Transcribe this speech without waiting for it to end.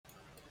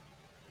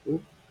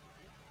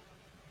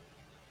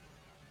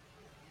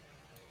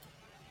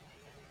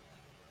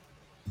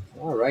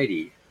All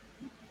righty.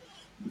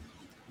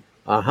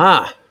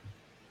 Uh-huh.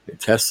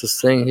 Test this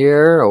thing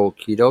here.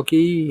 Okie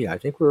dokie. I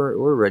think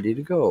we're ready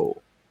to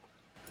go.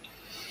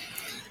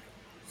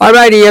 All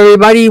righty,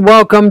 everybody.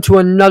 Welcome to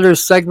another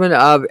segment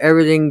of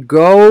Everything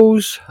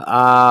Goes.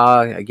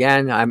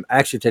 Again,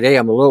 today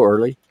I'm a little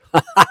early.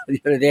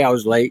 The other day I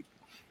was late.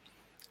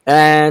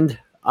 And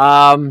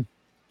I'm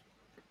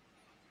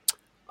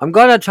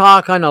going to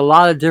talk on a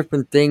lot of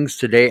different things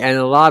today, and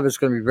a lot of it's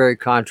going to be very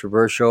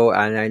controversial.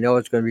 And I know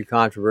it's going to be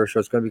controversial.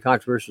 It's going to be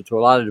controversial to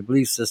a lot of the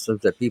belief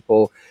systems that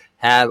people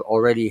have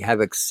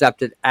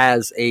accepted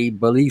as a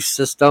belief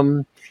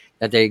system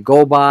that they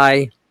go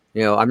by.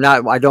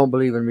 I don't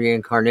believe in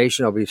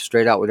reincarnation. I'll be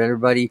straight out with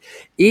everybody.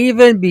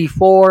 Even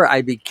before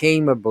I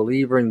became a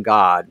believer in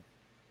God,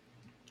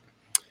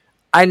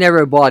 I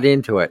never bought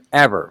into it,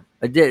 ever.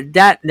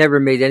 That never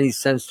made any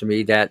sense to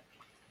me that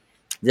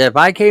if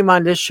I came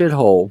on this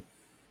shithole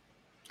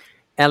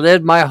and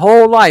lived my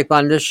whole life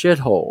on this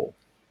shithole,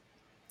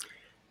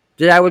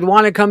 that I would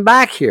want to come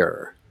back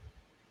here.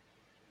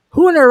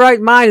 Who in their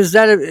right mind is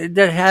that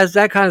has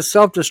that kind of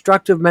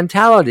self-destructive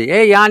mentality?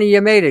 Hey, Yanni,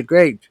 you made it.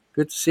 Great.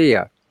 Good to see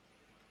you.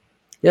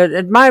 Yeah,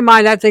 in my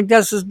mind, I think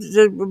this is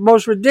the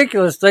most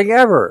ridiculous thing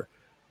ever.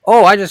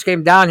 Oh, I just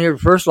came down here the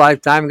first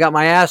lifetime, got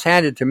my ass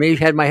handed to me,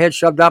 had my head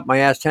shoved up my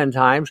ass 10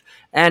 times,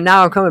 and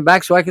now I'm coming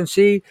back so I can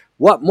see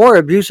what more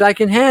abuse I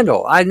can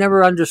handle. I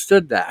never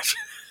understood that.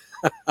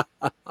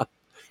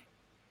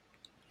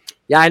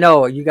 Yeah, I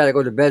know. You got to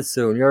go to bed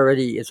soon.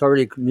 It's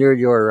already near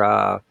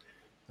your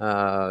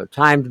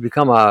time to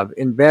become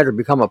in bed or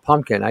become a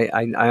pumpkin.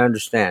 I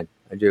understand.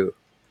 I do.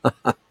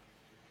 But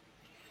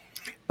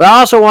I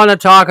also want to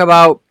talk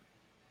about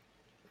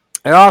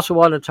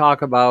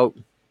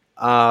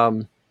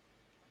um,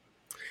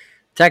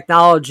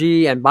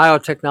 technology and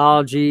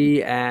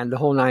biotechnology and the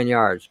whole nine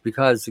yards,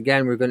 because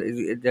again,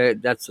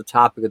 that's the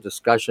topic of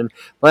discussion.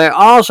 But I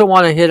also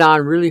want to hit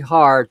on really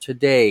hard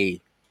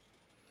today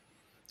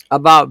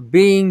about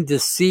being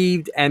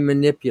deceived and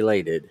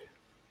manipulated.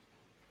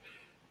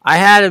 I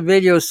had a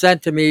video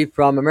sent to me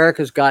from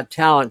America's Got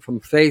Talent from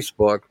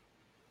Facebook.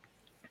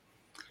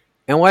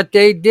 And what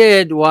they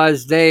did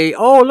was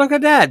oh, look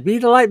at that. Be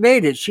the Light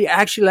made it. She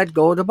actually let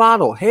go of the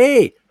bottle.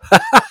 Hey,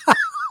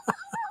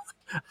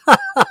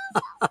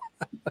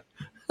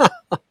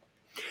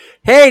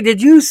 hey,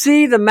 did you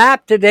see the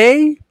map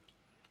today?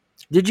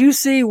 Did you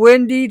see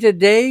Wendy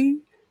today?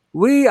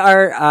 We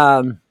are,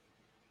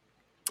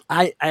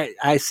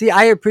 I see,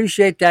 I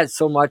appreciate that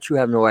so much. You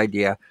have no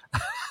idea.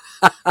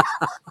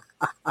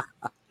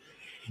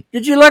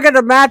 Did you look at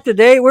the map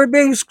today? We're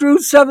being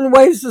screwed 7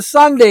 ways to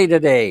Sunday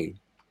today.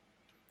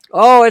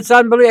 Oh, it's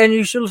unbelievable. And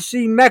you should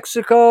see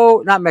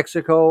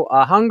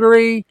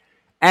Hungary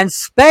and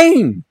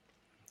Spain.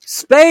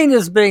 Spain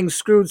is being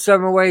screwed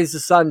 7 ways to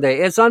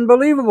Sunday. It's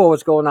unbelievable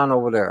what's going on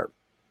over there.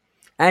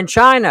 And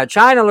China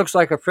looks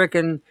like a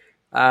freaking,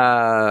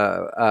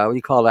 what do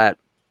you call that?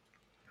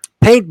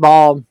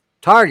 Paintball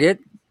target.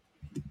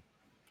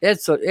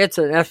 It's a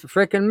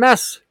freaking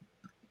mess.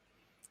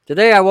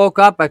 Today I woke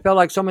up, I felt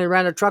like somebody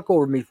ran a truck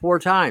over me 4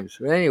 times.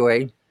 But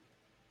anyway,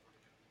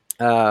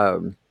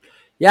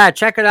 yeah,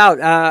 check it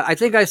out. I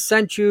think I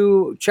sent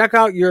you. Check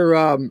out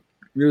your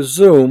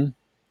Zoom.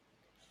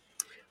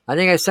 I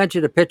think I sent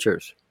you the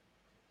pictures.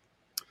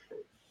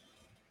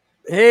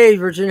 Hey,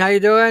 Virginia, how you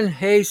doing?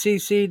 Hey,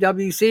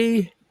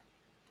 CCWC.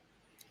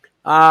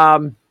 Yeah,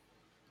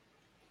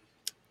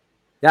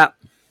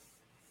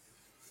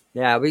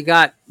 yeah. We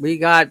got.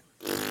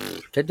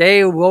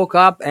 Today we woke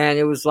up and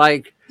it was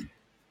like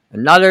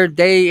another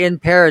day in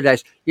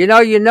paradise. You know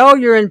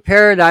you're in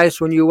paradise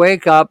when you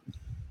wake up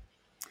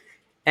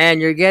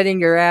and you're getting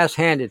your ass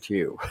handed to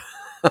you.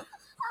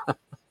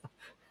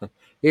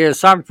 Either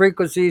some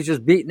frequencies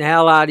just beating the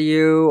hell out of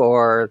you,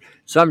 or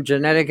some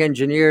genetic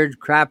engineered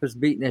crap is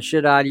beating the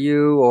shit out of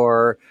you,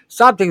 or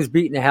something's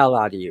beating the hell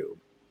out of you.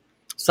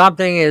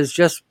 Something is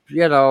just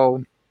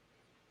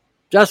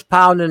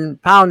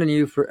pounding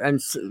you for in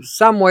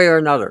some way or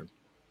another.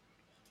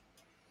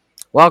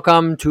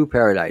 Welcome to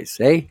paradise,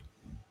 eh?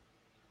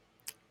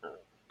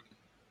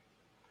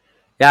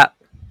 Yeah.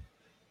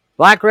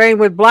 Black rain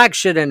with black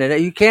shit in it.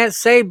 You can't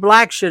say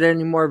black shit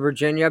anymore,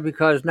 Virginia,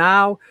 because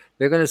now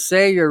they're going to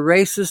say you're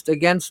racist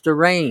against the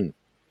rain.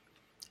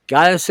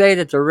 Gotta say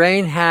that the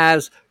rain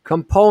has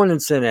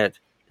components in it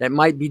that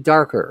might be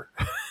darker.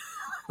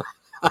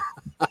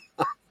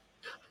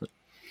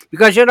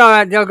 Because, they're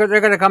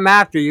going to come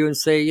after you and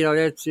say,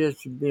 it's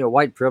just,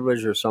 white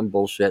privilege or some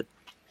bullshit.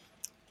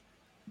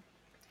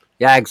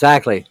 Yeah,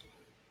 exactly.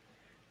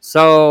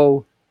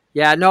 So,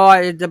 yeah,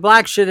 no, the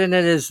black shit in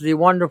it is the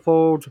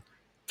wonderful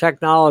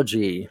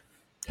technology.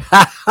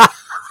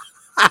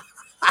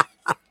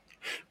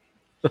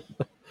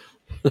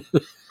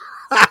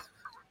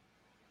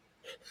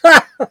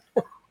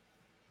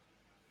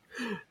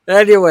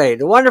 Anyway,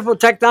 the wonderful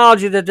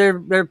technology that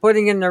they're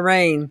putting in the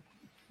rain.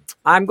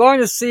 I'm going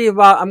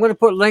to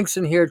put links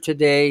in here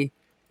today.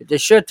 They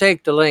should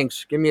take the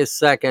links. Give me a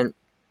second.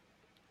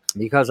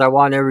 because I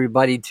want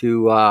everybody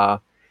to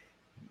have.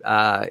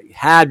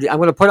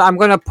 I'm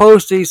gonna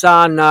post these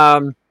on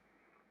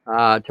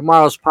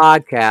tomorrow's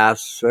podcast,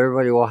 so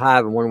everybody will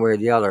have them one way or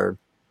the other.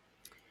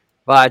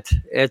 But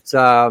it's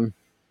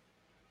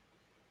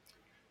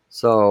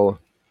so.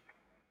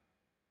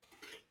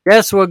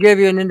 This will give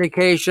you an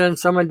indication.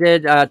 Someone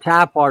did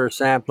tap water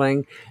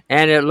sampling,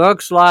 and it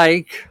looks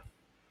like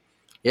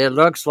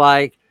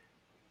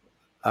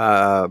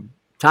uh,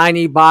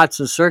 tiny bots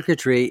and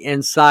circuitry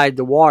inside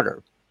the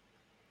water.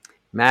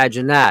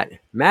 Imagine that.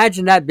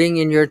 Imagine that being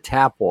in your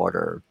tap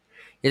water.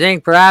 You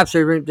think perhaps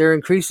they're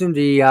increasing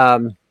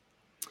the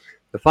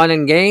fun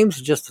and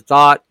games? Just a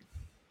thought.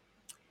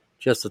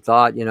 Just a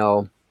thought.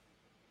 And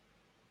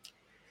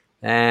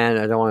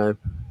I don't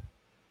want to.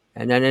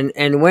 And then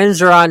in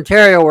Windsor,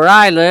 Ontario, where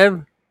I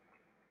live,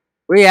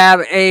 we have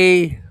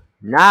an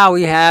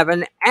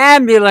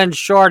ambulance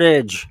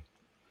shortage.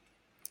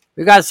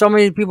 We got so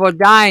many people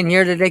dying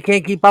here that they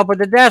can't keep up with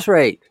the death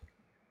rate.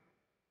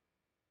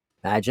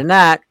 Imagine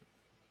that.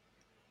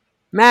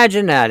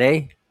 Imagine that,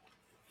 eh?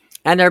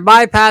 And they're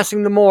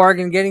bypassing the morgue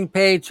and getting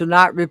paid to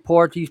not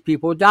report these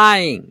people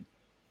dying.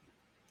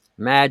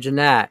 Imagine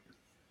that.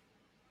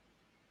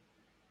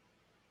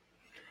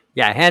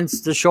 Yeah, hence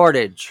the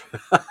shortage.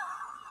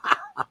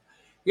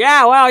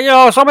 Yeah,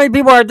 well, so many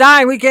people are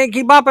dying, we can't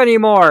keep up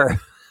anymore.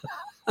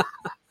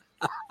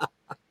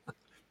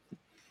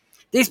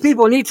 These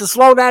people need to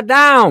slow that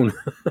down.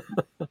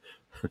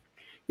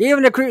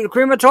 Even the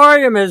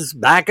crematorium is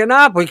backing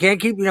up. We can't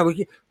keep,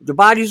 the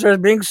bodies are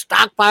being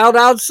stockpiled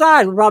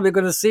outside. We're probably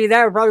going to see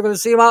that. We're probably going to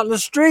see them out in the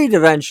street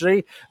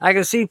eventually. I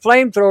can see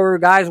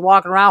flamethrower guys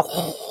walking around,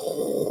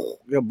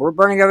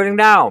 burning everything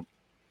down.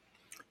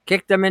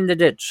 Kick them in the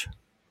ditch.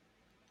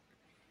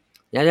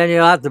 And then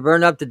you'll have to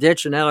burn up the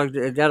ditch, and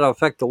that'll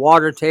affect the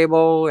water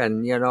table,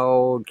 and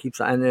keeps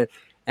and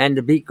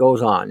the beat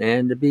goes on,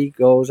 and the beat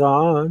goes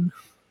on.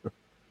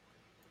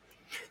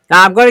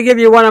 Now I'm going to give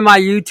you one of my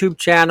YouTube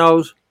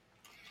channels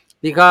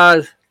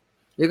because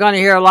you're going to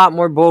hear a lot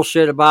more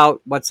bullshit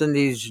about what's in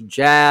these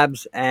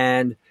jabs,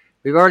 and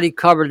we've already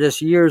covered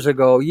this years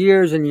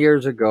and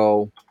years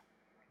ago,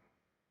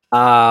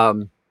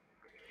 um,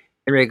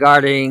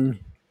 regarding,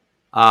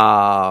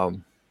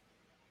 um,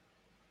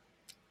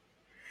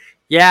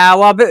 yeah,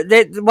 well, but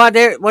what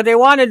they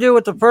want to do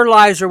with the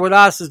fertilizer with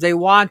us is they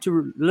want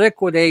to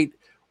liquidate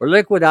or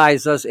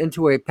liquidize us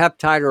into a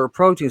peptide or a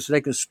protein so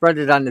they can spread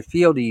it on the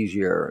field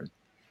easier.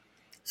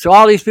 So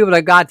all these people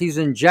that got these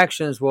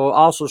injections will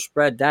also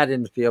spread that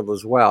in the field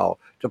as well.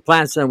 The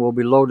plants then will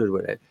be loaded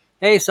with it.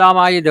 Hey, Sam,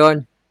 how you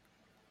doing?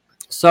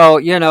 So,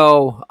 we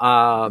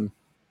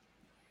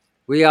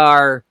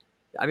are,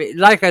 I mean,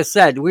 like I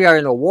said, we are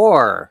in a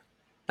war.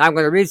 I'm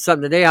going to read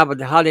something today about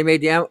how they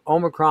made the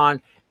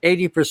Omicron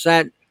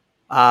 80%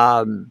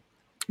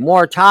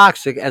 more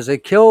toxic as a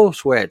kill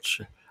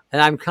switch.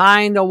 And I'm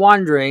kind of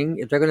wondering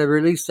if they're going to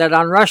release that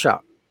on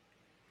Russia.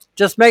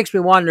 Just makes me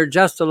wonder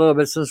just a little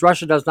bit, since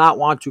Russia does not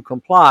want to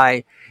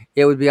comply,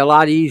 it would be a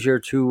lot easier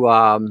to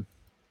um,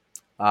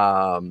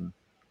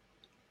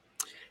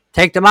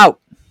 take them out.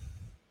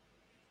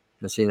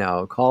 Let's see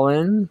now. Call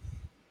in.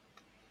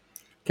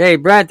 Okay,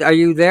 Brent, are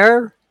you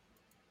there?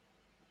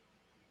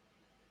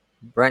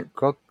 Brent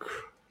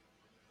Cook.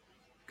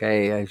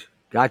 Okay, I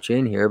got you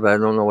in here, but I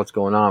don't know what's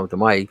going on with the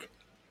mic.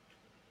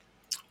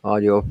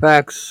 Audio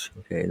effects.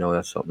 Okay, no,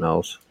 that's something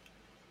else.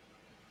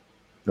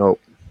 Nope.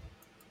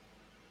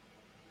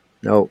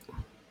 Nope.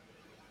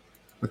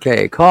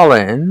 Okay, call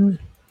in.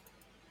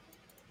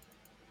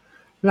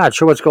 I'm not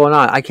sure what's going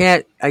on. I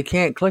can't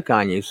click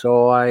on you,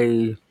 so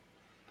I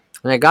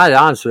got it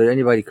on so that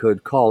anybody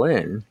could call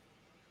in.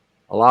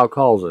 Allow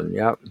calls in.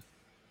 Yep.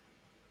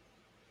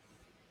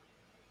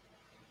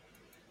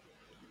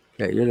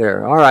 Okay, you're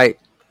there. All right.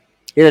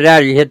 Either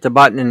that or you hit the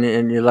button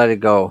and you let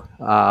it go.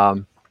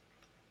 All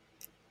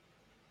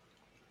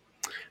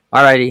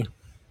righty.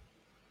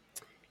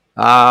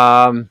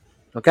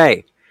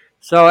 Okay.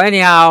 So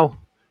anyhow,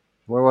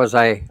 where was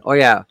I? Oh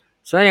yeah.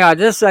 So anyhow,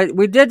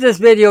 we did this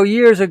video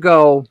years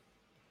ago,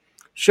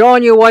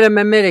 showing you what a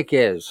mimetic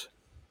is,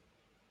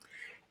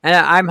 and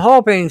I'm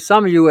hoping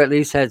some of you at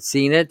least had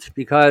seen it,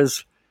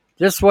 because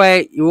this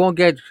way you won't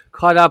get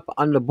caught up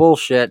on the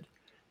bullshit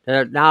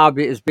that now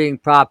is being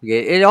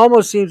propagated. It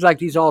almost seems like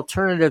these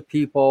alternative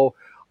people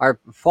are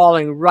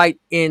falling right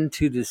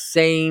into the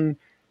same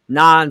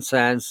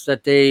nonsense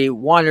that they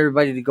want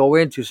everybody to go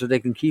into so they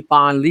can keep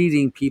on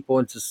leading people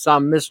into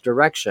some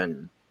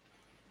misdirection.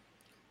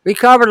 We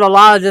covered a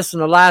lot of this in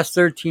the last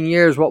 13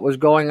 years, what was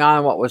going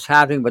on, what was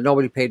happening, but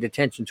nobody paid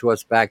attention to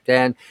us back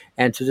then.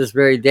 And to this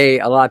very day,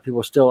 a lot of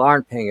people still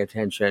aren't paying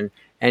attention.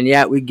 And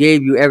yet we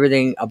gave you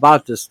everything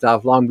about this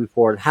stuff long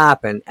before it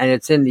happened. And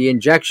it's in the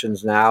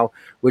injections now,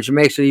 which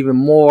makes it even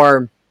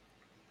more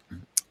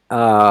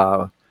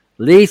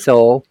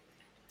lethal,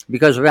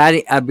 because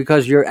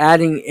because you're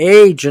adding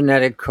a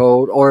genetic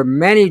code or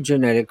many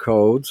genetic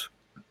codes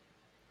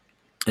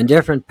and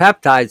different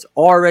peptides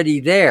already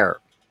there.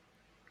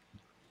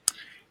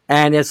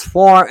 And it's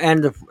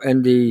and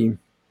the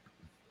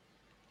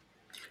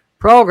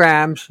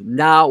programs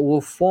now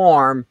will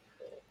form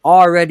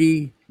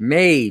already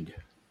made.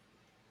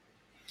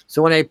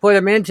 So when they put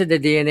them into the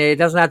DNA, it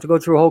doesn't have to go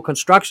through a whole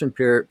construction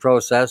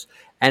process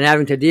and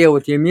having to deal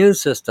with the immune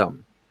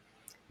system.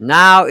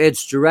 Now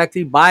it's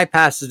directly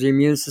bypasses the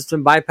immune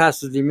system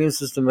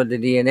of the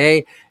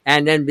DNA,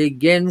 and then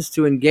begins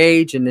to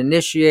engage and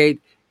initiate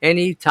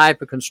any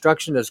type of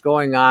construction that's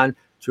going on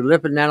through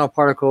lipid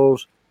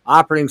nanoparticles.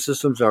 Operating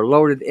systems are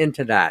loaded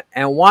into that.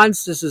 And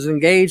once this is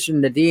engaged in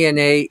the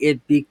DNA,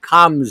 it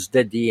becomes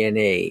the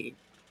DNA.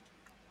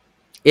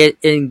 It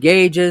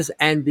engages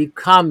and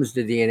becomes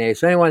the DNA.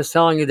 So anyone's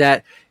telling you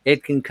that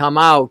it can come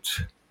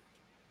out,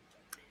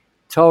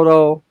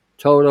 total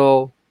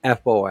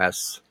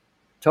FOS.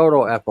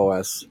 Total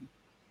FOS.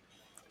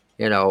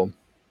 You know,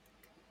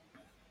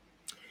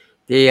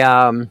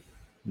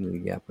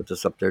 put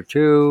this up there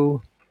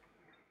too.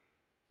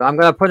 So I'm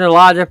going to put in a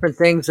lot of different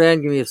things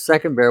in. Give me a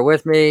second. Bear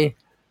with me.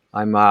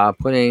 I'm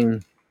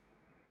putting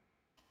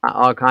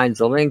all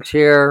kinds of links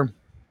here.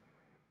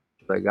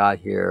 What I got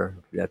here.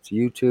 That's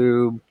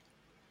YouTube.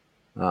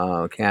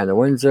 Canada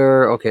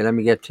Windsor. Okay, let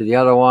me get to the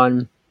other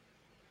one.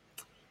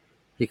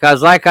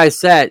 Because like I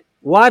said,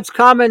 what's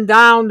coming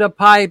down the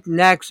pipe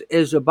next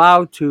is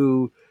about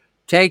to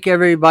take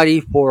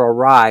everybody for a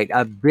ride,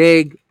 a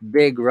big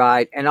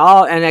ride. And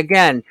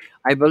again,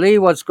 I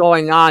believe what's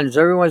going on is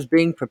everyone's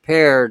being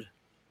prepared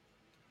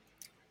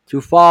to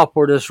fall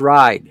for this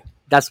ride.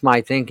 That's my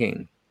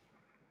thinking.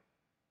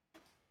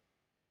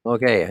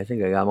 Okay, I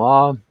think I got them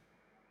all.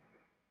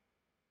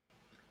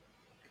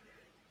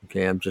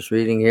 Okay, I'm just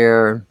reading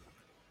here.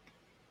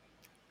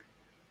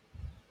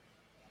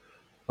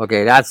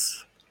 Okay,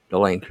 that's the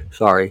link.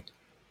 Sorry.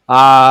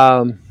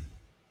 No,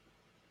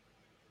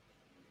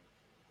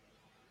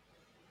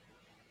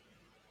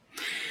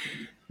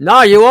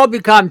 you won't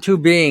become two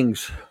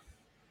beings.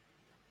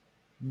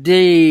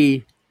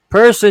 The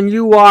person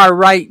you are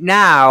right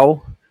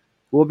now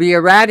will be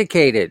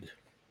eradicated.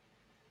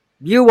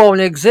 You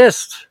won't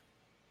exist.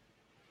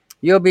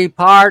 You'll be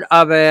part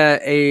of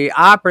a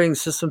operating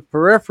system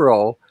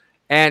peripheral,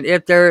 and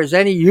if there's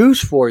any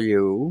use for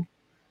you,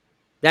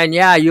 then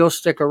yeah, you'll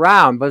stick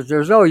around. But if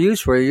there's no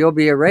use for you, you'll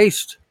be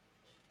erased.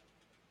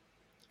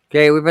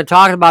 Okay, we've been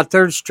talking about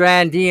third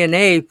strand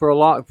DNA for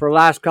the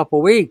last couple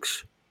of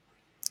weeks.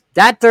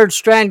 That third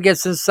strand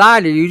gets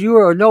inside of you. You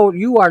are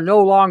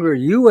no longer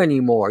you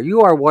anymore.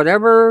 You are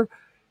whatever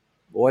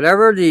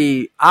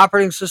the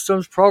operating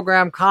system's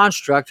program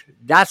construct.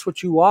 That's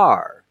what you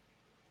are.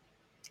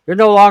 You're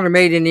no longer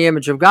made in the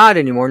image of God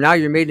anymore. Now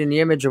you're made in the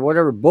image of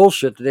whatever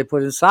bullshit that they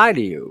put inside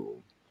of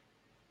you.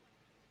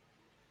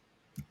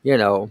 You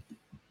know,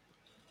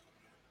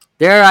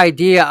 their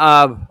idea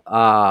of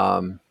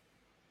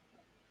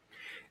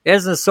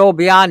isn't so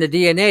beyond the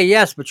DNA,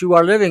 yes, but you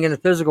are living in the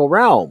physical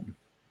realm.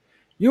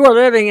 You are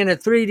living in a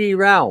 3D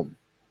realm.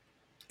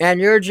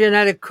 And your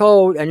genetic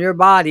code and your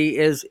body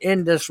is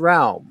in this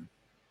realm.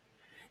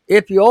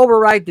 If you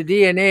overwrite the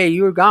DNA,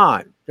 you're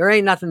gone. There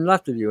ain't nothing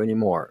left of you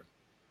anymore.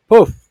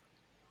 Poof.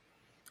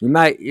 You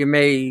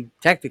may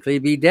technically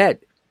be dead.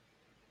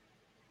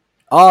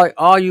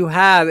 All you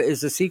have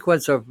is a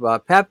sequence of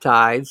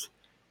peptides,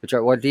 which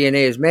are what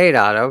DNA is made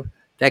out of,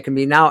 that can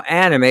be now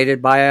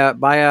animated by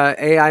a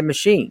AI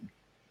machine.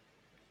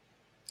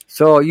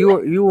 So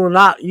you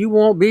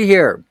won't be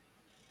here.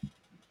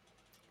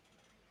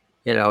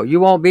 You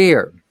won't be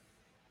here.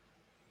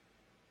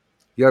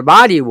 Your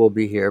body will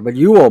be here, but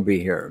you won't be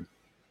here.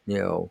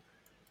 You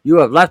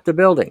have left the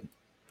building,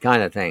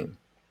 kind of thing.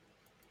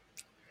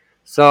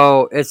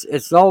 So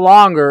it's no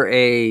longer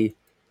a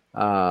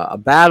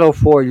battle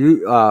for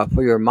you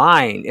for your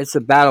mind. It's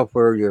a battle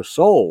for your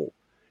soul,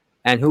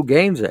 and who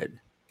gains it.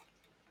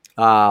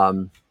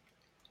 So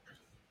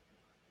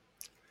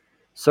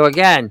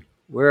again,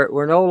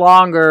 we're no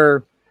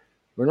longer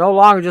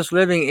just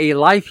living a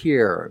life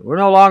here. We're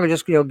no longer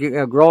just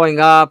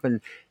growing up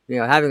and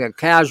having a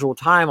casual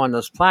time on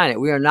this planet.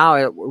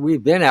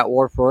 We've been at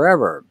war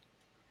forever.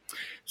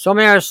 So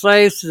many are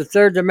slaves to the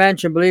third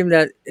dimension, believing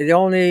that it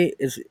only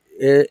is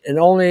in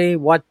only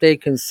what they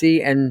can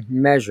see and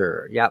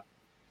measure. Yep.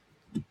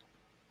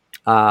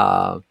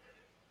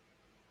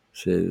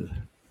 See.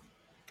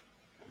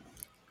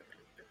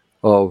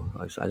 Oh,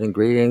 I think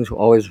greetings.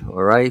 Always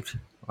all right.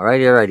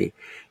 Alrighty.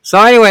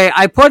 So anyway,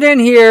 I put in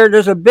here,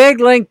 there's a big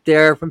link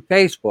there from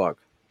Facebook.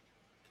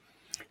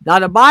 Now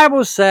the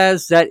Bible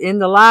says that in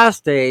the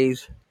last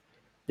days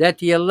that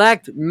the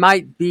elect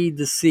might be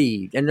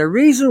deceived. And the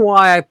reason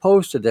why I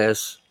posted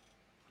this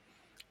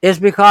is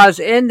because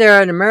in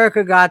there in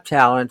America Got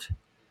Talent,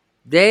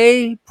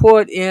 they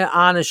put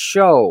on a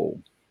show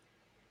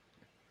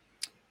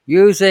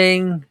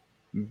using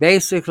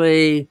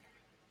basically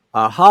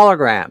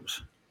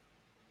holograms.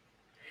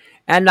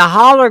 And the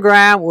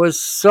hologram was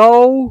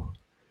so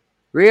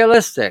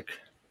realistic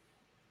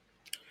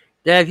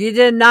that if you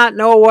did not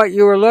know what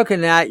you were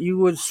looking at, you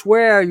would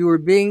swear you were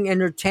being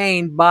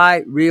entertained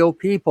by real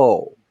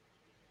people.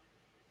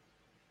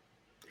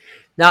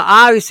 Now,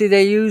 obviously,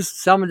 they used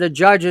some of the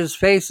judges'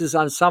 faces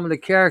on some of the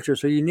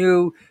characters, so you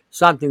knew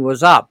something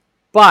was up.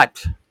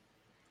 But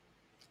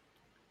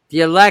the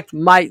elect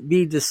might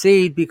be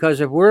deceived,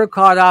 because if we're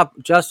caught up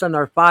just on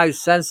our five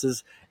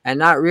senses and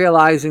not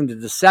realizing the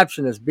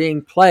deception is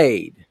being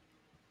played,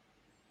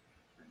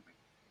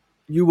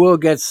 you will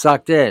get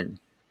sucked in.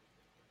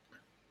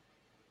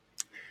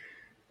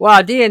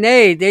 Well,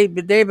 DNA,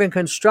 they've been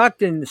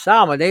constructing,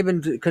 Salma, they've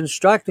been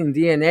constructing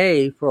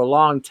DNA for a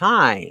long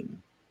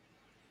time.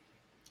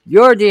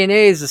 Your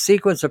DNA is a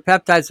sequence of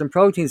peptides and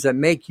proteins that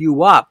make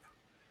you up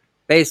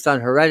based on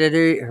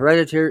hereditary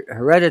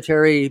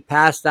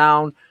pass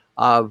down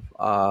of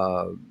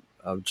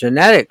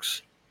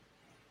genetics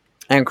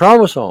and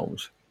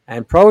chromosomes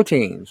and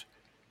proteins.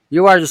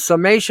 You are the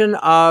summation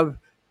of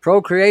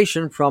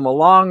procreation from a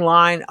long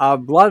line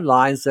of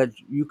bloodlines that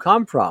you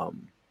come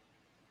from.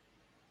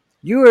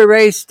 You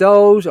erase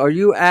those, or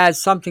you add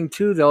something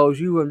to those,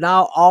 you have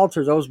now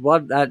altered those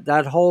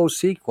that whole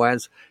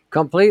sequence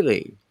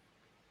completely.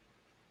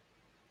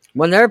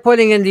 When they're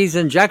putting in these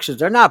injections,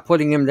 they're not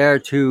putting them there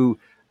to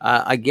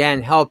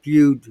again help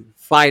you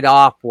fight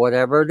off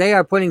whatever. They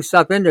are putting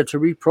stuff in there to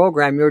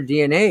reprogram your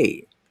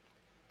DNA.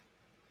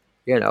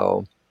 You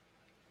know.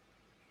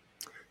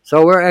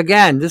 So we're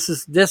again.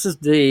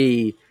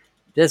 The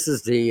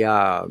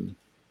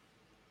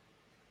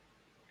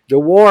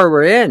war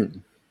we're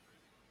in.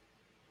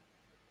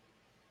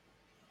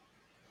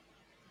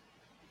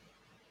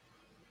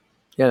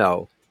 You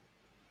know.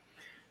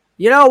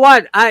 You know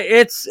what?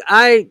 I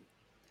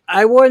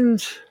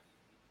wouldn't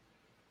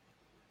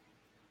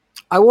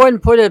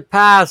put it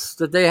past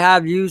that they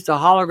have used the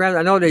hologram.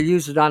 I know they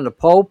used it on the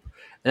Pope,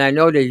 and I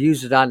know they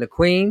used it on the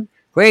Queen.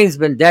 Queen's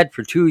been dead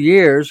for 2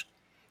 years,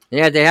 and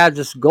yet they have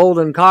this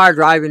golden car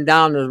driving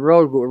down the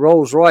road,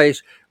 Rolls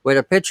Royce, with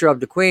a picture of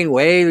the Queen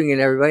waving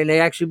and everybody, and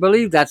they actually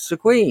believe that's the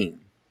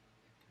Queen.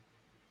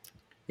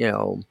 You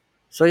know.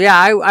 So yeah,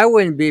 I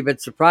wouldn't be a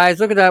bit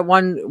surprised. Look at that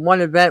one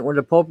event when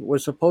the Pope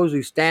was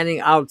supposedly standing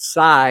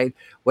outside,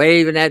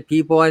 waving at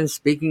people and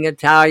speaking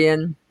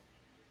Italian.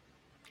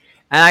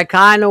 And I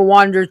kind of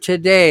wonder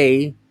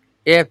today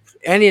if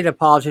any of the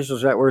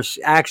politicians that we're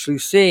actually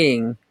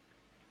seeing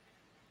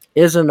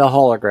isn't a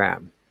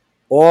hologram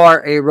or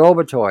a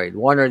robotoid,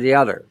 one or the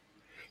other.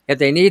 If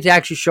they need to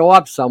actually show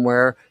up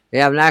somewhere, they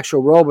have an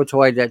actual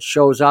robotoid that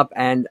shows up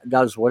and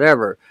does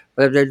whatever.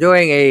 But if they're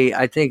doing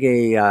a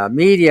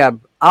media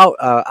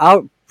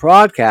out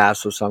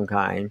broadcast of some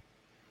kind,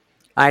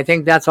 I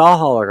think that's all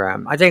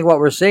hologram. I think what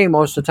we're seeing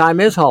most of the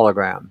time is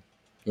hologram.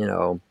 You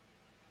know.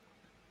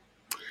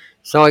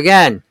 So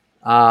again,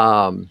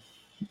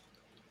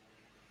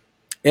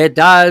 it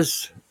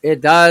does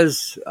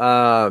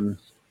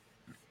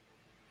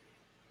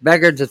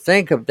beggar to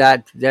think of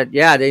that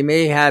yeah, they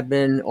may have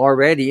been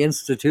already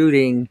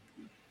instituting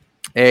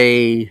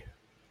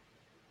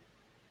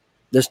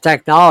this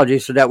technology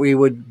so that we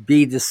would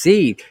be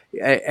deceived.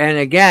 And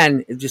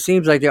again, it just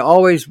seems like they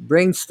always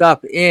bring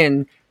stuff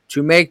in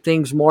to make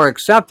things more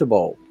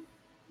acceptable.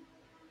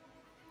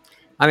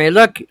 I mean,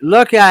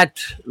 look at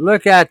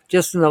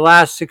just in the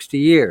last 60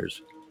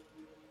 years.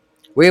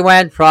 We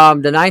went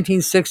from the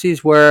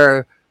 1960s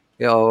where,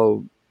 you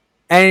know,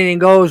 anything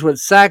goes with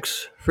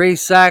sex, free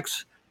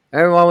sex,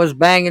 everyone was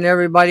banging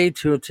everybody,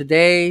 to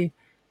today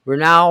we're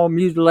now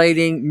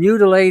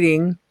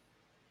mutilating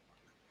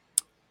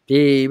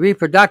the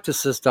reproductive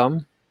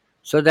system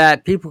so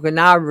that people can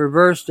now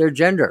reverse their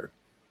gender.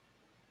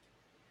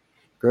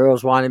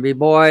 Girls want to be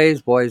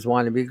boys, boys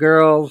want to be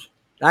girls,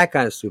 that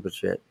kind of stupid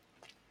shit.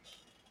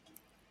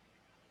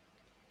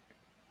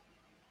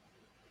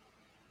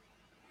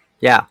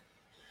 Yeah.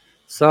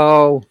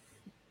 So,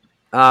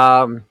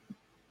 um,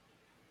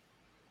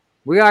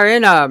 we are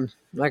in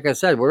like I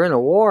said, we're in a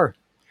war.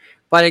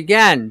 But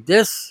again,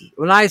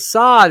 when I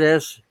saw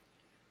this,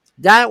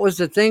 that was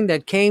the thing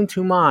that came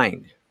to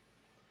mind.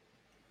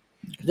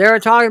 They were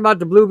talking about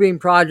the Blue Beam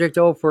Project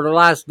for the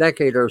last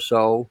decade or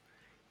so,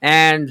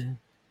 and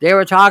they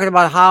were talking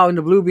about how in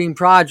the Blue Beam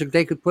Project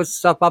they could put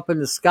stuff up in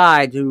the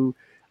sky to,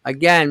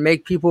 again,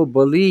 make people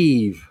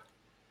believe.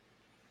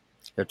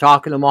 They're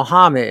talking to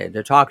Muhammad.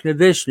 They're talking to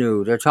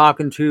Vishnu. They're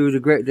talking to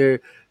the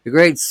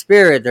Great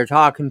Spirit. They're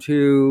talking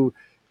to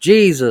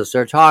Jesus.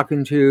 They're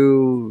talking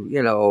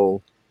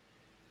to,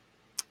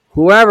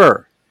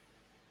 whoever.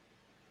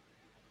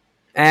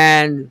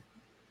 And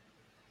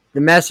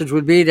the message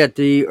would be that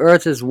the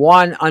earth is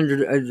one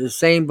under the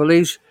same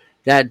beliefs,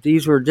 that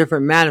these were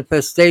different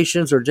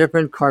manifestations or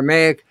different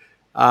karmic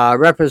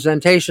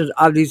representations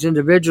of these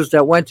individuals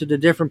that went to the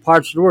different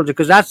parts of the world,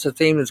 because that's the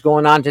theme that's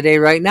going on today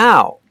right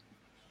now.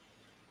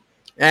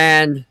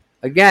 And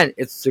again,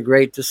 it's the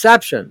great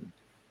deception.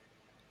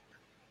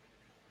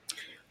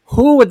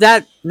 Who would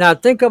that, now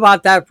think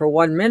about that for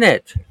 1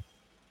 minute.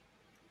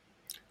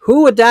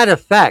 Who would that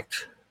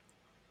affect?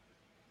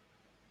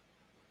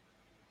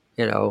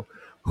 Who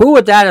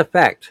would that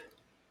affect?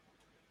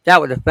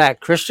 That would affect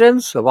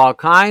Christians of all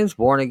kinds,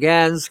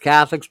 born-agains,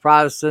 Catholics,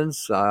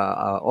 Protestants,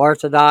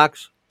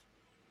 Orthodox,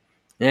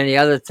 and any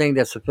other thing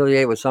that's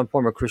affiliated with some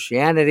form of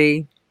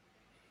Christianity.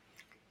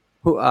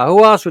 Who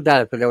else would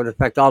that affect? That would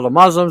affect all the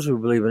Muslims who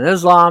believe in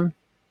Islam.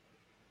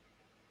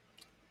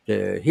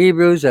 the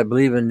Hebrews that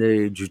believe in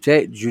the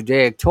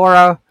Judaic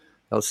Torah.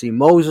 They'll see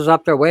Moses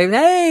up there waving,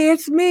 "Hey,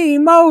 it's me,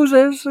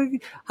 Moses.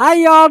 How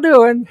y'all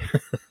doing?"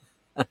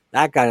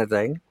 That kind of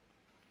thing.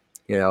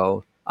 You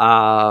know,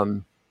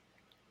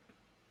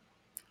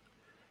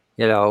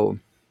 you know.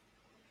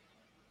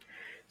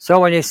 So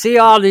when you see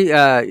all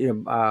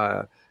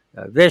the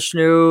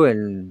Vishnu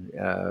and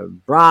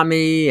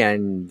Brahmi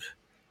and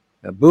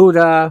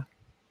Buddha,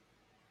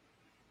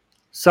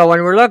 so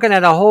when we're looking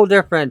at a whole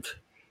different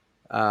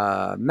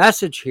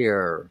message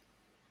here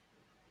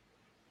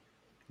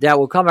that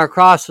will come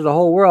across to the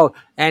whole world,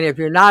 and if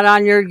you're not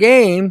on your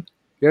game,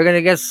 you're going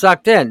to get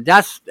sucked in.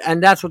 That's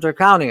what they're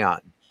counting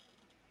on.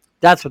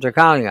 That's what they're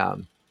counting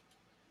on.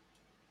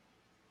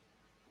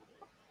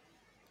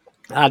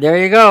 There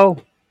you go.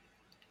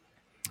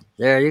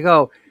 There you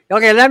go.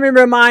 Okay, let me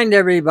remind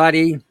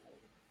everybody,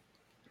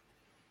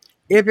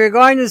 if you're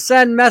going to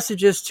send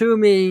messages to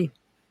me,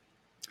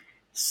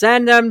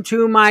 send them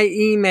to my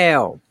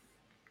email.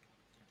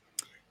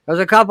 There's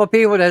a couple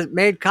people that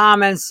made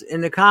comments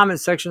in the comment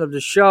section of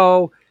the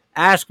show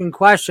asking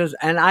questions,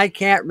 and I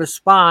can't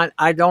respond.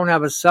 I don't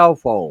have a cell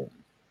phone.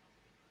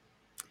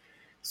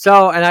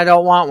 So, and I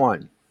don't want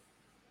one.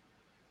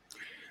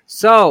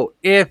 So,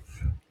 if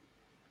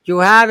you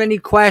have any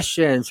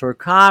questions or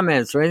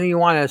comments or anything you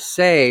want to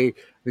say,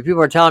 if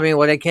people are telling me,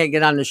 well, they can't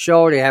get on the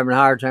show, they're having a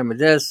hard time with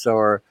this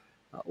or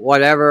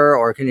whatever,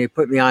 or can you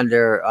put me on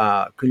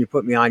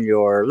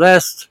your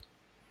list?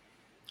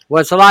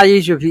 Well, it's a lot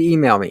easier if you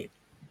email me.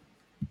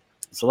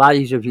 It's a lot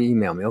easier if you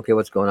email me. Okay,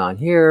 what's going on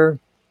here?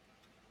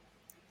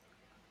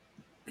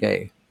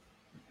 Okay.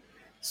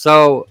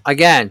 So,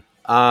 again,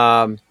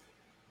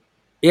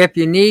 if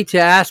you need to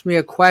ask me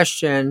a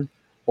question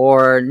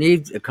or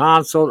need a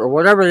consult or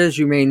whatever it is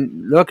you may be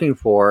looking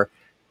for,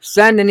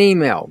 send an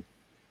email.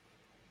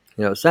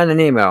 Send an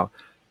email.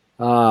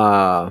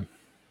 Well,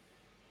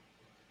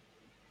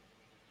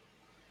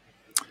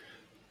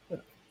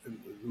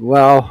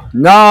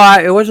 no,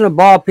 it wasn't a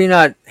ball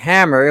peanut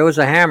hammer. It was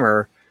a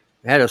hammer.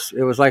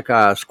 It was like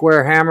a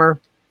square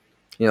hammer,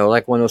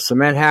 like one of those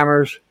cement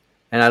hammers,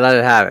 and I let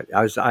it have it.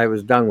 I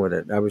was done with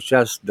it. I was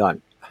just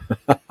done.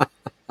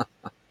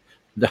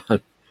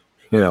 Done.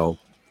 And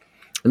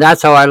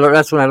that's how I learned.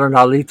 That's when I learned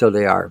how lethal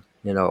they are.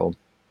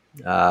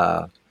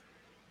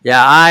 Yeah,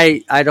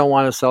 I don't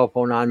want a cell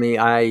phone on me.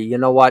 You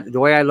know what?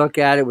 The way I look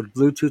at it with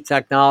Bluetooth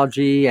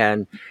technology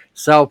and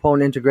cell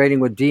phone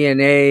integrating with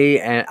DNA,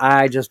 and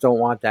I just don't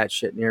want that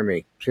shit near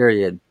me.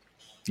 Period.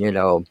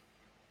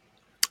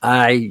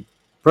 I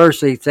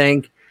personally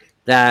think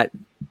that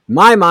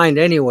my mind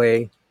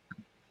anyway,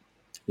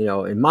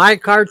 in my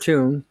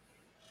cartoon,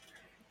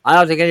 I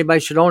don't think anybody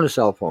should own a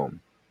cell phone.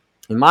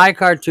 In my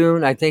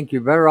cartoon, I think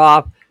you're better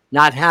off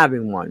not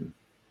having one.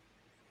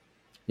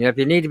 If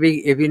you need to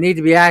be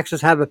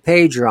accessed, have a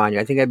pager on you.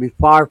 I think that'd be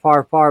far,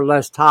 far, far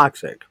less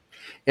toxic.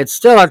 It's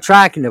still a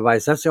tracking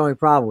device. That's the only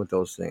problem with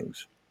those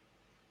things.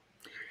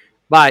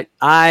 But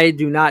I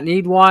do not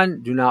need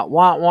one, do not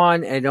want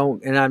one, and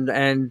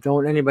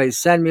don't anybody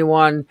send me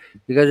one,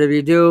 because if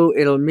you do,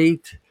 it'll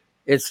meet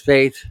its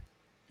fate.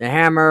 The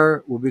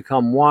hammer will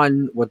become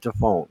one with the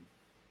phone.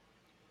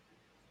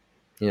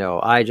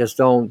 I just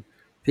don't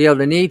feel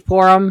the need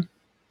for them.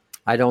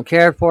 I don't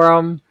care for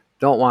them.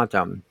 Don't want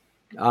them.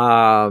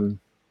 My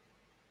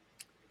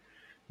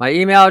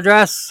email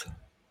address.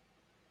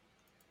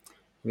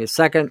 Give me a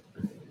second.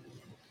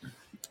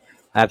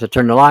 I have to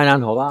turn the line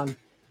on. Hold on.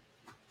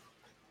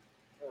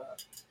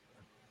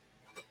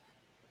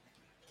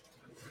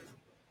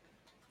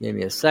 Give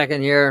me a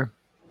second here.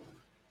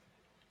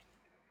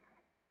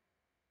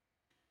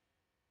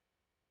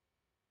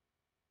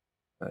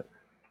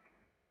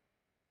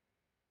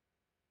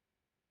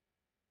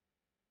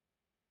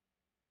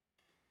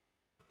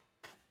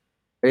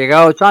 There you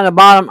go. It's on the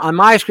bottom. On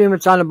my screen,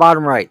 it's on the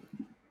bottom right.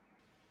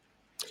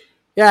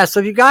 Yeah,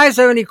 so if you guys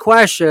have any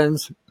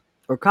questions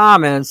or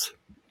comments,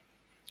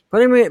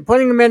 putting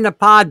them in the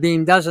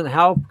Podbean doesn't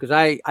help, because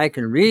I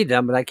can read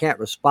them, but I can't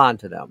respond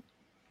to them.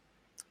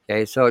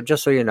 Okay, so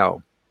just so you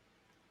know.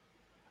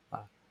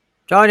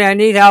 Tony, I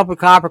need help with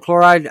copper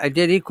chloride. I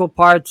did equal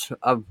parts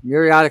of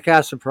muriatic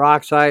acid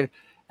peroxide.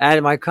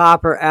 Added my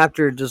copper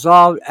after it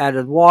dissolved.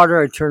 Added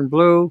water. It turned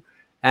blue,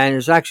 and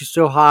it's actually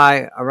still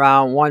high,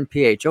 around 1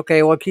 pH.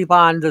 Okay, well, keep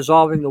on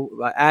dissolving,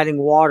 adding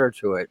water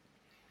to it,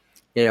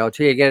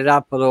 till you get it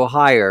up a little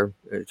higher,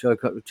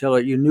 till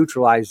you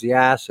neutralize the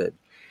acid.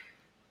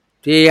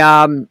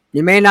 You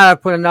may not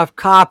have put enough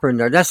copper in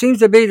there. That seems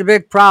to be the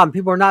big problem.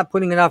 People are not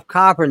putting enough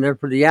copper in there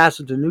for the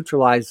acid to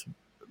neutralize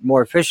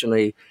more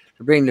efficiently,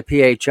 to bring the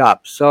pH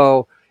up.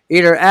 So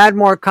either add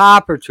more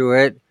copper to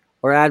it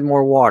or add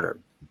more water.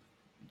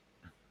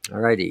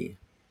 Alrighty.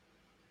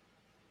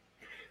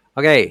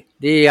 Okay.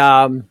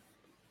 The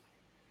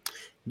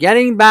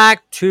getting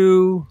back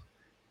to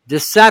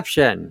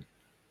deception.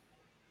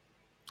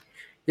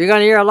 You're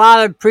going to hear a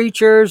lot of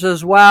preachers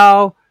as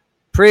well,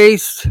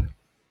 priests,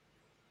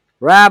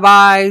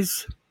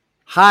 rabbis,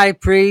 high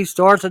priests,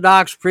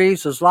 Orthodox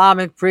priests,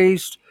 Islamic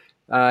priests,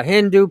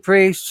 Hindu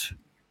priests,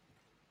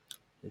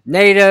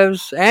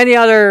 natives, any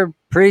other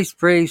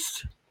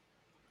priest,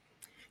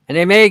 and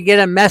they may get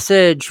a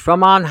message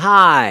from on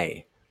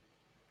high.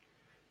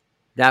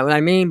 That what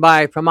I mean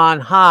by from on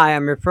high,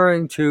 I'm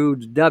referring to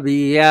the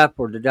WEF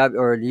or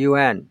the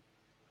UN.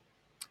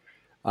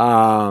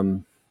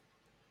 Um,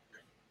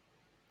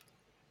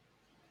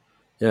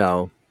 you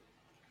know,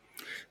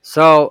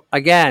 so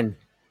again,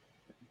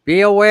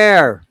 be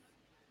aware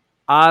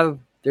of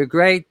the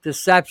great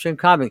deception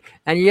coming,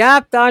 and you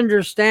have to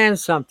understand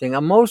something.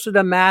 Most of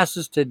the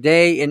masses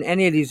today in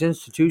any of these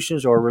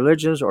institutions or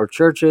religions or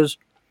churches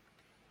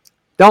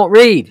don't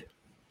read.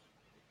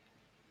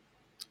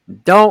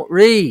 Don't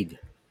read.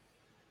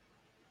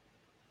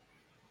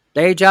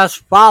 They just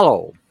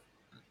follow.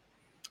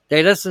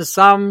 They listen to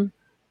some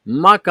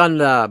muck on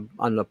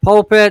the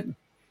pulpit.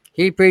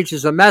 He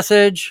preaches a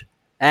message,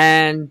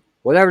 and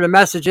whatever the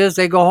message is,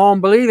 they go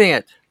home believing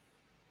it.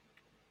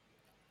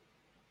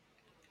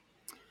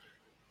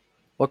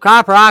 Well,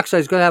 copper oxide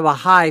is going to have a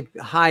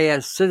high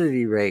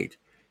acidity rate.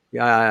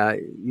 You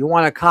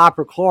want a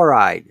copper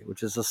chloride,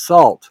 which is a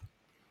salt,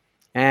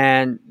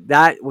 and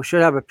that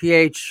should have a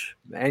pH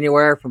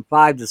anywhere from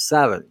 5 to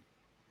 7.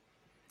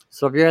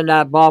 So if you're in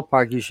that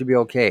ballpark, you should be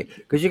okay.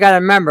 Because you got to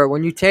remember,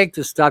 when you take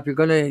this stuff, you're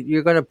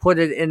gonna put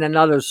it in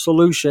another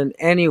solution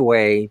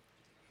anyway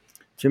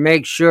to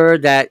make sure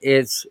that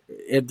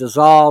it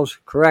dissolves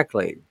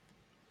correctly.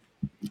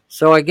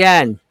 So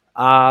again,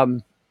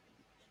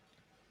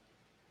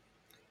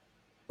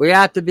 we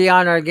have to be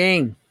on our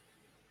game.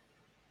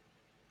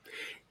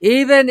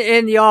 Even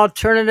in the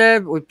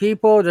alternative, with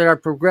people that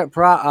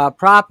are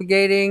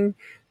propagating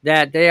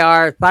that they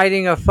are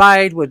fighting a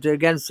fight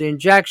against the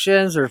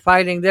injections or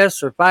fighting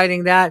this or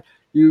fighting that,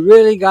 you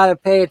really got to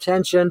pay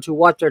attention to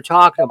what they're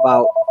talking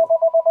about.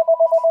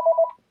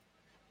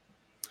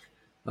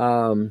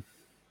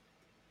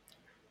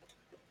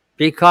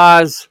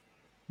 Because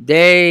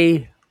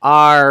they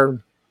are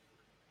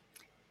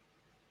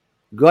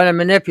going to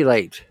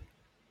manipulate.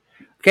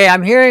 Okay,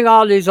 I'm hearing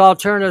all these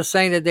alternatives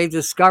saying that they've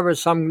discovered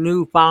some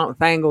new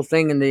fangled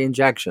thing in the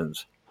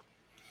injections.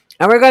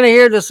 And we're going to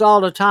hear this all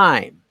the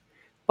time.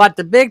 But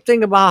the big thing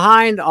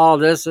behind all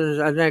this is,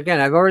 and again,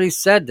 I've already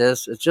said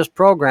this, it's just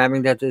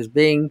programming that is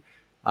being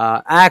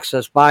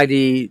accessed by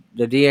the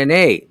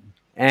DNA.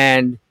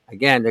 And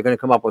again, they're going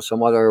to come up with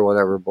some other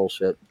whatever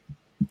bullshit.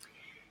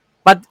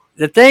 But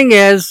the thing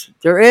is,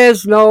 there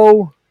is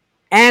no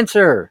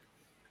answer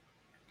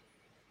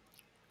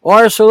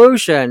or a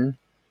solution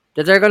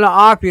that they're going to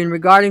offer you in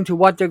regarding to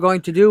what they're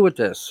going to do with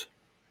this.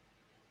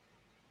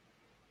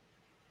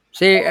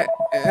 See,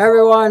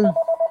 everyone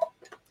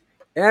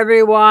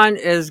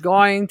is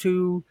going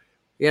to,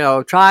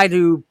 try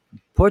to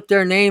put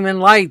their name in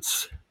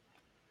lights.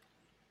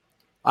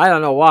 I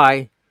don't know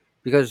why,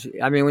 because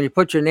I mean, when you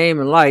put your name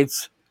in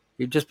lights,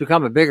 you just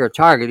become a bigger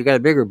target. You got a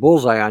bigger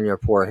bullseye on your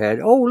forehead.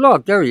 Oh,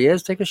 look, there he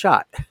is. Take a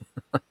shot.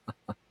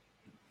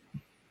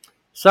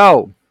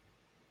 So,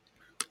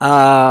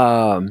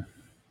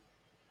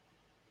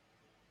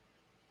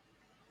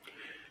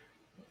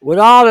 with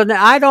all of that,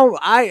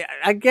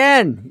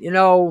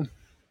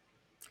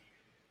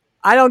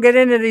 I don't get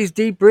into these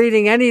deep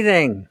breathing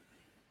anything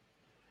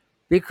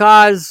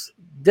because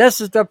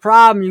this is the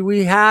problem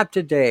we have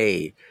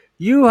today.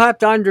 You have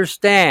to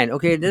understand,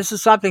 okay, this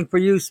is something for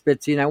you,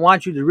 Spitzy, and I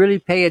want you to really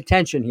pay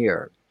attention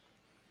here.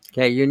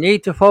 Okay, you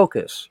need to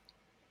focus.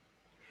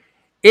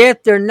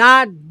 If they're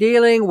not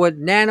dealing with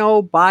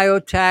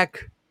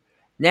nanobiotech,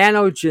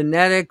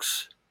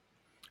 nanogenetics,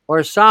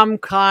 or some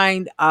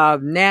kind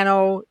of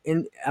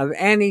of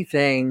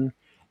anything,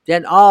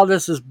 then all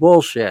this is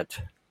bullshit.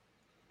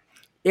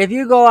 If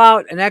you go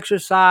out and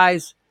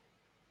exercise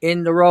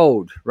in the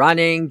road,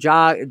 running,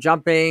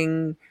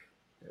 jumping,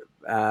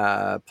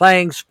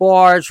 playing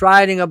sports,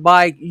 riding a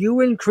bike,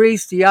 you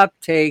increase the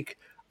uptake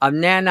of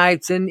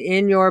nanites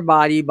in your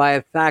body by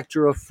a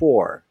factor of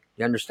 4.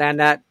 You understand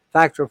that?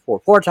 Factor of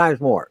 4 times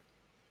more.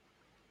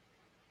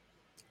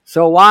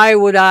 So why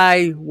would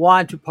I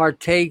want to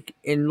partake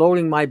in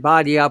loading my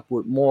body up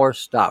with more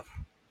stuff?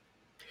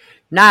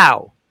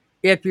 Now,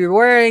 if you're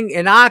wearing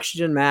an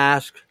oxygen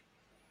mask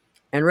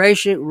and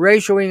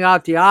ratioing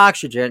out the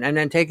oxygen and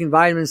then taking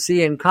vitamin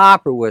C and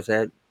copper with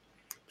it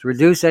to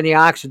reduce any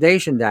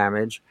oxidation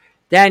damage,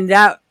 then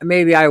that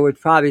maybe I would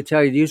probably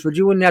tell you to use, but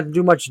you wouldn't have to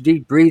do much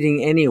deep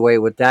breathing anyway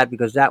with that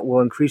because that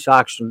will increase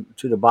oxygen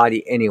to the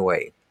body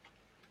anyway.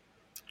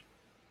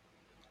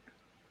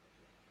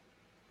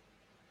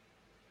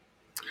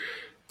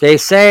 They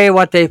say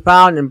what they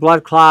found in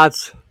blood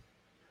clots,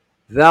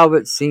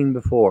 velvet seen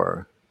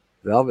before.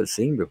 Velvet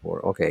seen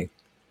before, okay.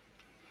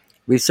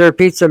 We serve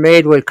pizza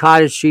made with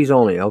cottage cheese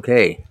only,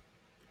 okay.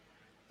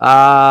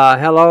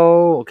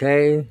 Hello,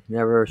 okay.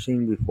 Never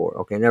seen before,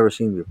 okay. Never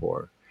seen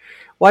before.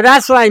 Well,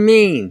 that's what I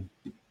mean.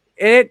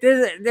 It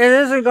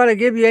isn't going to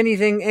give you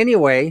anything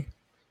anyway.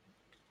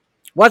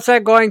 What's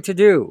that going to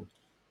do?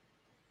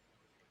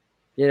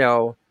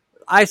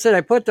 I said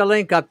I put the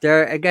link up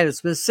there. Again,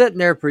 it's been sitting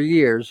there for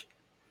years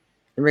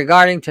in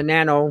regarding to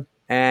nano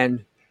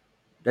and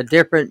the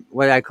different,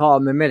 what I call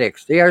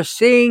mimetics. They are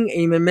seeing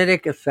a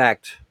mimetic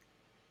effect.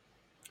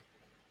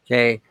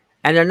 Okay.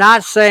 And they're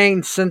not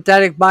saying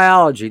synthetic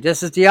biology.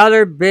 This is the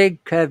other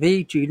big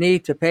caveat you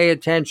need to pay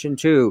attention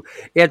to.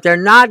 If they're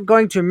not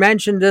going to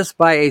mention this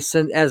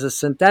as a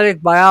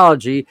synthetic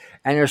biology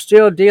and they're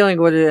still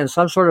dealing with it in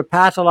some sort of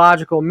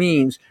pathological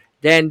means,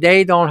 then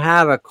they don't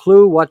have a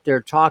clue what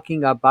they're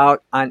talking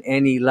about on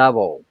any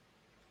level.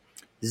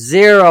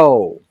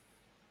 Zero.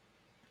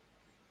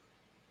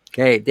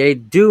 Okay, they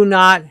do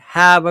not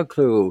have a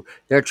clue.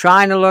 They're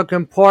trying to look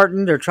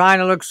important. They're trying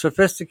to look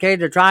sophisticated.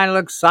 They're trying to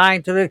look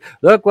scientific.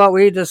 Look what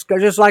we discussed.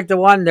 Just like the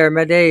one there,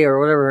 Medea or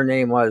whatever her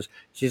name was.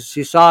 She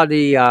saw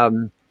the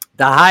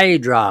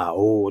Hydra.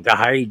 Oh, the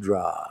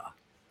Hydra.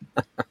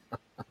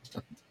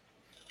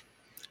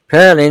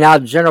 Apparently now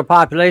the general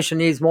population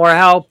needs more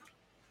help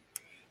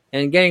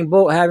and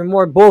having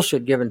more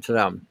bullshit given to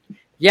them.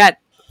 Yet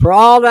for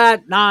all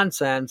that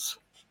nonsense,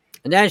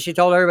 and then she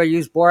told everybody to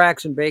use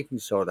borax and baking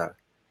soda.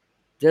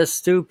 This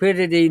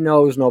stupidity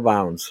knows no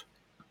bounds.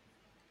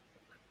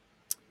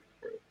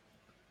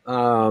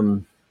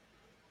 Can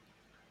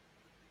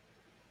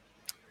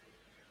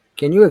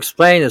you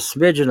explain a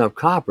smidgen of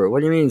copper? What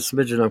do you mean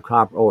smidgen of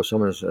copper? Oh,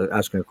 someone's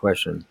asking a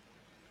question.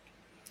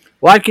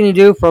 What can you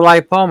do for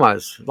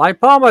lipomas?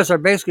 Lipomas are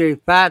basically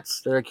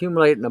fats that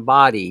accumulate in the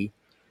body.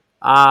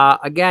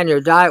 Again, your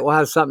diet will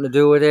have something to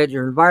do with it.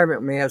 Your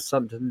environment may have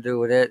something to do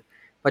with it.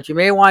 But you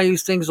may want to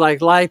use things like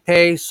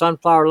lipase,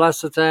 sunflower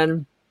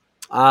lecithin,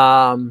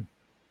 to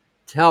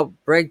help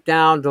break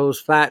down those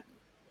fat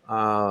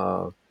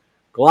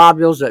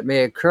globules that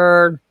may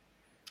occur.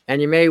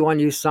 And you may want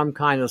to use some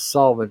kind of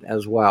solvent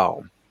as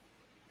well.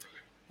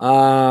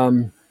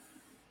 Oh,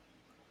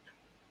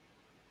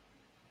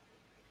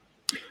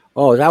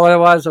 is that what it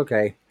was?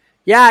 Okay.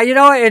 Yeah, you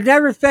know, it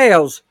never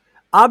fails.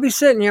 I'll be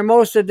sitting here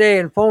most of the day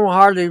and phone will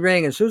hardly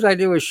ring. As soon as I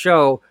do a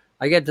show,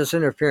 I get this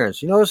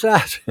interference. You notice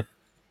that?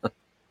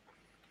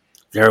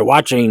 They're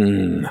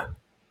watching.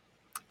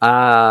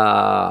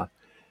 Uh,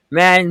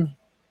 man,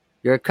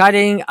 you're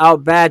cutting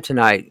out bad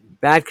tonight.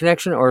 Bad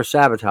connection or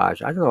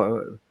sabotage? I don't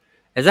know.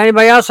 Is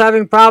anybody else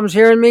having problems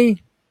hearing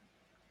me?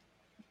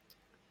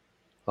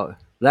 Oh,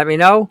 let me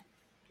know.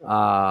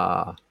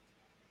 Uh,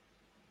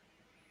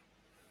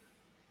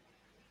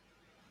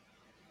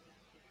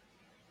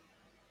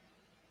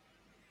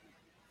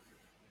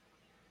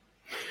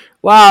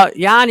 well,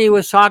 Yanni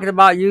was talking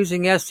about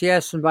using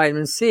STS and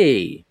vitamin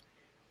C.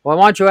 Well,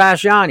 why don't you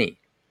ask Yanni?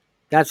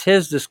 That's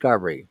his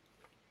discovery.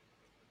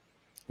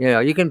 You know,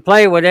 you can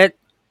play with it,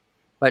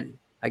 but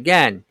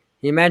again,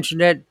 he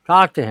mentioned it.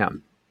 Talk to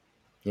him.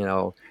 You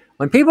know,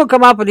 when people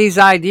come up with these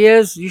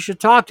ideas, you should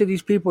talk to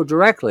these people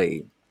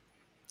directly.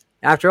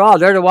 After all,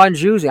 they're the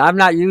ones using it. I'm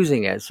not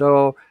using it.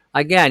 So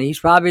again, he's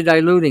probably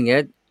diluting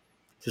it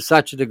to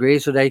such a degree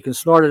so that he can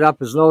snort it up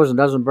his nose and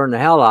doesn't burn the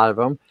hell out of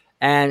him.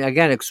 And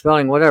again,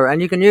 expelling whatever.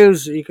 And you can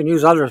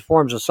use other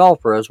forms of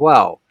sulfur as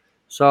well.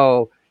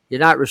 So you're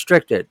not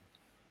restricted.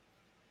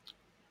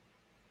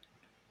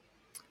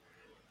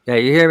 Yeah,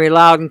 you hear me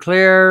loud and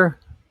clear.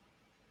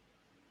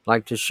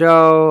 Like to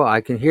show,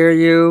 I can hear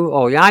you.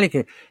 Oh, Yanni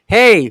can.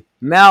 Hey,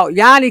 Mel,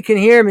 Yanni can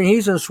hear me.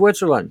 He's in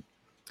Switzerland.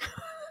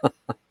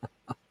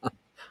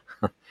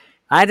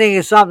 I think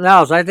it's something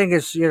else. I think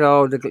it's,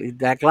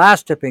 that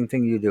glass tipping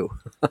thing you do.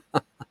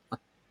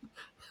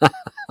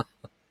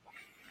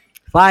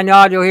 Fine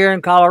audio here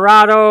in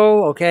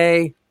Colorado.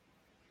 Okay.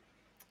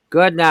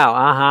 Good now.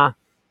 Uh-huh.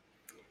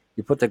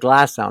 You put the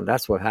glass down.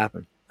 That's what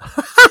happened.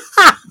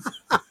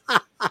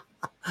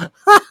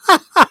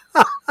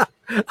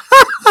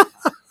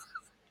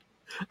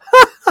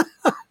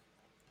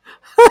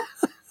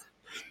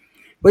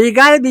 Well, you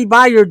got to be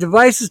by your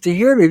devices to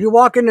hear me. If you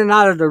walk in and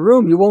out of the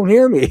room, you won't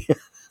hear me.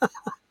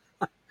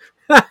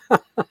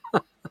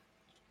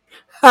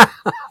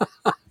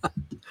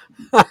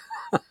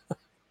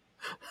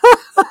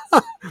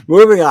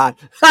 Moving on.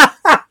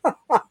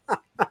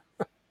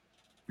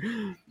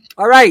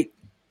 All right.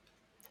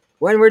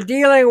 When we're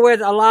dealing with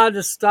a lot of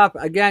the stuff,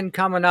 again,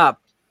 coming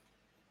up,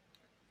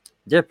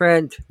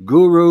 different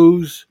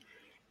gurus,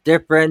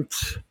 different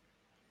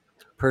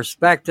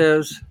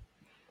perspectives,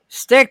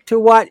 stick to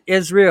what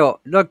is real.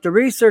 Look, the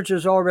research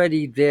is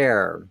already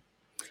there.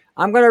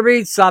 I'm going to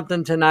read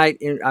something tonight,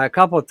 in a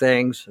couple of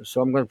things.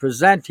 So I'm going to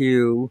present to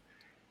you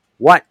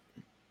what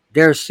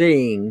they're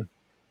seeing,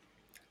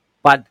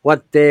 but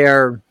what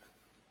they're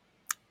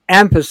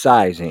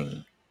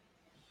emphasizing.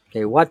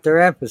 Okay, what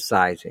they're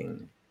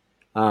emphasizing.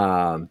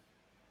 Um,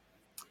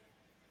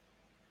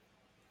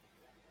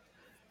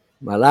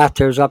 my laugh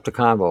tears up the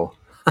convo.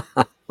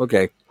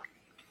 Okay,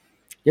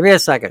 give me a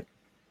second.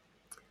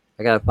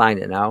 I got to find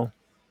it now.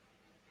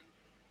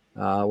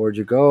 Where'd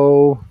you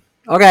go?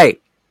 Okay.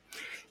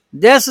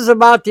 This is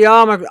about the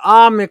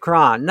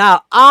Omicron.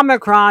 Now,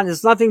 Omicron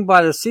is nothing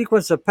but a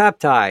sequence of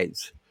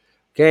peptides.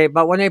 Okay,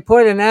 but when they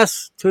put an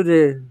S to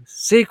the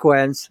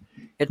sequence,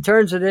 it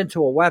turns it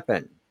into a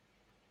weapon.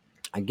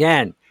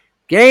 Again,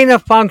 gain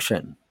of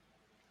function.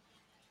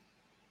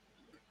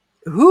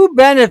 Who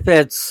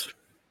benefits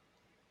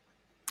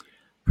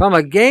from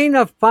a gain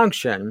of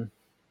function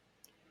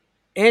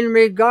in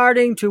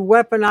regarding to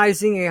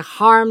weaponizing a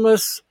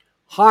harmless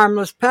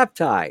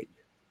peptide?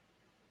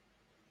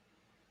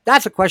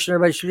 That's a question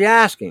everybody should be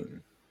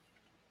asking.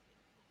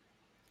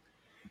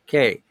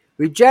 Okay.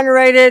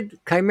 Regenerated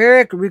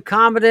chimeric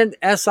recombinant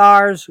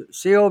SRs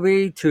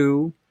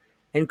CoV2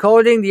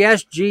 encoding the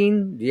S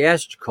gene, the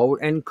S code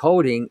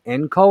encoding.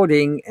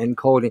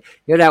 You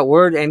hear that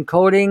word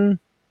encoding?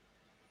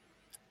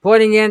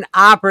 Putting in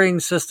operating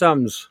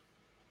systems,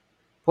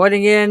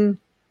 putting in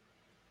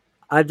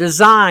a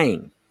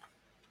design,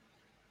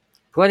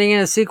 putting in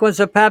a sequence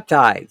of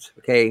peptides,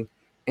 okay,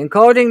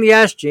 encoding the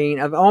S gene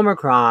of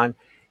Omicron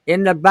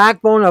in the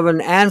backbone of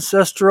an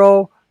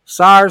ancestral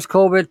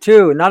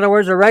SARS-CoV-2. In other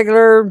words, a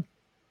regular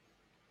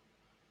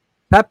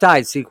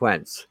peptide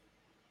sequence,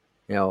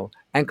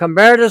 and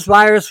compare this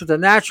virus with the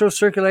natural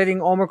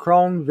circulating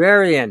Omicron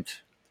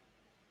variant.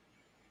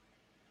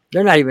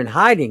 They're not even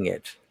hiding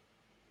it.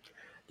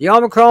 The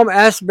Omicron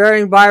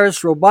S-bearing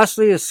virus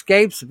robustly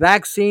escapes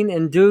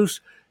vaccine-induced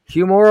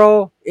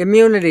humoral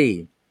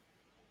immunity.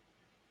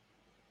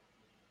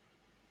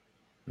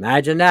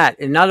 Imagine that.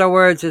 In other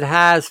words, it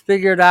has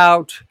figured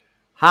out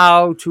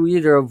how to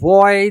either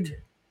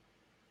avoid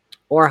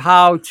or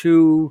how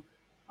to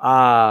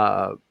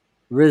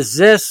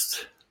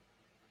resist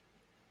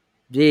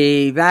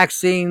the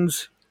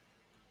vaccine's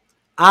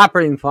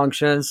operating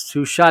functions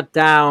to shut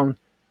down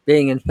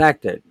being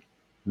infected.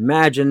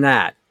 Imagine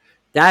that.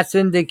 That's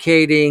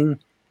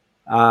indicating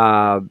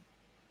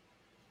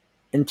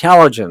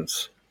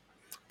intelligence.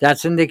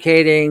 That's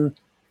indicating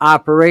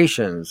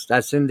operations.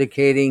 That's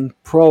indicating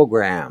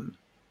programming.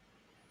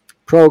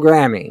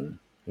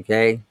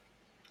 Okay.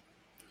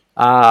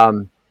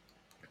 The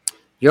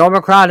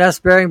Omicron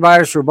S-bearing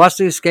virus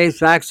robustly escapes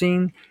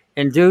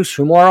vaccine-induced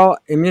humoral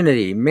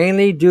immunity,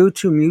 mainly due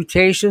to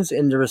mutations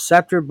in the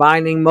receptor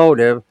binding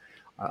motive.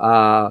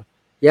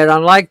 Yet,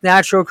 unlike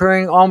natural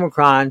occurring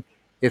Omicron,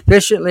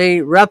 efficiently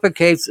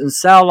replicates in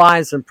cell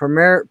lines and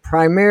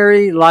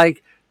primary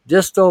like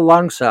distal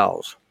lung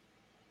cells.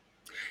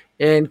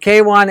 In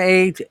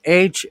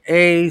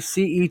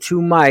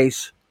K18HACE2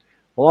 mice,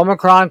 while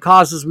Omicron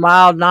causes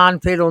mild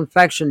non-fatal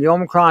infection, the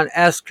Omicron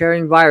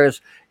S-carrying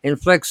virus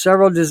inflicts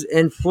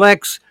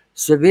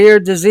severe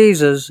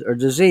disease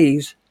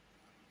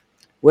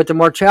with a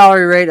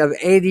mortality rate of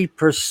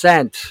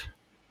 80%.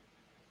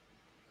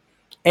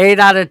 8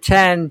 out of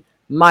 10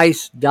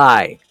 mice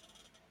die.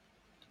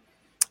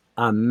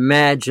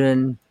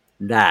 Imagine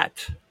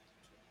that.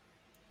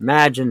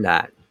 Imagine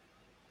that.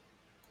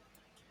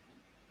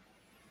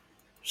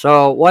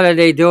 So what are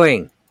they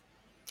doing?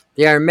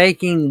 They are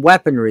making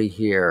weaponry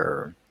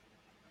here.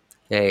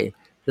 Okay.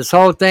 This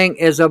whole thing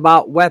is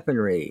about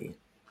weaponry.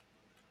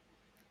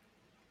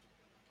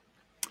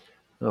 I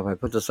don't know if I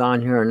put this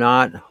on here or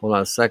not. Hold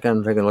on a second.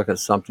 I'm taking a look at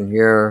something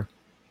here.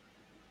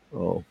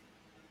 Oh.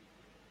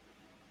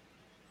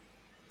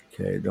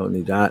 Okay, don't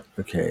need that.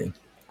 Okay.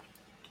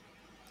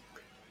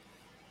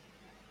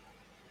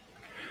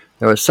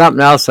 There was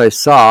something else I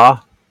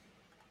saw.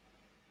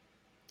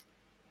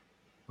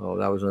 Oh,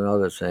 that was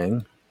another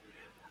thing.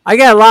 I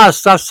get a lot of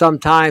stuff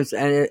sometimes,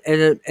 and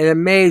it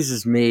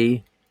amazes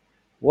me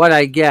what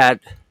I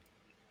get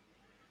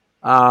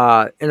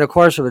in the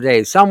course of a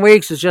day. Some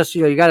weeks it's just,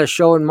 you got a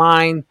show in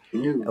mind.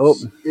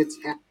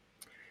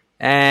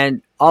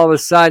 And all of a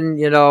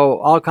sudden,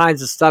 all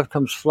kinds of stuff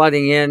comes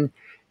flooding in,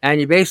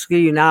 and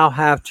you now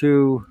have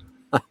to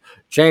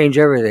change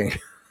everything.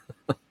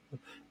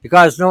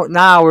 Because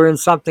now we're in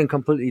something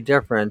completely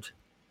different.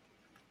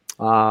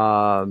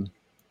 Where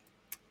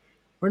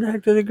the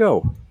heck did it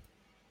go?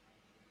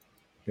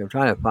 I'm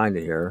trying to find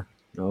it here.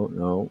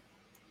 No.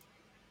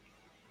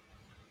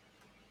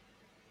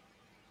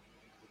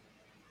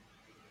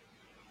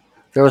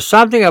 There was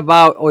something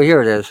about... Oh,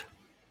 here it is.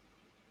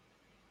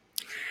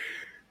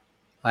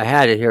 I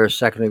had it here a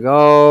second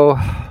ago.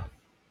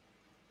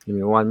 Give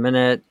me 1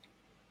 minute.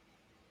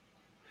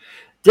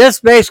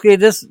 This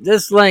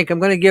link, I'm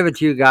going to give it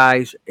to you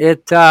guys.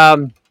 It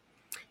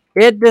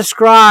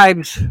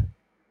describes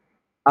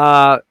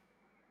how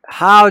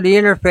the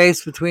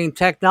interface between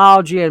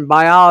technology and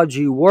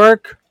biology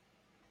work,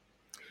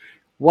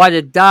 what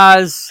it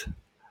does,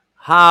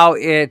 how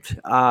it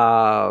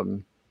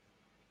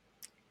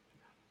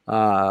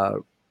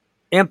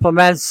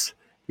implements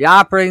the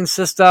operating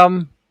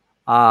system,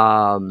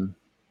 how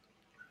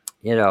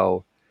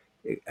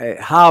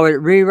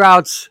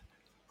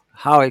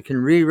it can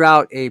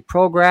reroute a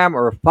program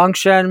or a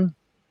function,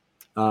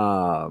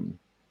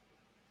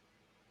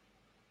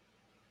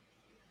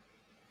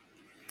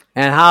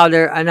 and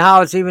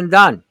how it's even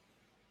done.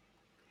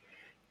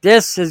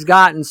 This has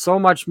gotten so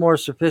much more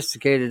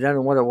sophisticated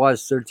than what it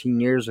was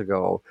 13 years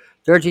ago.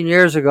 13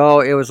 years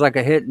ago, it was like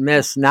a hit and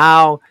miss.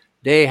 Now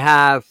they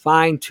have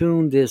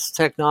fine-tuned this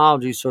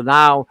technology, so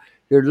now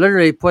you're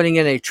literally putting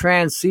in a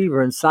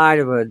transceiver inside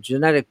of a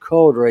genetic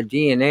code or a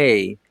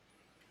DNA,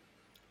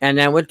 and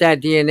then with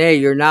that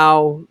DNA, you're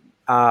now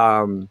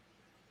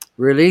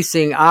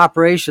releasing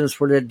operations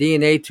for the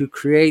DNA to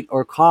create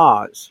or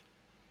cause.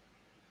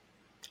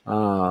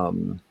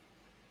 Um,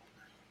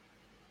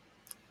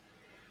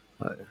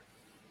 okay,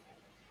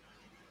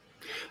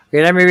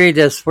 let me read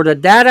this. For the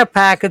data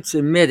packets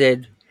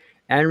emitted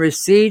and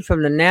received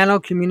from the nano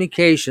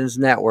communications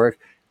network,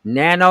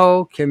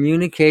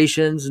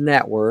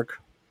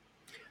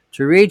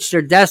 to reach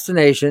their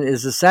destination, it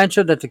is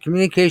essential that the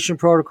communication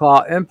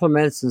protocol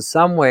implements in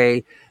some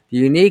way the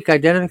unique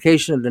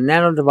identification of the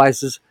nano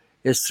devices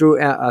is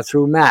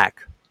through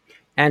MAC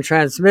and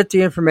transmit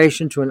the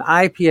information to an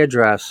IP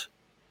address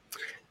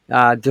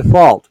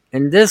default.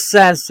 In this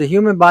sense, the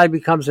human body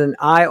becomes an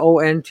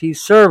IONT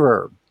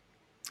server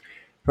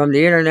from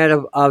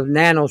the of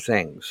Nano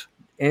Things.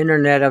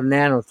 Internet of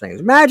Nano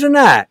Things. Imagine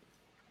that,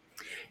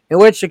 in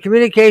which the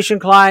communication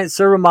client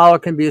server model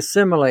can be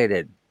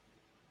assimilated.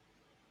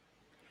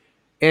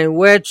 In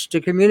which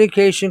the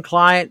communication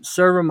client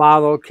server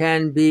model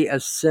can be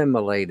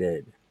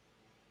assimilated.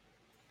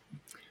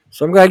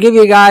 So I'm going to give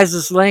you guys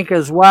this link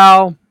as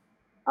well.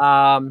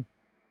 I'm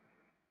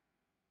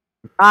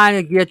trying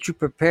to get you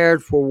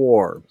prepared for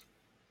war.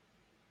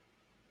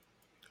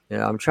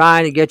 I'm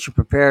trying to get you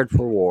prepared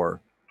for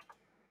war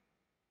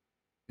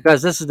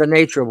because this is the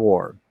nature of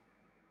war.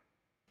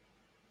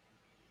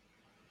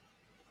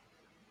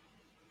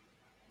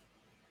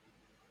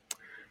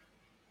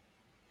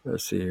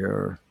 Let's see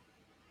here.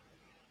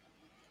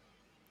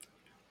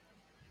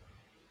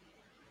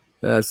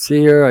 Let's see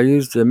here. I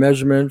used the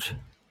measurement.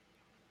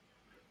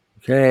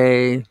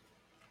 Okay.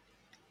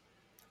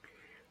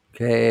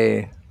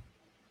 Okay.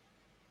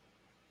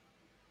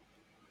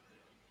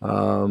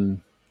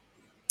 Um,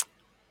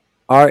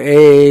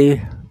 RA.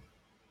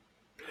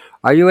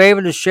 Are you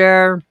able to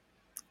share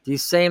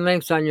these same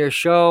links on your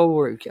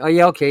show? Oh,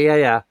 yeah. Okay. Yeah.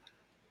 Yeah.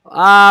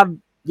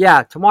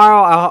 Yeah.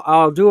 Tomorrow,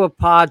 I'll do a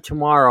pod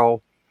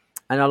tomorrow,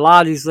 and a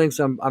lot of these links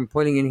I'm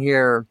putting in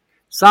here.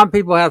 Some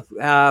people have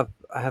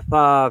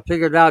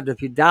figured out that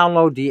if you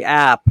download the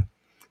app,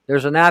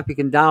 there's an app you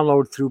can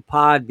download through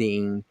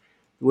Podbean,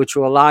 which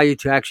will allow you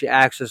to actually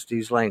access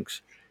these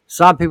links.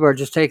 Some people are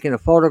just taking a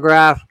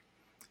photograph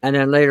and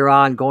then later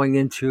on going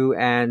into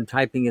and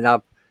typing it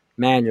up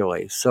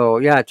manually. So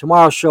yeah,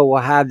 tomorrow's show will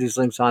have these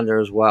links on there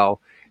as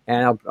well,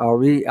 and I'll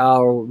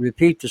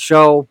repeat the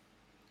show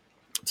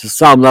to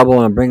some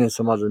level and bring in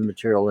some other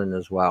material in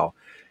as well.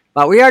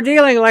 But we are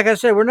dealing, like I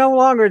said, we're no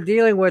longer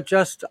dealing with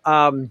just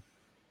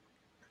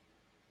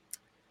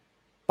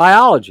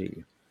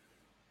biology.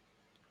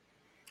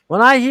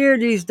 When I hear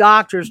these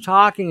doctors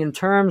talking in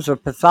terms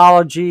of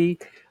pathology,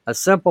 a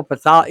simple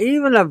pathology,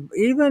 even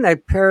a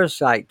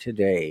parasite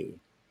today,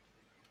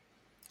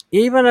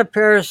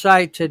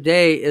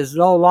 is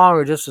no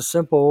longer just a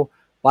simple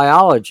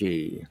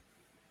biology.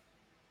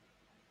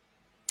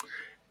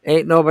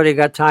 Ain't nobody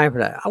got time for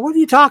that. What are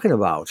you talking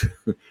about?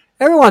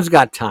 Everyone's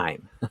got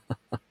time.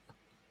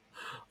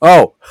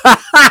 Oh,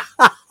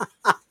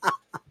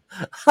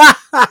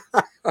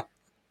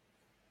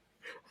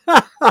 I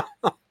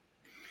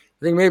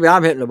think maybe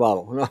I'm hitting the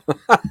bottle.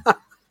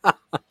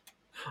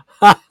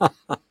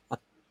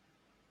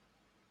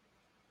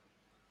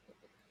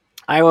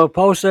 I will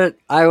post it.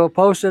 I will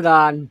post it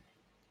on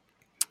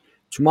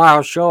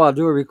tomorrow's show. I'll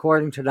do a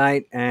recording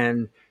tonight,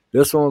 and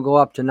this one will go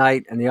up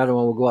tonight, and the other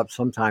one will go up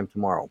sometime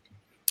tomorrow.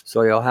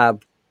 So you'll have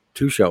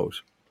two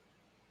shows.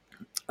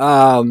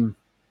 Um,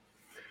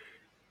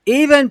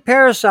 Even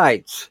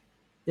parasites.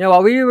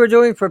 What we were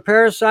doing for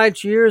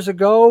parasites years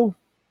ago,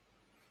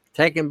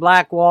 taking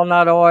black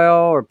walnut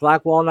oil or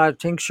black walnut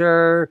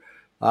tincture,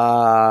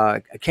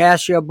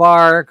 acacia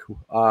bark,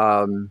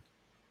 not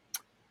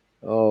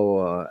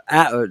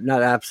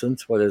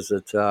absinthe. What is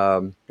it?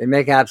 They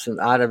make absinthe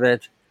out of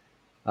it.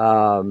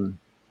 Um,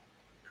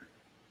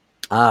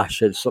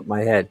 Should slip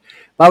my head.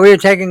 But we were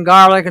taking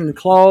garlic and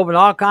clove and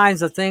all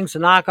kinds of things to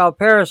knock out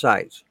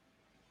parasites.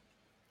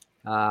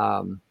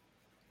 Um,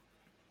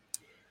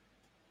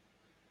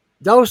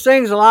 those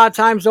things a lot of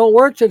times don't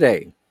work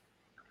today.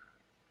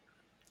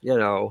 You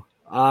know,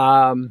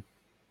 um,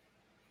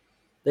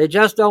 they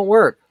just don't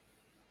work.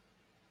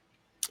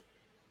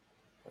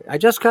 I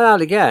just cut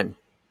out again.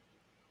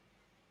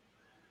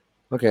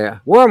 Okay,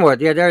 wormwood.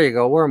 Yeah, there you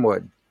go,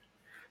 wormwood.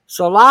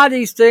 So a lot of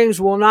these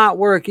things will not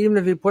work even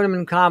if you put them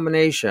in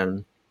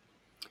combination.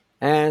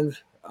 And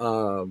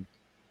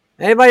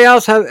anybody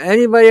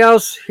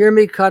else hear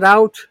me cut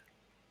out?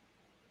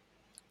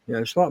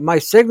 So my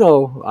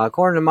signal,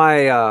 according to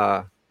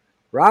my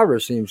router,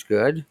 seems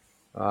good.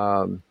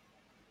 Um,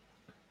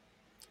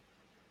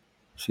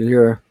 See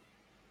here,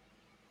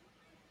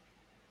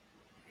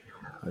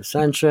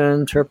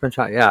 ascension,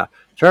 turpentine. Yeah,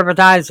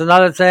 turpentine's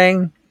another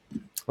thing.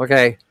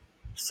 Okay,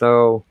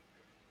 so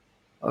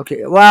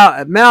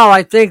well, Mel,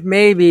 I think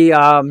maybe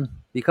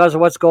because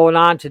of what's going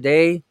on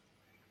today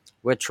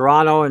with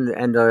Toronto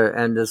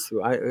and this,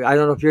 I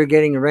don't know if you're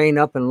getting rain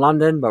up in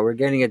London, but we're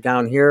getting it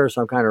down here,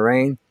 some kind of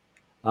rain.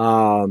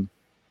 Um,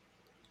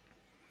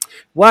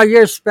 well,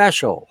 you're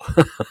special.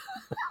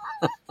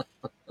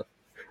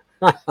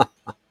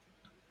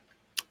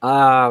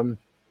 um,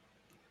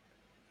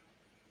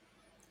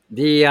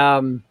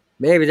 the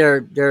Maybe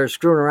they're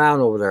screwing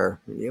around over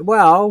there.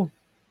 Well,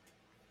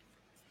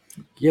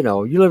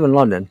 You live in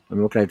London. I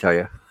mean, what can I tell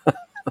you?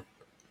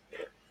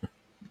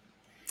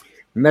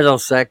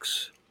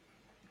 Middlesex.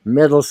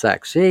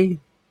 Middlesex. See,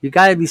 you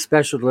got to be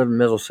special to live in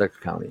Middlesex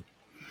County.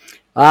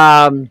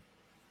 Um,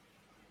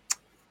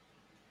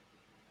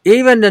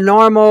 Even the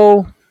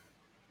normal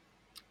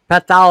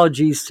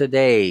pathologies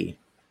today,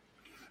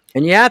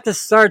 and you have to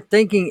start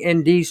thinking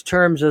in these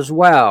terms as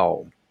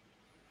well.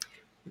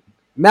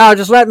 Mel,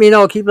 just let me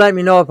know. Keep letting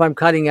me know if I'm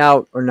cutting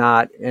out or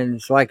not,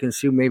 and so I can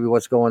see maybe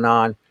what's going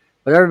on.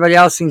 But everybody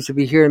else seems to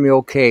be hearing me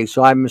okay,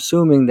 so I'm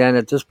assuming then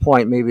at this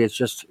point maybe it's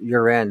just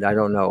your end. I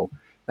don't know.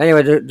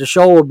 Anyway, the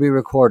show will be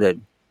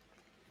recorded.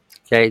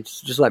 Okay,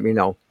 just let me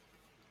know.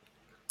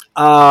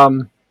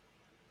 Um,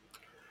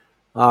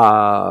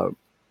 uh,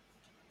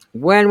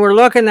 when we're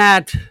looking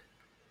at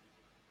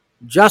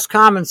just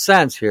common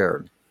sense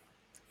here,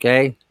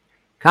 okay,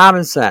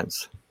 common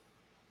sense.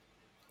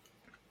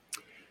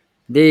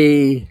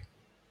 The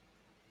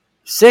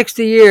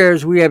 60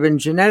 years we have been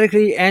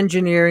genetically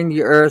engineering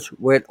the earth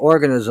with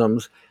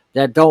organisms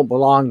that don't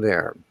belong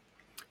there,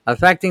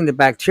 affecting the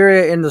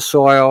bacteria in the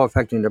soil,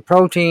 affecting the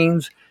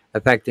proteins,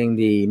 affecting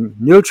the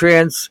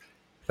nutrients,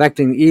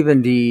 affecting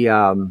even the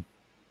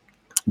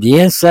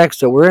insects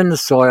that were in the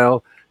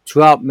soil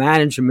to help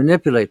manage and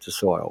manipulate the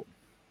soil.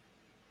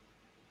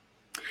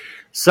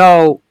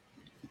 So,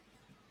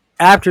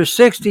 after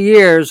 60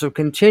 years of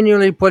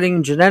continually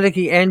putting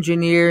genetically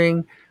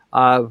engineering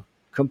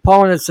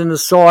components in the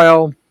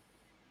soil,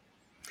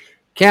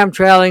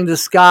 chemtrailing the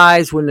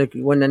skies when the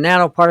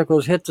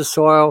nanoparticles hit the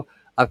soil,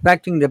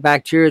 affecting the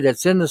bacteria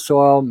that's in the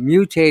soil,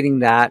 mutating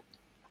that.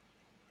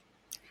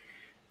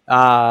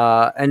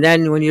 And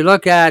then when you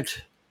look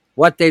at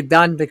what they've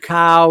done to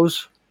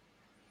cows,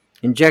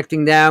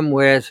 injecting them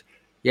with,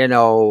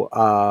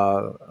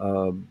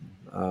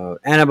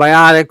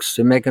 antibiotics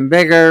to make them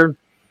bigger,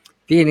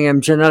 feeding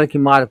them genetically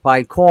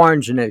modified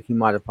corn, genetically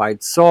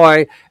modified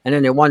soy, and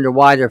then they wonder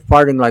why they're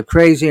farting like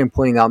crazy and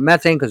putting out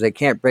methane because they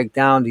can't break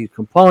down these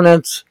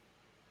components.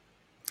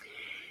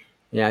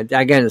 Yeah,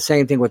 again, the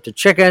same thing with the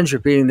chickens.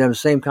 You're feeding them the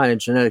same kind of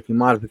genetic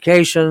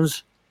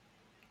modifications.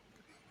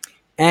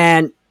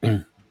 And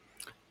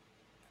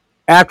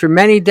after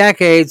many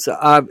decades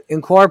of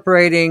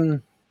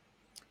incorporating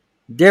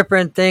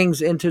different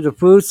things into the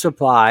food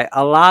supply,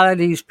 a lot of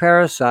these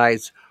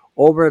parasites,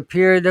 over a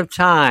period of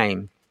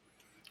time,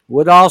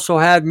 would also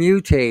have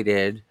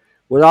mutated,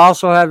 would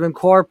also have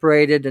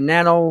incorporated the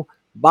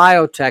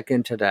nanobiotech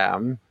into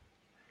them,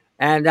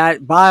 and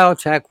that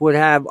biotech would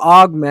have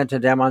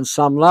augmented them on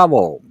some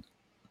level.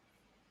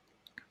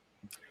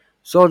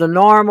 So the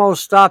normal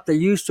stuff that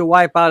used to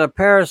wipe out a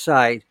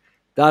parasite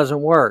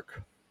doesn't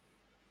work.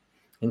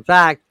 In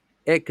fact,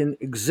 it can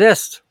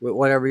exist with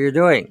whatever you're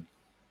doing.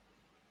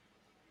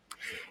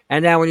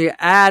 And then when you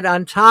add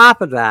on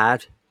top of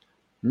that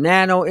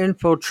nano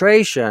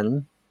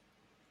infiltration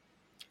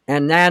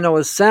and nano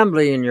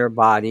assembly in your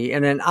body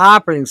and an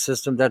operating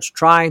system that's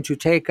trying to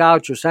take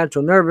out your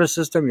central nervous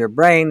system, your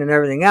brain, and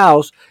everything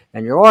else,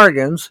 and your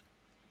organs,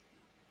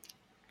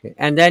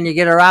 and then you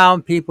get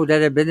around people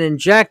that have been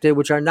injected,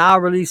 which are now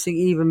releasing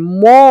even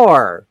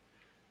more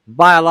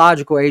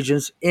biological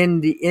agents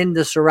in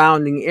the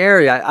surrounding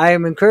area. I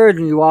am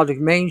encouraging you all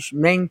to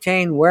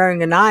maintain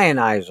wearing an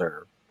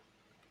ionizer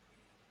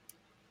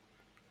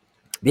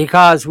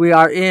because we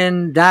are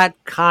in that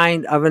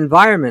kind of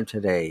environment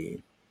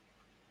today.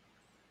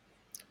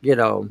 You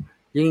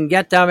can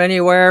get them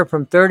anywhere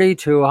from 30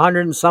 to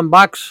 100 and some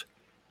bucks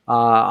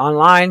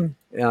online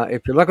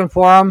if you're looking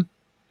for them.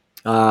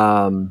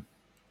 Trying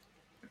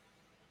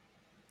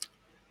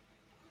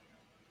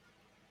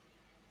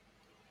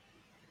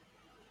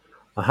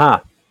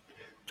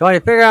to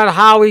figure out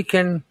how we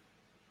can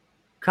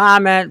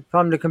comment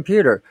from the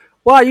computer.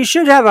 Well, you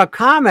should have a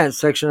comment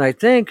section, I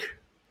think.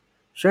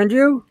 Shouldn't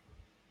you?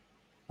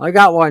 I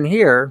got one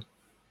here.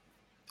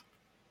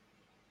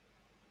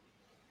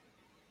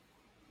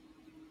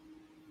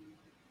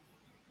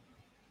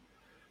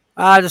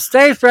 To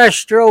stay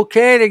fresh, they're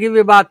okay. They give you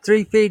about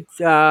 3 feet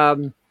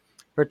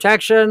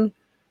protection.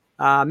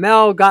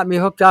 Mel got me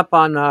hooked up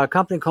on a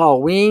company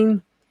called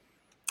Ween,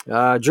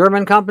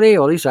 German company,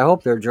 or at least I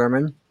hope they're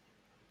German.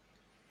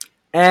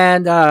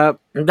 And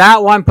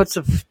that one puts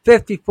a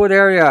 50-foot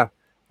area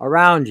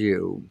around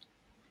you,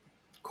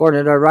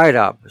 according to their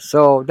write-up.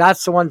 So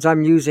that's the ones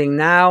I'm using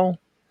now.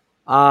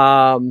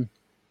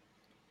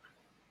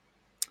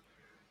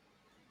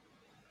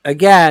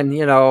 Again,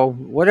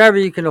 whatever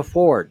you can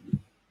afford.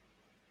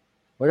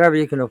 Whatever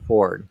you can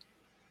afford.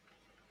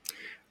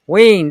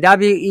 Wein,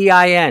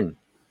 Wein.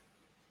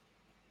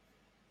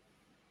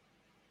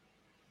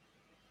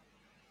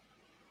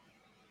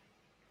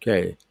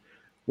 Okay.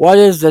 What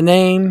is the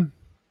name?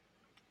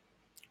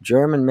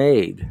 German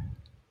made.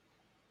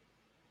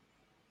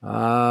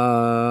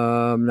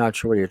 I'm not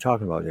sure what you're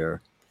talking about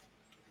here.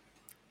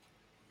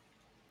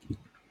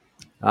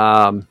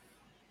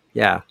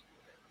 Yeah.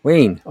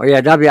 Wein. Oh, yeah,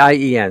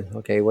 Wien.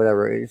 Okay,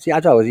 whatever. See, I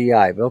thought it was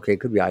EI, but okay,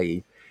 it could be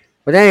IE.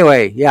 But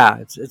anyway,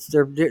 yeah,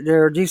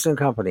 they're a decent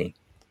company.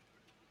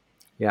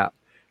 Yeah.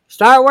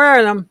 Start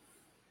wearing them.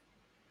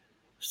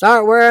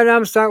 Start wearing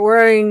them. Start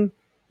wearing,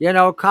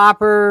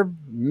 copper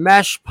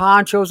mesh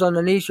ponchos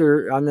underneath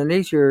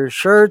your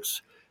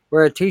shirts.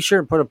 Wear a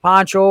t-shirt, put a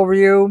poncho over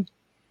you.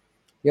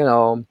 You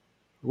know,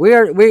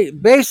 we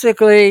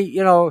basically,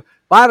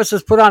 Bible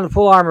says put on the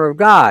full armor of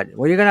God.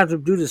 Well, you're gonna have to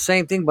do the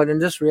same thing, but in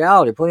this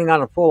reality, putting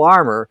on a full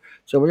armor.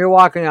 So when you're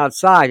walking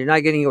outside, you're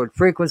not getting hit with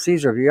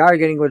frequencies, or if you are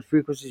getting hit with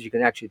frequencies, you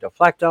can actually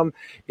deflect them.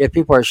 If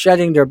people are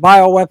shedding their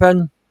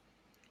bioweapon,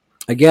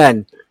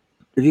 again,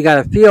 if you got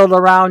a field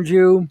around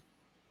you,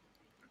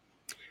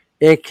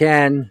 it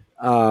can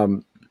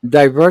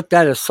divert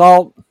that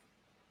assault.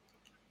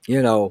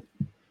 You know,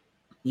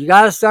 you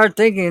got to start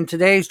thinking in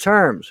today's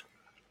terms.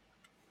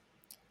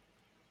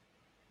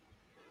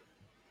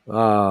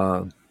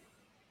 Uh,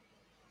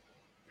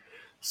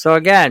 so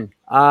again,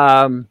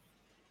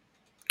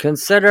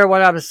 consider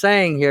what I'm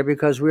saying here,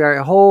 because we are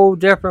a whole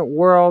different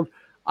world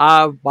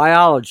of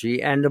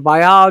biology, and the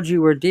biology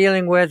we're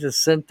dealing with is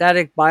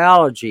synthetic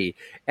biology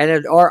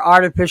or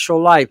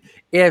artificial life.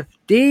 If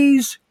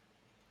these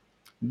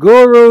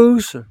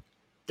gurus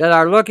that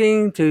are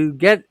looking to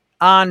get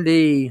on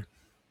the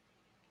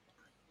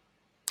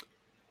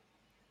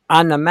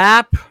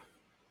map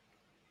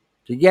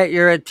to get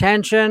your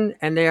attention,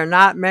 and they are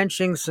not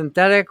mentioning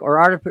synthetic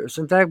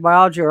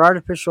biology or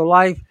artificial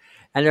life,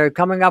 and they're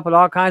coming up with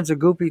all kinds of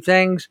goopy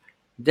things,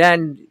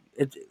 then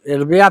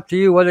it'll be up to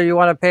you whether you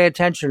want to pay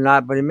attention or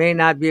not, but it may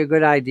not be a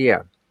good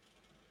idea,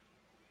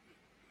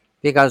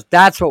 because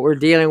that's what we're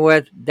dealing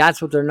with. That's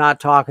what they're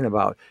not talking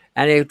about.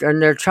 And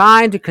they're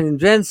trying to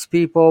convince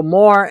people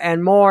more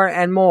and more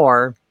and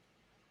more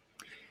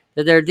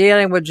that they're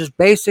dealing with just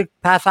basic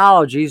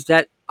pathologies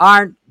that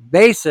aren't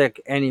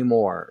basic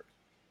anymore.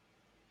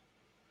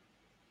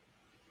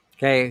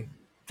 Okay,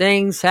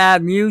 things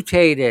have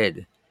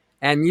mutated,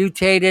 and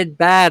mutated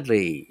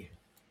badly.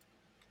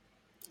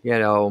 You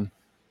know,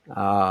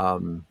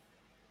 um,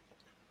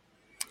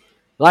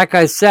 like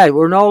I said,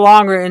 we're no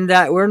longer in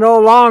that. We're no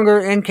longer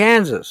in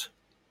Kansas.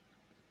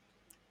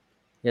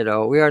 We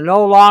are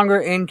no longer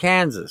in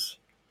Kansas.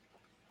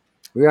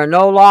 We are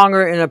no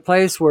longer in a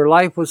place where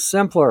life was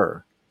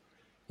simpler.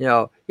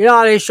 How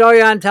they show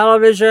you on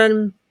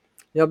television.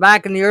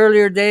 Back in the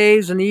earlier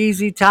days and the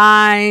easy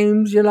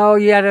times, you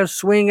had a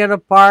swing at a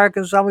park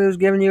and somebody was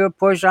giving you a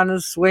push on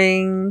the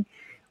swing,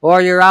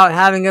 or you're out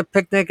having a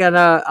picnic at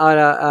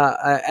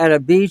a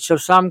beach of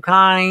some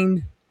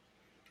kind.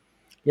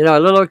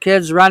 Little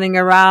kids running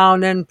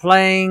around and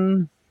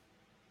playing.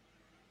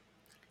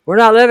 We're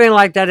not living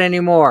like that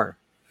anymore.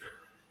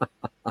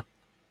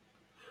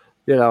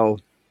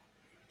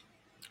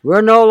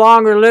 We're no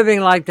longer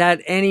living like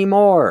that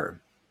anymore.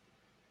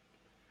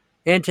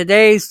 In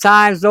today's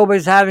times,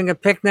 nobody's having a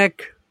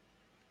picnic.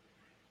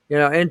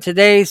 In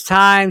today's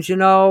times,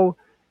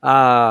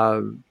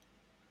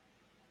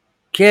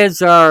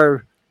 kids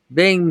are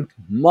being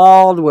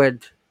mauled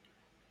with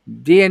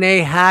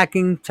DNA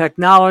hacking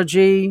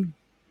technology.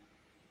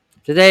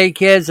 Today,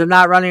 kids are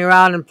not running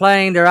around and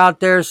playing. They're out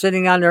there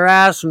sitting on their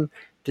ass and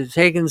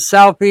taking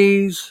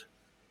selfies.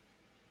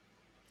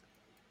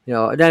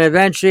 And then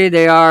eventually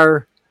they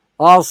are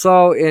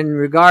also in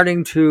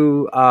regarding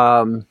to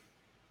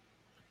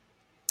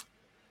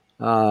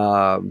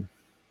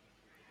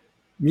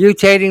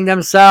mutating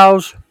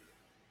themselves.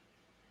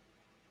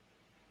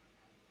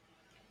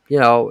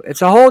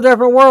 It's a whole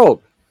different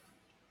world.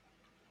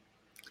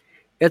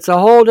 It's a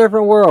whole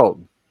different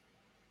world.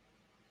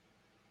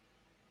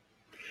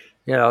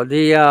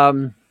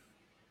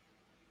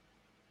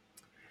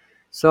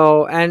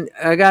 So, and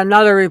I got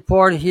another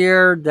report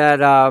here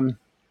that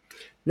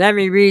let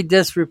me read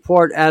this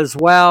report as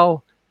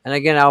well. And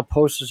again, I'll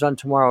post this on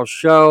tomorrow's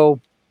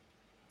show.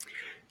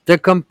 The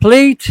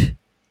complete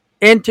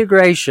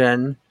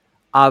integration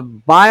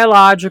of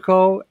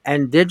biological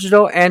and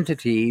digital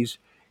entities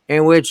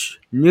in which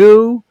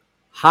new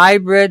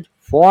hybrid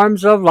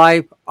forms of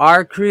life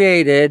are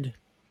created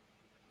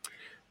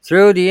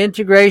through the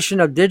integration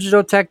of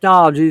digital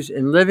technologies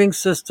in living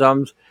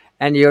systems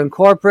and the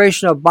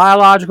incorporation of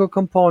biological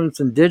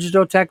components in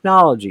digital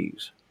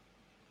technologies.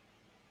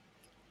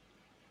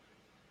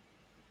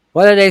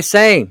 What are they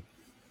saying?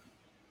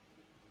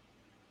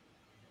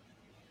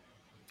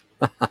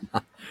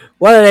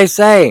 What are they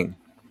saying?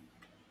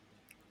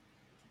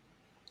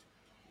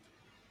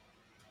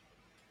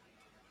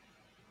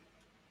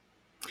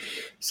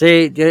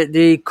 See,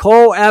 the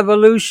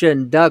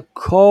co-evolution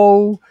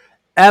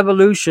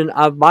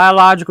of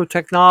biological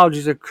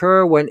technologies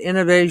occur when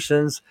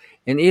innovations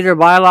in either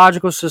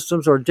biological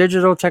systems or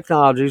digital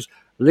technologies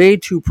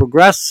lead to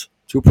progress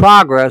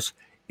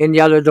in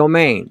the other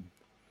domain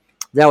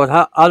that would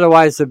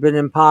otherwise have been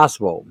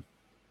impossible.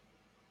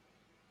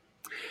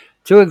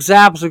 Two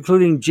examples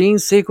including gene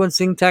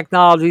sequencing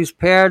technologies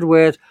paired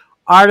with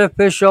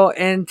artificial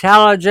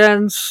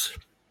intelligence.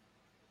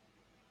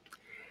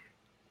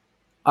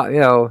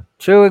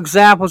 Two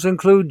examples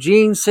include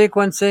gene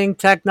sequencing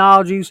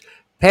technologies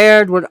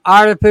paired with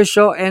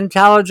artificial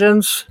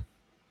intelligence,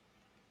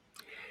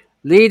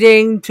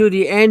 leading to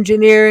the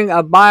engineering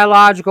of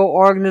biological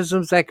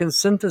organisms that can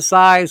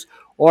synthesize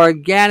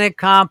organic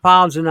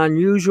compounds in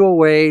unusual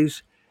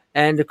ways,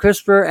 and the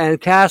CRISPR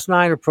and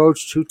Cas9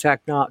 approach to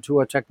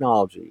a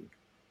technology.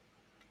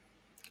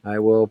 I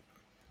will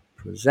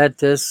present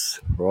this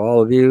for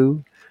all of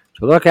you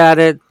to look at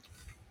it.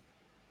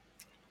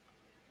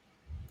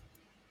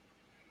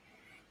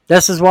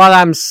 This is what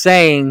I'm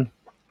saying.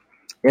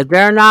 If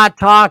they're not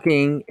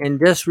talking in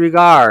this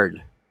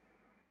regard,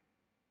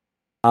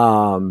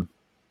 then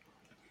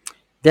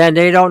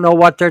they don't know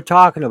what they're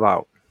talking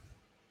about.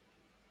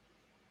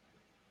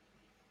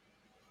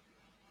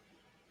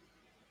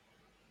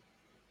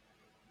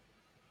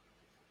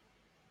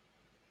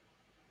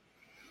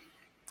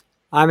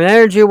 I'm an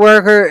energy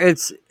worker.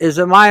 Is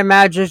it my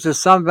imagination that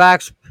some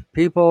vax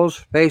people's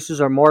faces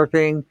are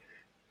morphing?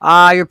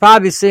 You're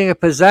probably seeing a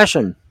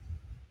possession.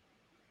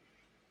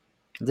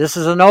 This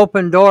is an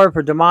open door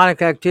for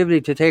demonic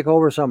activity to take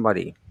over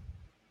somebody.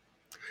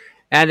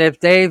 And if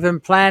they've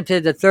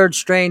implanted the third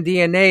strain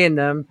DNA in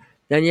them,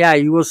 then yeah,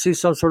 you will see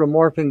some sort of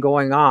morphing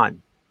going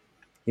on.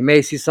 You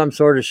may see some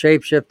sort of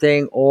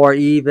shape-shifting or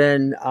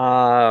even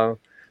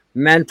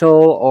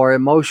mental or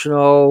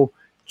emotional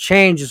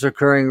changes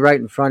occurring right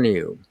in front of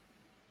you.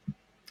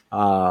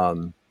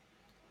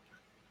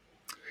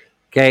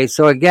 Okay,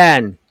 so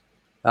again,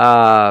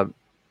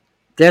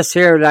 this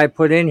here that I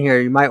put in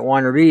here, you might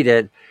want to read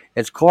it.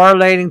 It's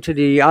correlating to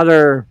the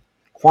other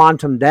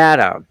quantum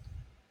data.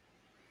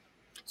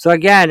 So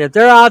again, if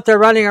they're out there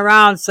running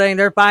around saying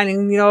they're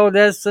finding,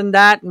 this and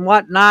that and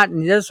whatnot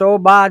and this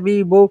old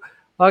body boo,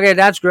 okay,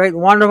 that's great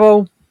and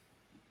wonderful.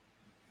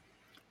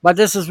 But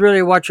this is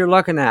really what you're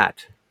looking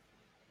at.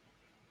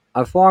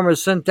 A form of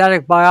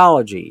synthetic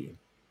biology.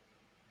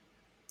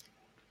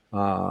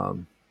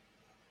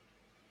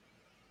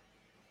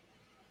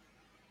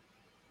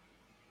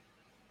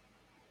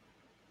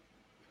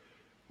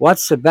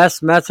 What's the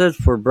best method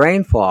for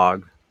brain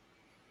fog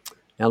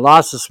and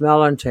loss of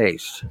smell and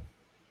taste?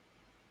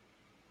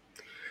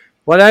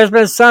 Well, there's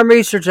been some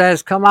research that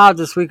has come out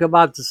this week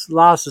about the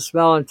loss of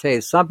smell and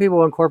taste. Some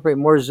people incorporate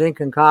more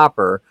zinc and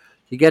copper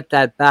to get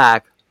that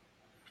back.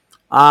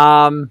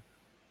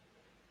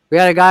 We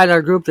had a guy in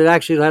our group that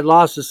actually had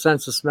lost his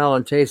sense of smell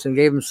and taste and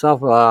gave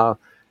himself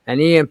an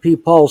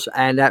EMP pulse,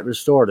 and that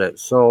restored it.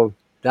 So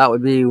that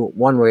would be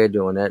one way of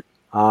doing it.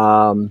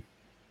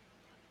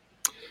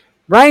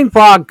 Brain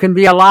fog can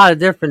be a lot of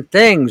different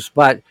things,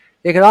 but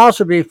it can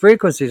also be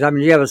frequencies. I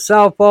mean, you have a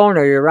cell phone,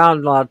 or you're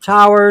around a lot of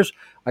towers,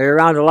 or you're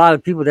around a lot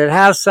of people that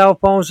have cell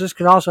phones. This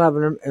can also have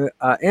an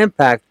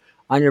impact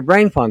on your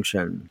brain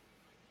function.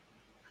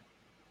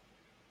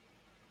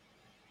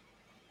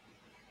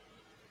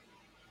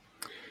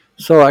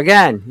 So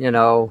again,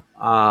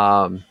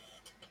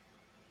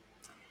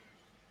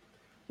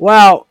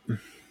 well,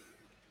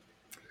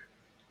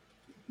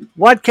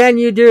 what can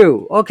you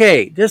do?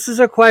 Okay, this is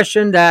a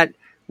question that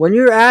when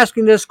you're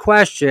asking this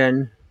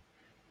question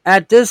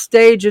at this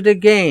stage of the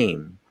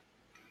game,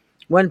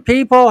 when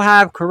people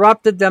have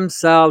corrupted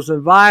themselves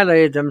and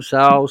violated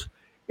themselves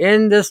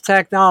in this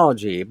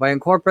technology by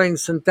incorporating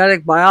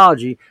synthetic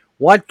biology,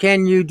 what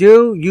can you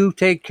do? You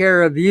take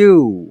care of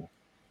you.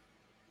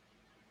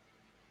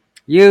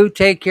 You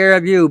take care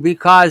of you,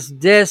 because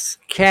this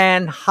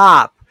can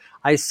hop.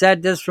 I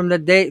said this from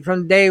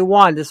day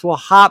one. This will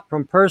hop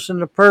from person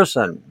to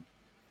person.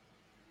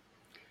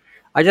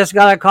 I just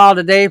got a call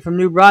today from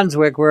New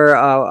Brunswick where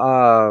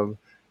a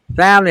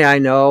family I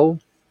know,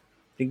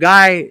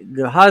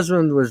 the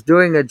husband was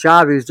doing a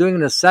job. He was doing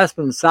an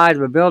assessment inside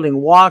of a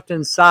building, walked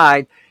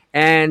inside,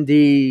 and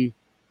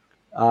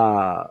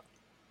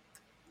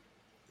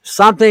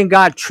something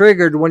got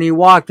triggered when he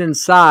walked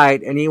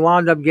inside, and he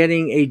wound up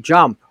getting a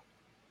jump.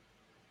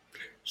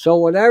 So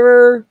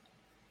whatever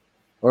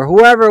or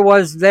whoever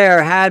was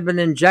there had been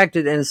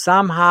injected, and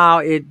somehow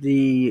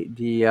the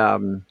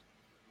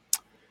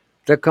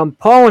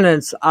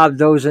components of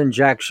those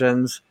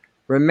injections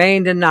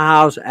remained in the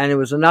house, and it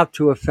was enough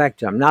to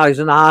affect him. Now he's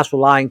in the hospital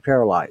lying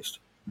paralyzed.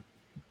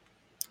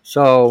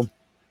 So,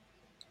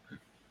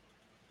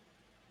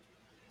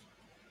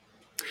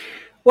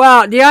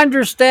 well, do you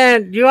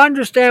understand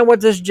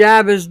what this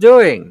jab is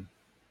doing?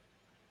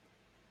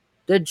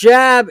 The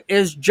jab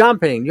is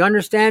jumping. You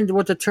understand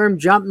what the term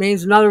jump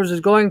means? In other words,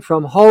 it's going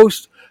from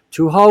host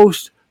to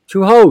host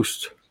to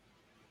host.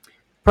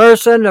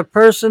 Person to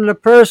person to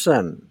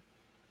person.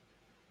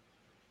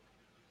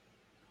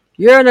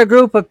 You're in a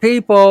group of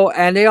people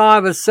and they all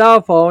have a cell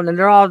phone and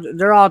they're all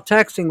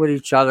texting with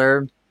each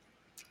other.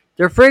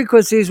 Their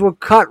frequencies will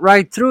cut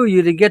right through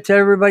you to get to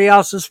everybody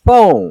else's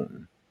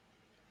phone.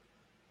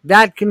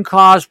 That can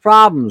cause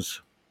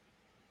problems.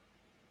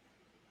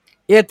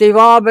 If they've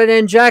all been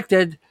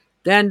injected,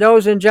 then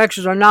those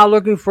injections are now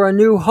looking for a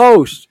new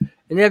host.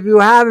 And if you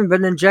haven't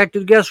been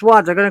injected, guess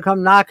what? They're going to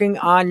come knocking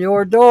on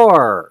your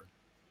door.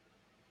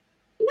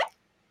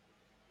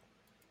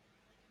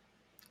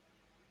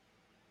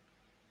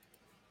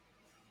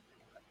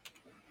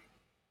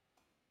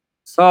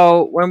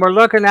 So when we're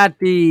looking at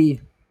the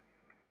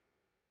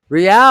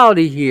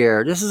reality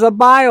here, this is a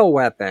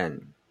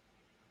bioweapon.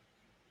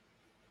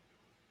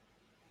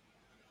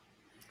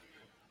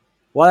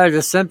 What are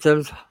the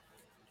symptoms?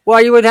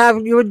 Well, you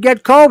would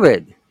get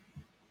COVID,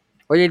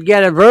 or you'd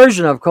get a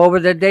version of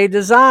COVID that they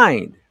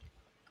designed.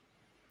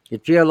 You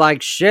feel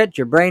like shit.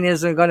 Your brain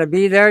isn't going to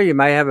be there. You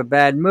might have a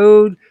bad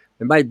mood.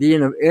 You might be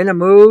in a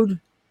mood.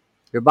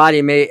 Your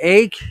body may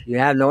ache. You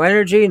have no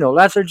energy, no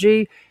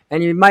lethargy,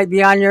 and you might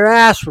be on your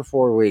ass for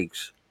 4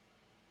 weeks.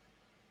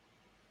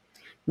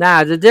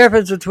 Now, the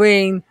difference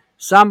between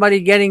somebody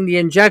getting the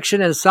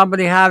injection and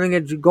somebody having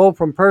it go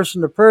from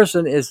person to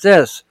person is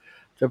this.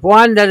 The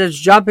one that is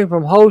jumping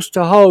from host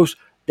to host,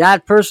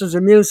 that person's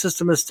immune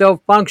system is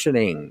still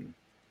functioning.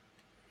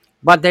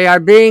 But they are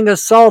being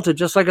assaulted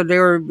just like if they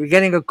were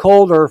getting a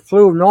cold or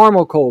flu,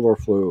 normal cold or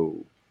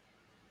flu.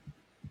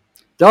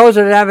 Those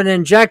that have been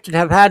injected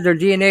have had their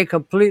DNA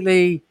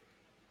completely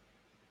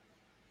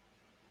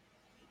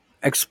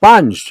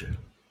expunged.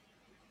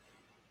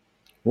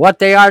 What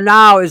they are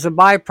now is a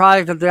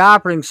byproduct of the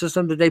operating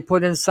system that they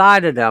put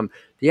inside of them.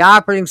 The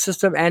operating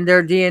system and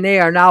their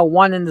DNA are now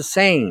one and the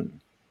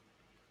same.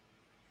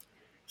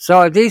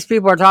 So if these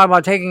people are talking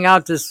about taking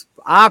out this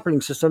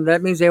operating system,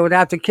 that means they would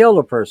have to kill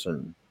the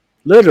person.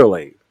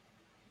 Literally.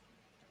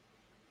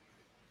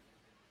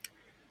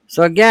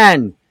 So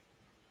again,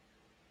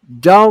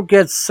 don't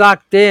get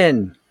sucked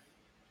in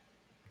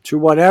to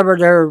whatever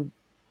they're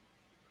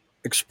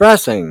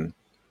expressing.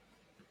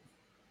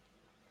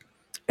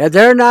 And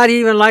they're not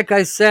even, like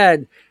I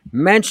said,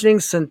 mentioning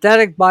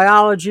synthetic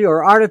biology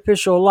or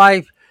artificial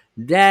life,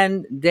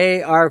 then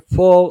they are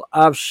full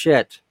of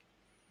shit.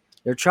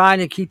 They're trying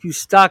to keep you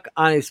stuck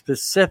on a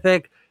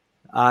specific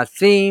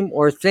theme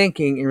or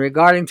thinking in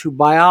regarding to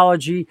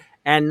biology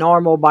and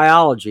normal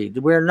biology.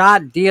 We're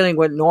not dealing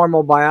with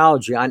normal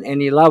biology on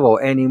any level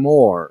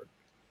anymore.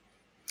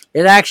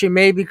 It actually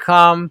may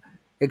become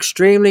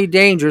extremely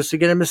dangerous to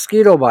get a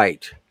mosquito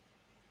bite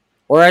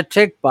or a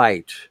tick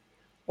bite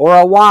or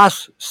a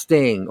wasp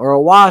sting or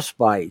a wasp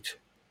bite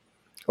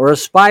or a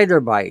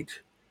spider bite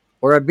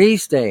or a bee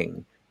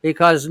sting,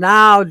 because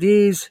now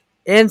these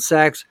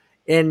insects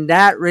in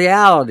that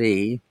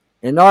reality,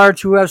 in order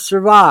to have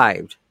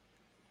survived,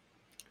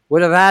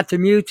 would have had to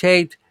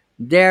mutate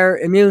their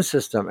immune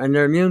system and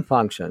their immune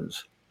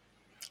functions.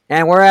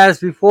 And whereas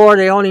before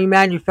they only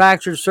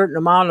manufactured a certain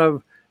amount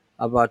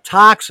of a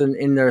toxin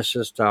in their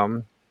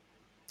system,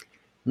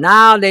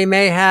 now they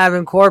may have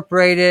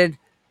incorporated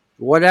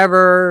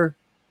whatever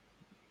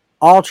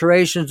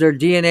alterations their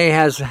DNA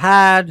has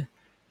had.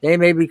 They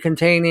may be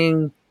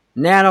containing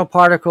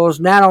nanoparticles,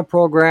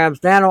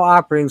 nanoprograms, nano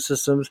operating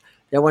systems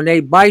that when they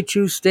bite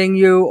you, sting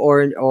you,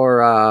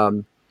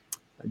 or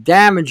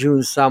damage you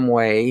in some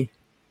way,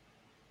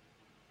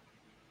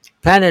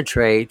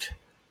 penetrate,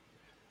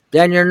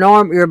 then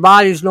your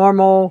body's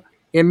normal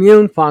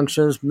immune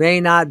functions may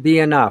not be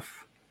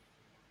enough.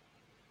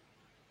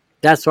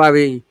 That's why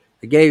I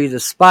gave you the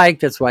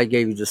spike. That's why I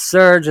gave you the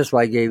surge. That's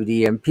why I gave you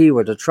the EMP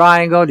with the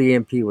triangle, the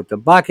EMP with the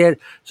bucket,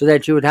 so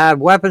that you would have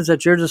weapons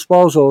at your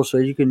disposal so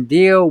you can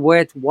deal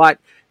with what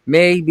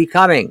may be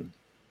coming.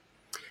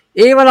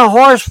 Even a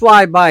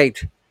horsefly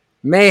bite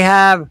may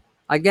have,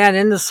 again,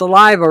 in the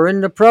saliva or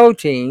in the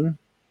protein,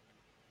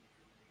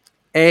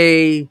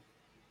 a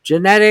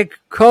genetic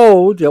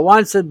code that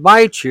once it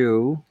bites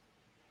you,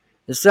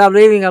 instead of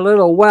leaving a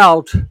little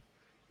welt,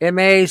 it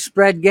may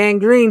spread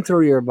gangrene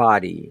through your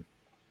body.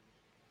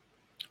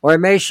 Or it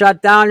may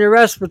shut down your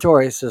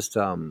respiratory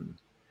system.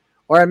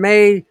 Or it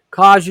may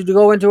cause you to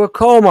go into a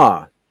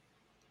coma.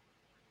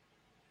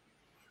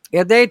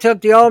 If they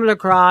took the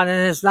Omicron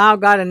and it's now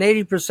got an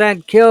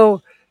 80%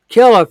 kill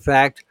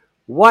effect,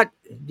 what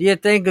do you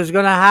think is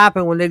going to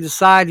happen when they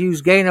decide to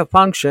use gain of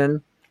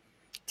function,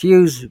 to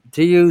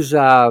use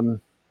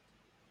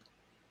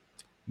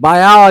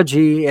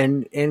biology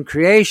and in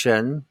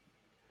creation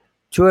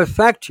to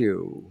affect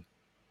you?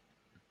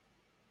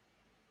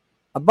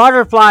 A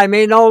butterfly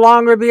may no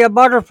longer be a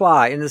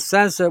butterfly in the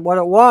sense that what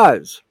it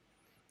was,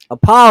 a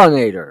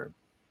pollinator.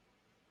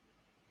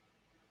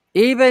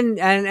 Even,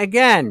 and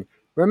again,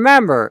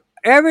 remember,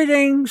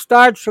 everything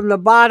starts from the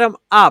bottom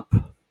up.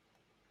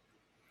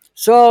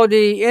 So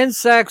the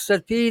insects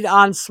that feed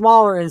on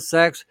smaller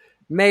insects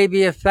may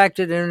be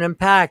affected and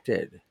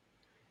impacted.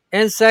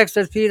 Insects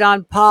that feed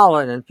on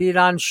pollen and feed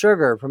on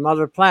sugar from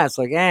other plants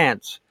like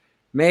ants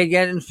may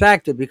get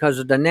infected because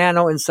of the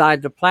nano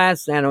inside the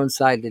plants, nano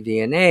inside the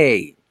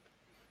DNA.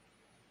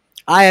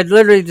 I had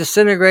literally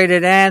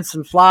disintegrated ants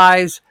and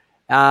flies,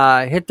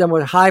 hit them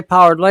with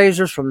high-powered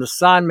lasers from the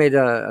sun, made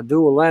a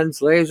dual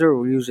lens laser.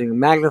 We're using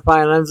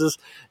magnifying lenses.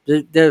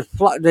 The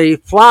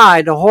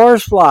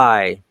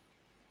horsefly,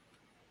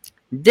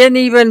 didn't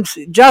even,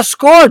 just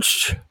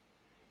scorched.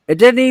 It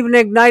didn't even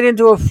ignite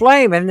into a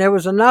flame, and there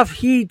was enough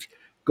heat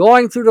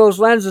going through those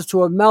lenses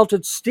to have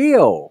melted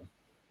steel.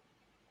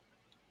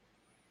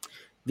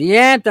 The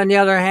ant, on the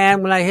other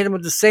hand, when I hit him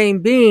with the same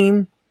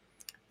beam,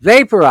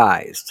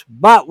 vaporized.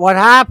 But what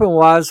happened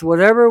was,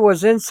 whatever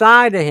was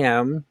inside of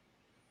him,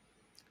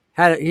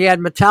 he had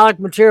metallic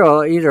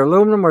material, either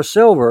aluminum or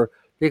silver,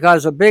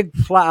 because a big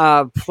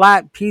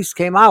flat piece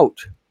came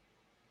out.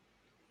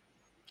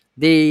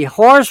 The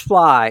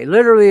horsefly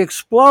literally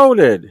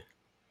exploded.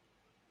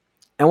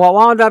 And what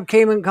wound up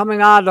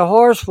coming out of the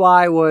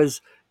horsefly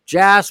was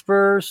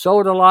jasper,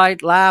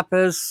 sodalite,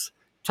 lapis,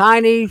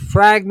 tiny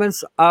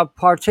fragments of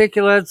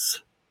particulates,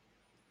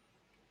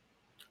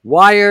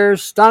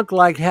 wires, stunk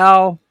like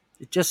hell.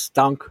 It just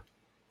stunk.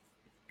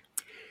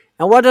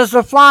 And what does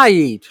the fly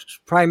eat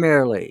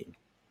primarily?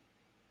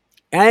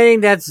 Anything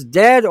that's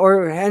dead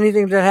or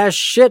anything that has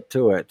shit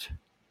to it.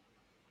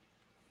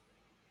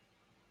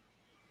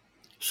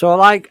 So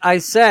like I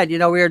said,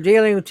 we are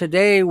dealing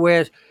today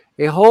with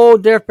a whole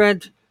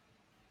different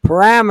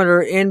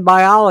parameter in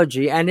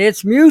biology, and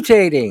it's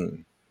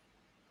mutating.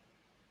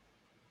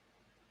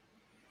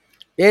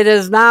 It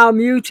is now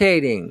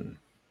mutating.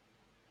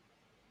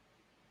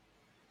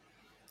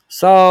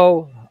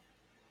 So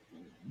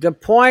the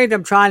point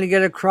I'm trying to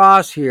get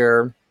across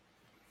here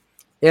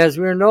is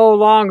we're no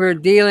longer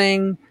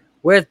dealing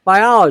with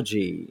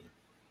biology.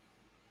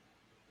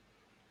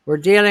 We're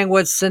dealing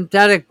with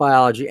synthetic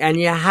biology, and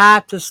you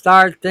have to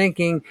start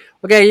thinking,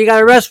 okay, you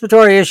got a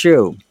respiratory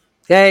issue.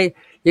 Okay,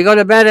 you go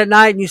to bed at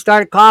night and you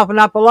start coughing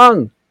up a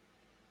lung.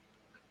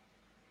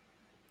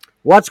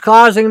 What's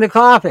causing the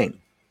coughing?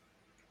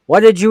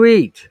 What did you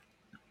eat?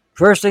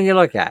 First thing you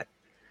look at.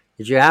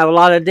 Did you have a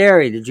lot of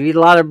dairy? Did you eat a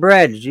lot of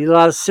bread? Did you eat a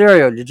lot of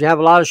cereal? Did you have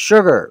a lot of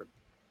sugar?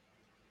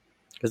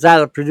 Because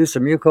that'll produce a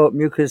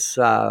mucus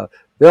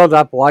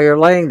buildup while you're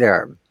laying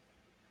there.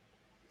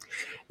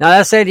 Now,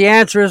 let's say the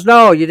answer is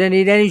no. You didn't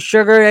eat any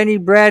sugar, any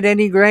bread,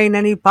 any grain,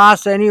 any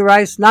pasta, any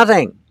rice,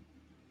 nothing.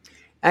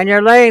 And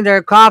you're laying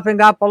there coughing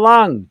up a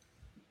lung.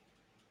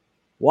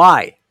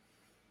 Why?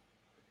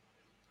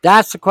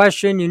 That's the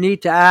question you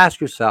need to ask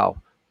yourself.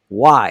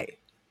 Why?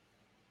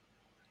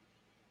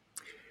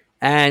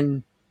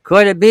 And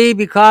could it be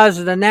because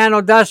of the nano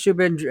dust you've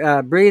been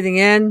breathing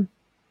in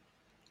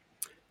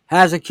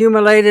has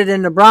accumulated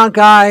in the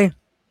bronchi,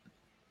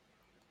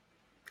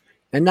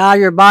 and now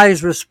your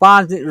body's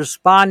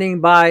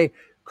responding by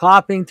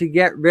coughing to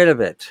get rid of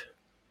it?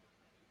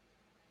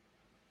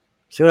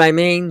 See what I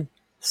mean?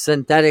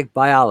 Synthetic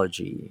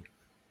biology.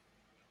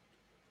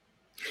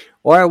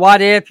 Or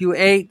what if you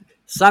ate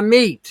some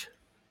meat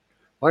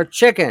or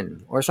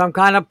chicken or some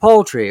kind of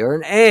poultry or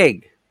an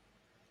egg,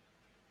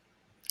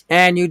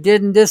 and you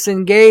didn't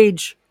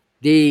disengage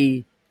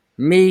the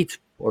meat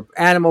or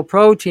animal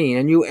protein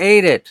and you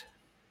ate it,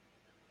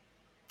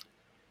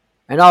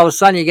 and all of a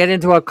sudden you get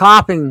into a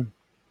coughing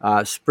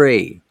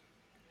spree?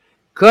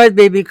 Could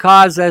be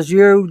because as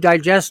you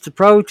digest the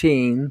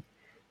protein,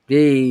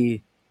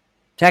 the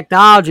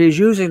technology is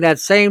using that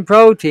same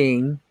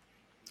protein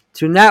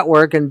to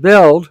network and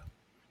build,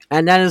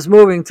 and then is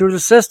moving through the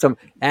system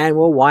and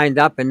will wind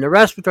up in the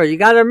respiratory. You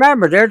got to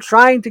remember, they're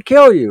trying to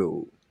kill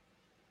you.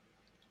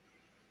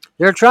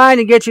 They're trying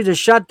to get you to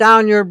shut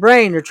down your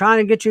brain. They're trying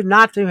to get you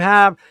not to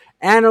have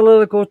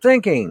analytical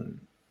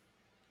thinking.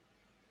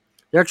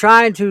 They're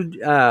trying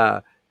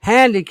to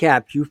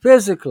handicap you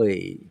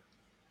physically.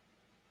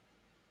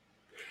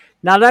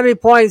 Now, let me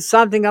point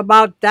something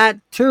about that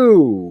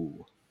too.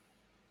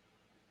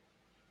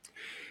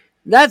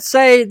 Let's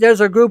say there's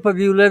a group of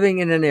you living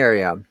in an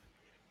area,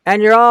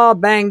 and you're all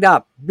banged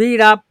up, beat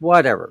up,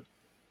 whatever.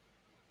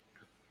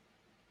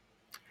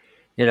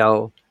 You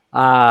know,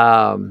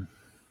 well,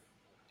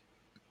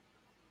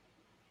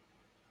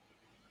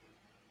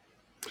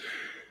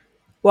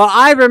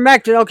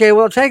 ivermectin. Okay,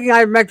 well, taking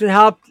ivermectin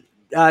helped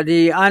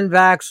the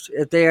unvaxxed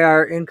if they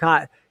are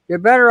you're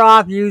better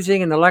off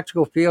using an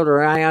electrical field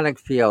or ionic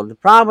field. The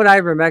problem with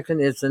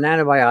ivermectin is an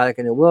antibiotic,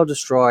 and it will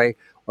destroy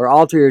or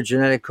alter your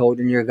genetic code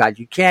in your gut.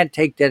 You can't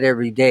take that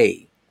every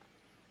day.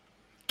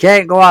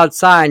 Can't go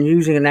outside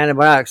using an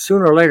antibiotic.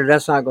 Sooner or later,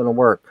 that's not going to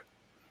work,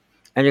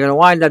 and you're going to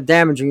wind up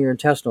damaging your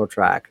intestinal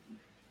tract.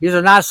 These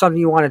are not something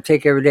you want to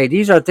take every day.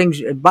 These are things.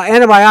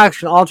 Antibiotics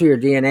can alter your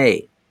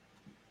DNA.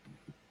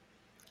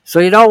 So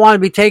you don't want to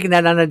be taking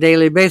that on a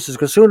daily basis,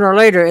 because sooner or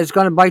later it's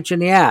going to bite you in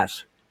the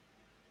ass.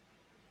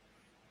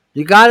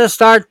 You got to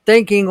start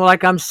thinking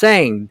like I'm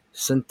saying,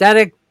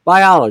 synthetic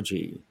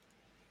biology.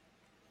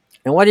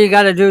 And what do you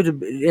got to do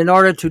in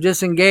order to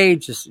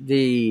disengage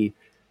the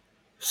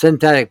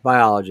synthetic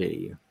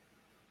biology?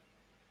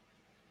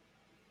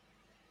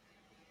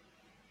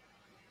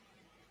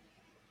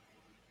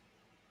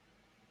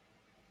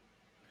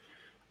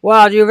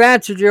 Well, you've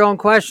answered your own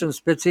question,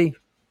 Spitzy.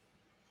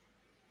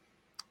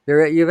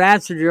 You've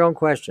answered your own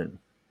question.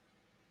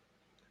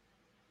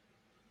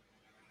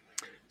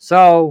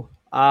 So,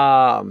 if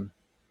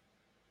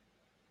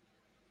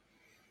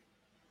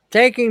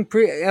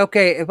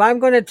I'm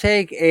going to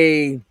take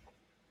a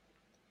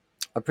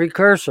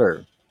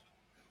precursor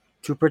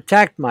to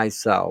protect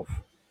myself,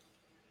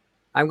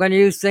 I'm going to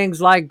use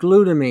things like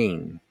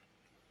glutamine,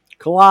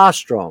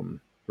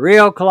 colostrum,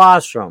 real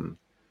colostrum,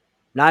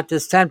 not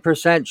this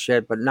 10%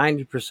 shit, but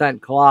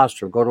 90%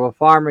 colostrum. Go to a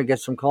farmer and get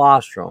some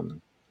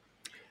colostrum.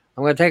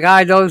 I'm going to take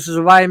high doses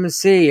of vitamin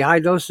C, high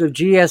doses of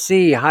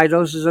GSE, high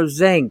doses of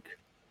zinc,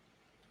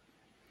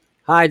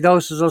 high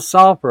doses of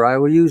sulfur. I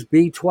will use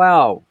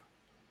B12.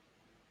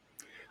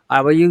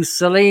 I will use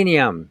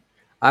selenium.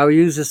 I will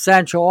use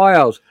essential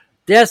oils.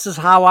 This is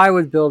how I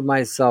would build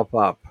myself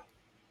up.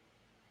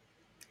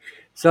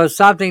 So if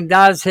something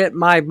does hit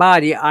my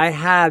body, I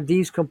have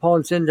these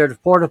components in there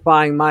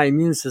fortifying my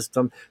immune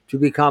system to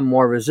become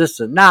more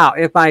resistant. Now,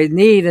 if I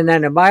need an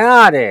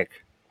antibiotic,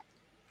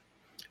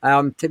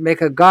 to make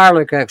a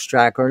garlic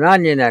extract or an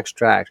onion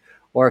extract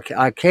or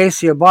a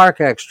acacia bark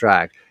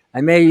extract,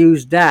 I may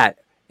use that.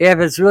 If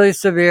it's really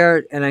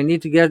severe and I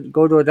need to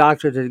go to a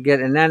doctor to get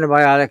an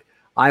antibiotic,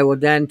 I will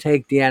then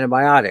take the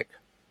antibiotic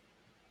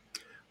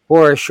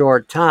for a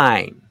short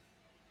time.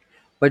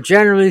 But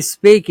generally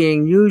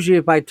speaking, usually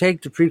if I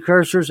take the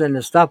precursors and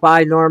the stuff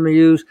I normally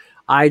use,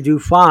 I do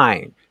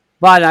fine.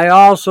 But I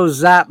also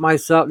I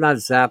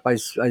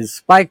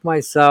spike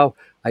myself,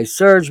 I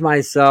surge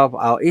myself,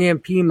 I'll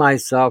EMP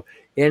myself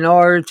in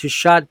order to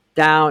shut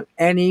down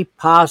any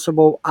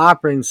possible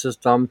operating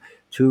system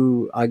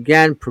to,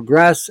 again,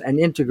 progress and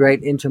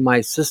integrate into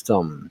my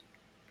system.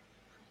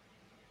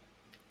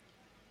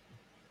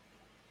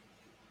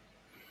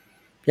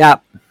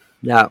 Yep,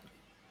 yep.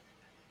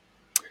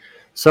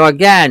 So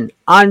again,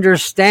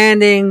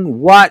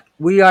 understanding what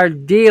we are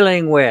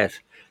dealing with.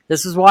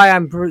 This is why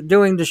I'm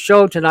doing the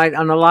show tonight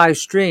on a live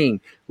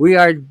stream. We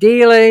are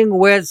dealing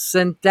with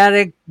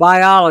synthetic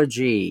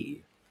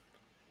biology.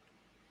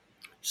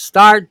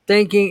 Start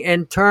thinking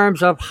in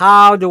terms of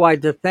how do I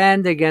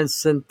defend against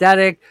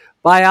synthetic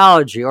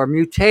biology or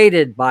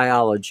mutated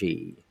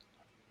biology.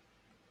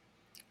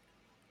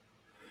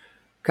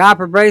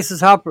 Copper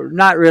braces help,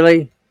 not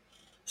really.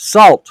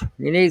 Salt.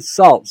 You need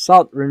salt.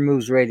 Salt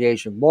removes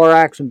radiation.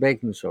 Borax and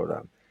baking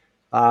soda.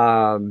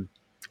 Um,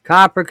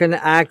 Copper can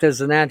act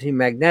as an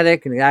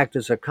anti-magnetic, can act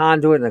as a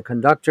conduit and a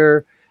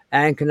conductor,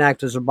 and can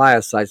act as a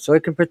biocide. So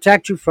it can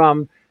protect you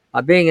from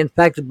being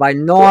infected by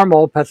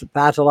normal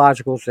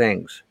pathological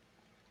things,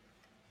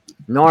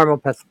 normal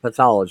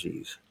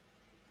pathologies.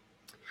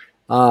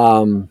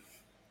 Um,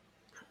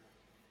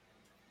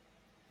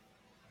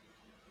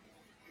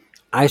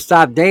 I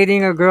stopped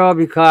dating a girl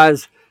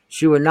because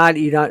she would not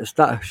eat.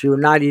 She would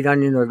not eat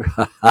onion or.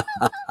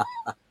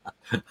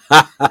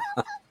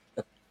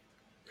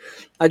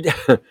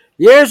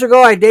 Years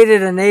ago, I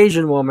dated an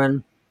Asian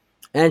woman,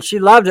 and she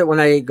loved it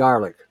when I ate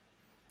garlic.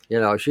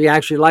 She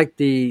actually liked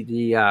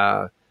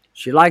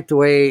she liked the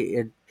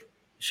way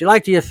she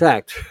liked the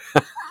effect.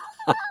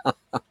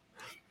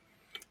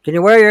 Can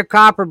you wear your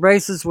copper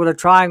braces with a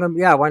triangle?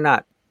 Yeah, why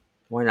not?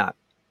 Why not?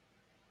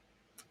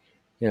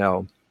 You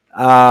know,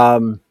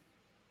 um,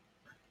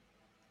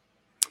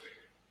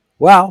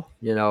 I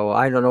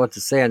don't know what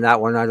to say on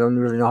that one. I don't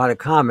really know how to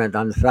comment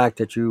on the fact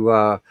that you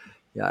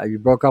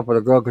broke up with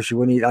a girl because she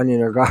wouldn't eat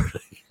onion or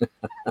garlic.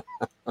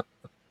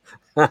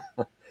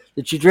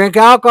 Did she drink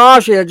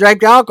alcohol? She had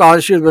drank alcohol.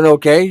 She would have been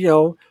okay.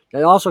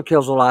 That also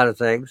kills a lot of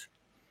things.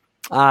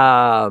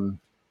 Um,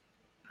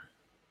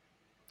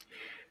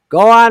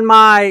 go on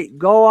my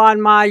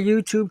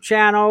YouTube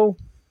channel.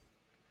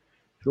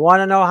 If you want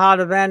to know how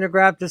the Van der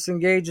Graaf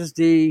disengages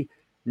the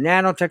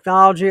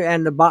nanotechnology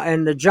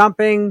and the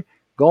jumping,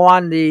 go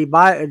on the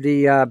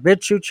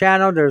BitChute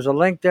channel. There's a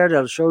link there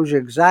that shows you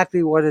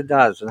exactly what it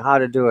does and how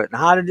to do it and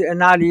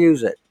how to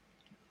use it.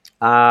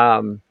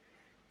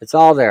 It's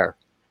all there.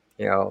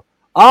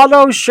 All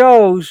those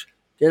shows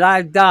that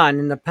I've done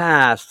in the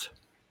past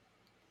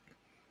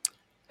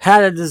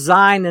had a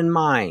design in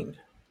mind,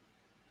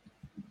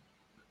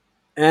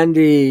 and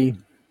the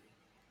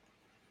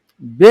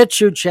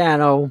BitChute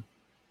channel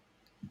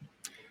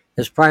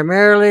is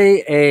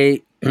primarily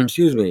a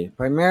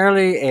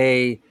primarily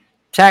a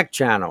tech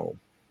channel.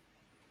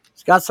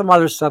 It's got some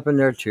other stuff in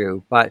there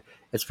too, but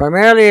it's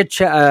primarily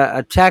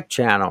a tech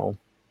channel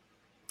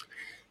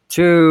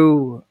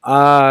to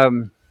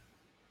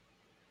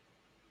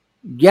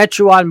get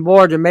you on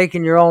board to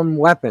making your own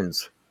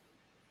weapons,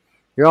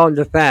 your own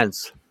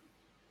defense.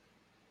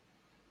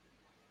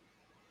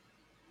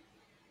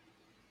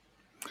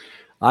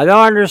 I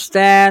don't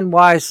understand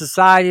why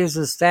society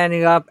isn't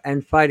standing up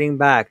and fighting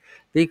back,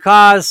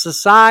 because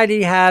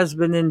society has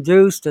been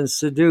induced and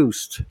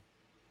seduced.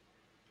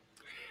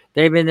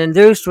 They've been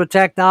induced with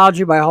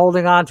technology by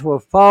holding on to a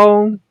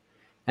phone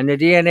and the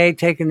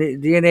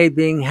DNA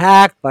being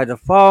hacked by the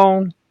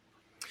phone,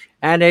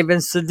 and they've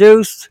been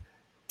seduced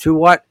to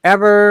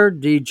whatever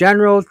the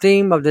general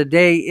theme of the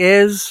day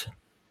is,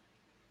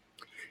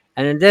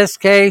 and in this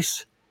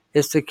case,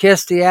 is to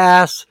kiss the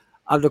ass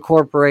of the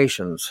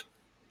corporations.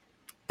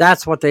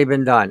 That's what they've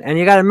been done. And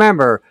you got to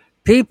remember,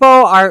 people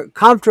are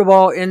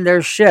comfortable in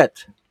their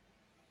shit.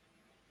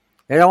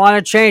 They don't want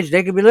to change.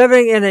 They could be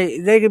living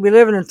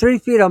in 3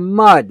 feet of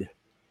mud,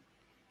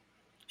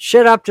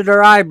 shit up to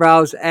their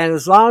eyebrows, and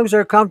as long as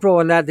they're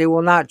comfortable in that, they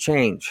will not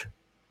change.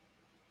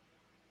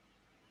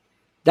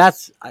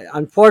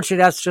 Unfortunately,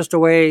 that's just the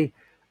way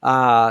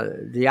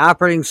the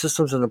operating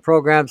systems and the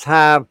programs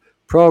have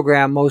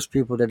programmed most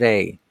people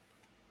today.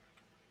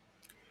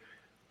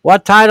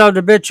 What title of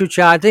the BitChute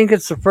channel? I think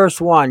it's the first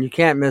one. You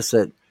can't miss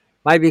it.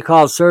 Might be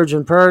called Surge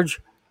and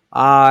Purge.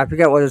 I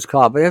forget what it's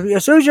called. But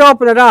as soon as you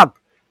open it up,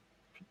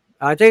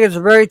 I think it's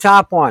the very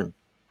top one.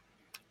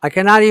 I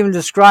cannot even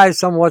describe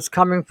some of what's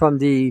coming from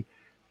the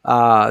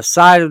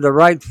side of the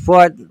right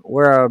foot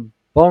where a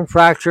bone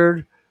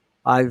fractured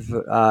I've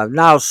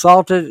now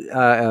salted.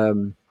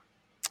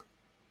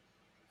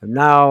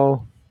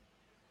 Now,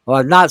 well,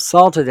 I've not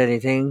salted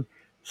anything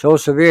so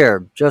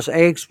severe. Just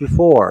aches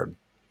before.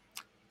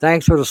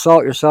 Thanks for the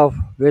salt yourself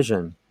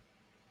vision.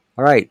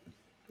 All right.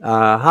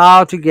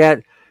 How to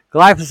get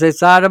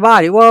glyphosate out of the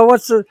body? Well,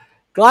 what's the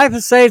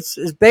glyphosate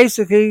is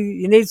basically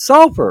you need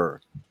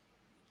sulfur,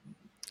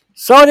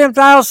 sodium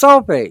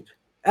thiosulfate,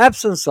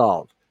 Epsom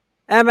salt,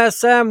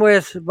 MSM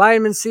with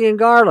vitamin C and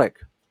garlic.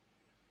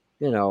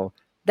 You know,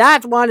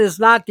 that one is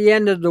not the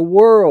end of the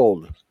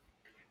world,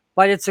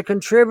 but it's a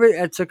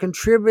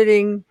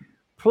contributing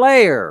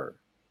player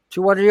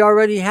to what you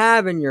already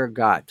have in your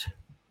gut.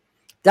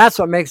 That's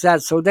what makes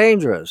that so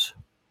dangerous.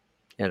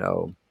 You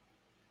know,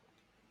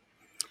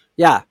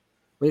 yeah.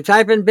 When you go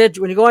on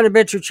the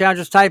Bitcher channel,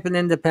 just type in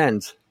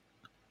Independence.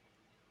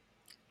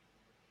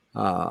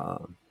 Uh,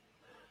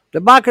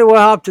 the bucket will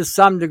help to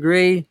some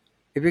degree.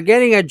 If you're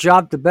getting a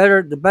jump, the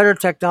better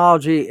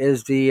technology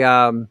is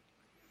the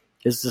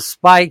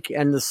spike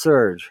and the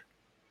surge,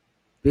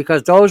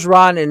 because those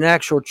run an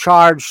actual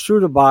charge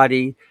through the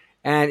body,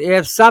 and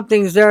if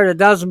something's there that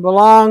doesn't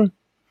belong,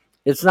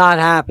 it's not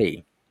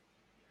happy.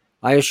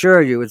 I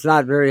assure you, it's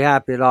not very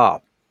happy at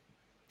all.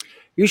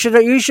 You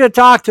should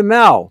talk to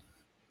Mel.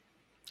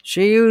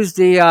 She used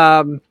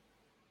the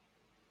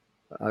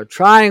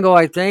triangle,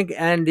 I think,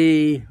 and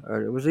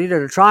it was either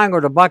the triangle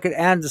or the bucket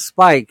and the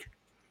spike,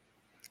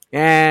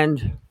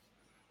 and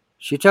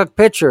she took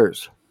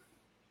pictures,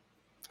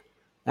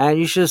 and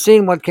you should have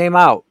seen what came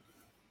out.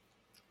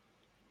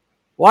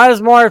 What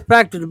is more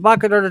effective, the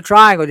bucket or the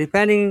triangle,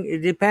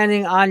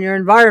 depending on your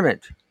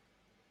environment?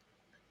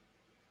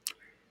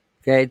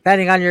 Okay,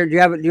 depending on do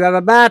you have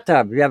a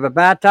bathtub? If you have a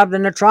bathtub,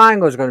 then the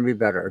triangle is going to be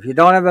better. If you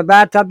don't have a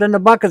bathtub, then the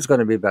bucket's going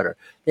to be better.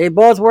 They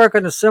both work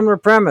on a similar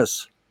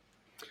premise.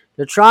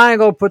 The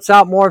triangle puts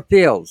out more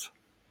fields.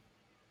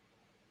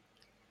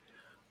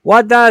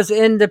 What does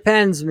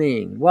independs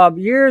mean? Well,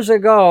 years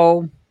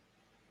ago,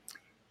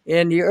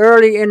 in the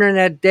early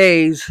internet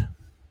days,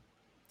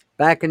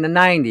 back in the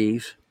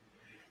 90s,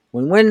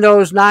 when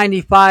Windows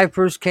 95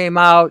 first came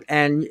out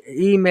and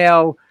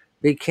email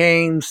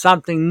became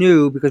something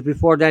new, because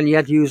before then you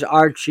had to use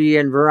Archie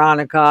and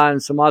Veronica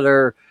and some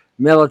other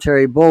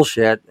military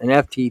bullshit and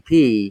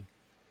FTP.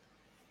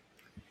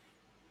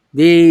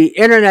 The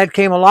internet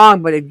came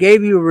along, but it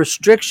gave you a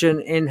restriction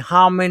in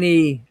how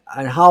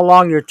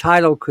long your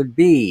title could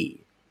be.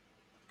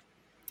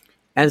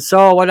 And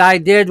so what I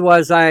did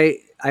was I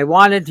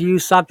wanted to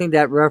use something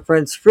that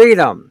referenced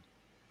freedom.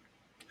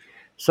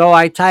 So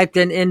I typed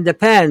in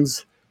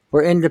independs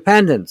for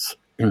independence.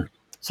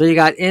 So you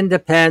got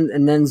independ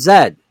and then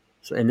Z.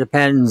 So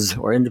independs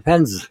or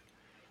independs.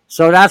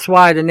 So that's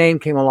why the name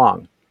came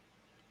along.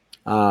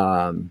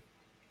 Because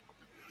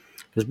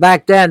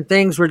back then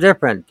things were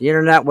different. The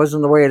internet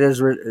wasn't the way it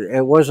is.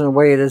 It wasn't the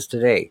way it is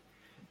today.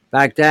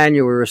 Back then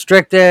you were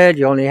restricted.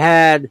 You only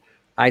had,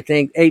 I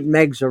think, 8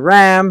 megs of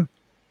RAM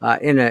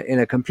in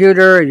a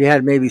computer. You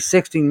had maybe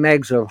 16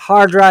 megs of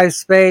hard drive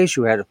space.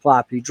 You had a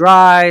floppy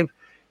drive.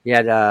 You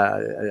had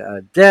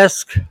a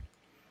disk.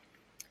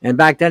 And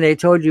back then they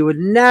told you would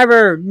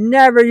never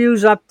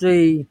use up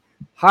the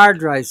hard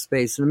drive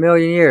space in a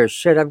million years.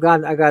 Shit, I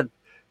got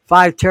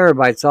 5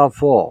 terabytes all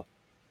full.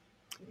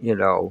 You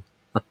know.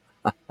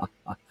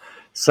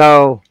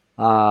 So,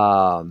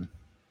 yeah,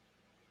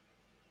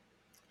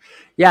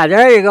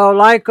 there you go.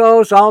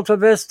 Lycos, Alta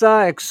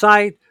Vista,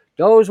 Excite.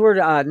 Those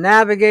were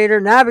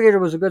Navigator. Navigator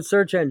was a good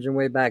search engine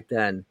way back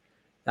then.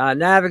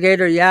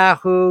 Navigator,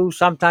 Yahoo.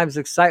 Sometimes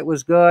Excite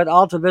was good.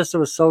 Alta Vista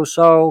was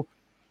so-so.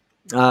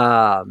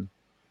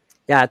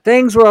 Yeah,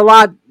 things were a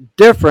lot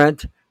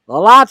different, a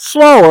lot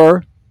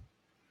slower,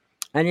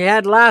 and you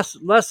had less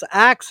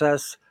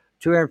access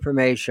to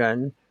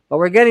information. But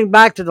we're getting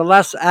back to the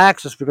less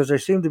access because they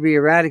seem to be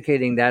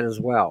eradicating that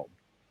as well.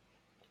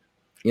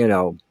 You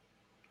know,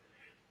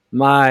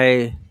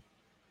 my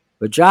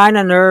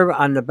vagina nerve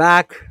on the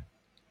back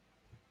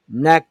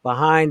neck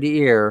behind the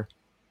ear,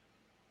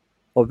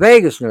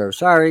 vagus nerve,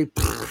 sorry.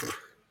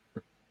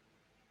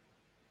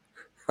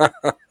 My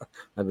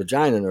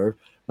vagina nerve,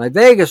 my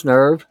vagus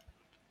nerve.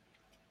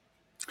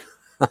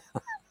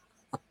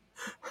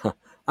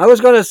 I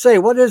was going to say,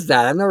 what is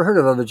that? I've never heard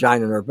of a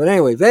vagina nerve. But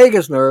anyway,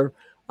 vagus nerve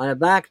on the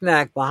back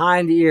neck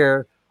behind the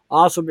ear.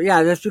 Also,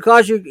 yeah, that's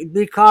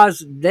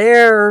because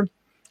there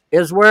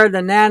is where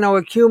the nano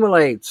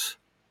accumulates.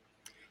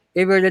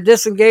 If you were to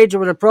disengage it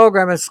with a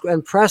program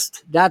and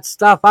pressed that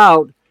stuff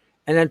out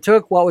and then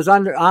took what was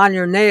on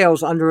your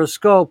nails under a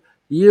scope,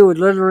 you would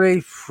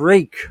literally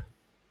freak.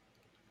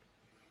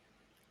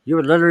 You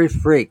would literally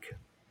freak.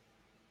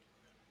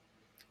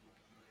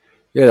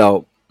 You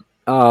know,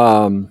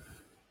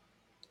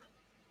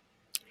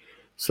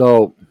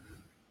 so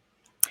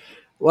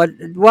what?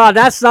 Well,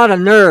 that's not a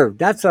nerve.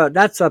 That's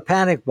a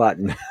panic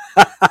button.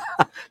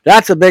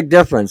 That's a big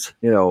difference.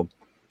 You know,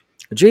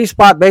 a G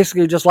spot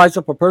basically just lights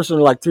up a person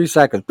in like 3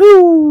 seconds.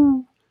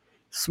 Boo!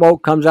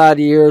 Smoke comes out of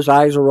the ears,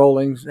 eyes are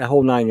rolling, the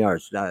whole 9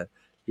 yards. The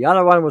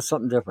other one was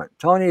something different.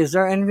 Tony, is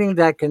there anything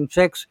that can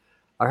fix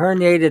a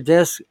herniated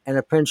disc, and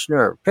a pinched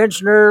nerve.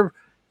 Pinched nerve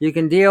you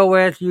can deal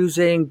with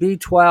using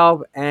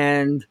B12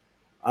 and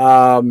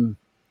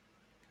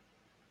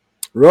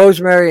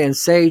rosemary and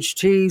sage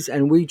teas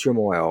and wheat germ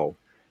oil.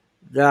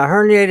 The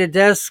herniated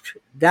disc,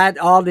 that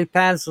all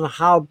depends on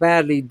how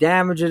badly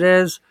damaged it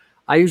is.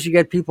 I usually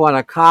get people on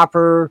a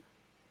copper,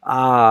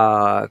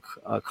 uh,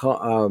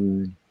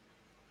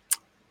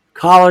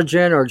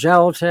 collagen or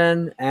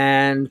gelatin,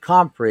 and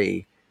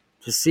comfrey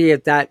to see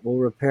if that will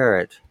repair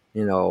it,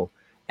 you know.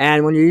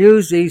 And when you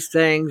use these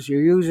things,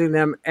 you're using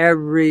them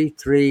every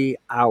 3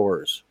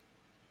 hours.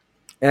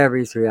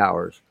 Every 3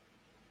 hours,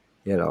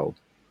 you know.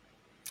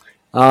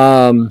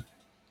 Um,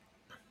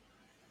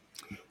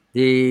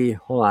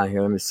 hold on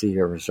here, let me see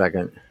here for a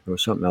second. There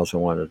was something else I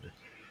wanted to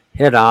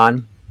hit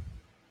on.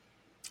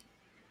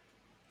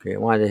 Okay, I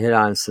wanted to hit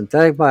on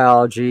synthetic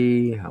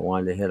biology. I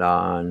wanted to hit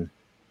on,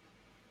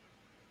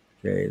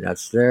 okay,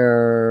 that's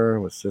there.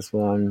 What's this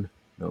one?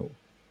 No.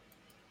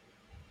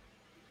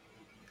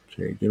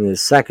 Okay, give me a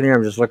second here.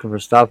 I'm just looking for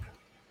stuff.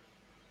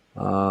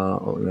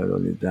 Oh, no, I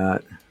don't need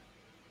that.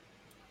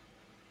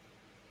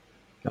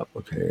 Yep,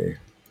 okay.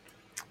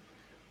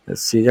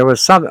 Let's see. There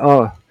was something.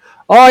 Oh,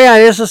 yeah,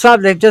 this is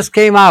something that just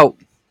came out.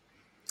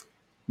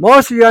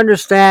 Most of you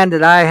understand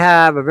that I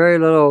have a very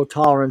little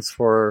tolerance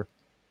for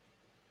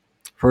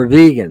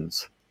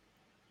vegans.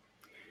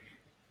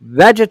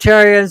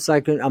 Vegetarians,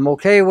 I'm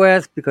okay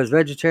with, because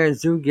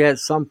vegetarians do get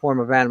some form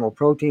of animal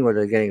protein, whether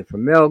they're getting it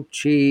from milk,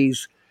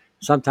 cheese.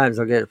 Sometimes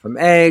they'll get it from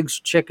eggs,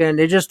 chicken.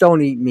 They just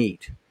don't eat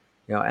meat.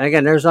 You know, and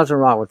again, there's nothing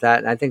wrong with that.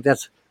 And I think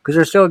that's because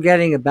they're still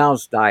getting a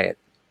balanced diet.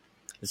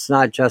 It's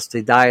not just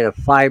a diet of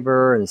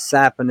fiber and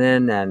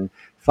saponin and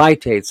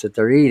phytates that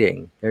they're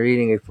eating. They're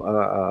eating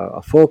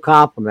a full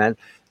complement.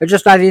 They're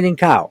just not eating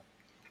cow,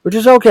 which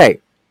is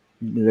okay.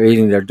 They're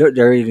eating their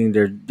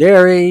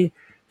dairy.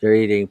 They're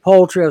eating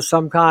poultry of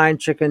some kind: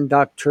 chicken,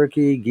 duck,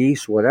 turkey,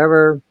 geese,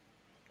 whatever.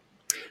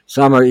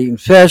 Some are eating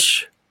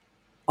fish.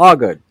 All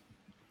good.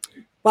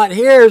 But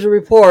here's a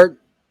report.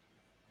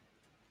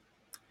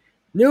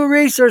 New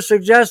research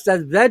suggests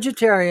that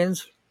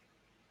vegetarians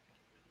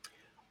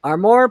are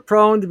more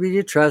prone to be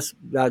depressed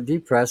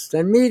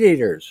than meat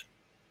eaters.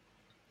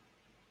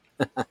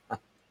 I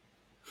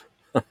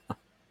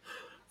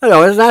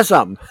know, isn't that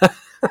something?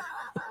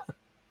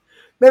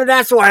 Maybe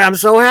that's why I'm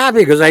so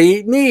happy, because I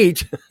eat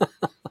meat.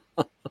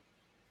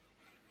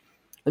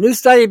 A new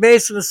study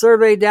based on the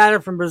survey data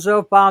from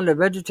Brazil found that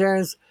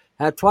vegetarians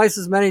have twice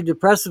as many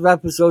depressive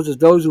episodes as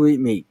those who eat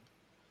meat.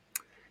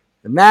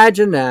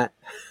 Imagine that.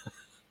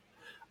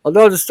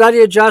 Although the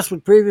study adjusts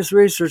with previous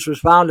research, was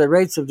found that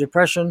rates of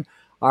depression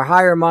are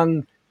higher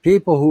among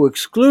people who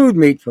exclude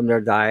meat from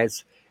their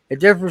diets, it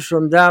differs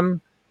from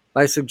them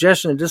by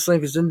suggestion that this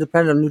link is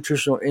independent of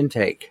nutritional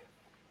intake.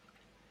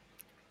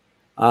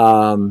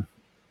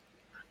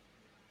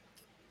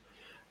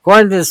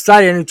 According to the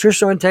study, a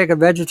nutritional intake of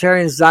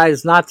vegetarians' diet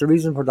is not the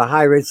reason for the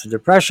high rates of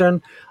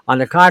depression. On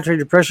the contrary,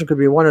 depression could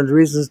be one of the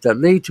reasons that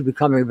lead to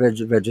becoming a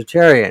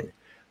vegetarian.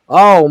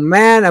 Oh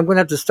man, I'm going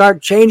to have to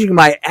start changing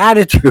my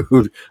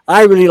attitude.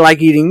 I really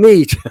like eating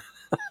meat.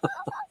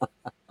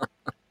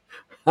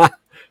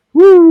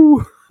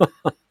 Woo!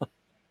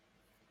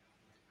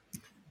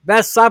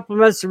 Best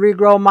supplements to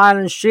regrow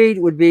myelin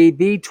sheet would be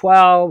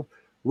B12,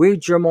 wheat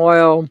germ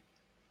oil,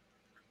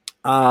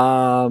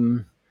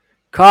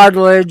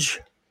 cartilage,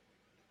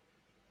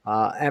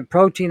 and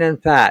protein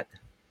and fat.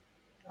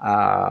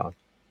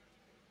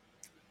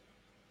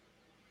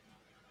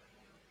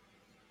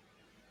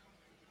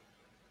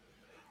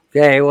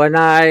 Okay, when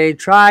I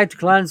try to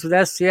cleanse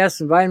with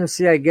STS and vitamin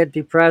C, I get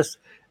depressed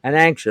and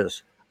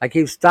anxious. I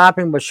keep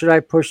stopping, but should I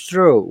push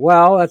through?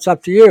 Well, that's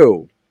up to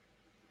you.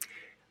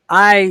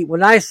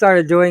 When I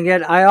started doing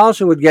it, I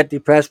also would get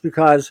depressed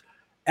because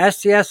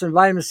STS and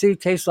vitamin C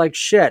taste like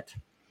shit.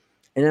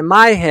 And in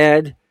my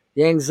head,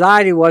 the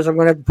anxiety was, I'm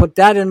going to put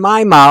that in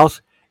my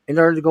mouth in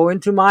order to go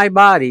into my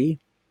body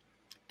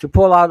to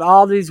pull out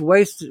all these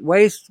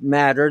waste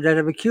matter that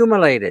have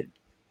accumulated.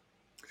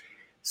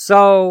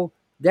 So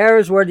there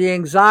is where the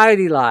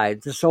anxiety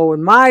lies. So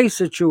in my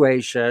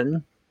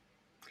situation,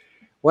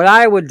 what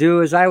I would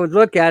do is I would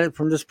look at it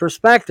from this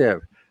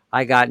perspective.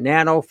 I got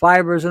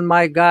nanofibers in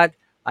my gut.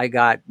 I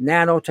got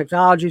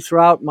nanotechnology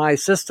throughout my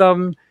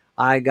system.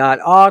 I got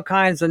all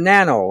kinds of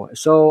nano.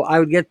 So I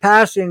would get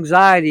past the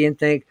anxiety and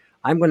think,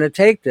 I'm going to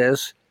take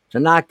this to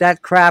knock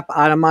that crap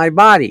out of my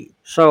body.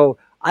 So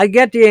I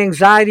get the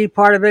anxiety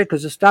part of it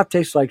because the stuff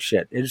tastes like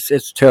shit.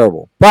 It's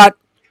terrible, but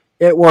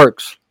it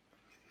works.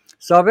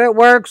 So if it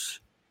works,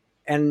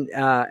 and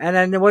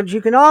then what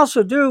you can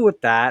also do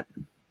with that,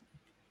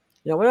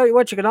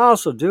 what you can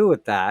also do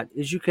with that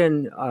is you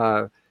can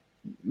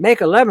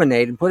make a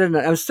lemonade and put it in.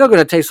 It's still going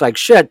to taste like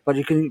shit, but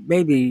you can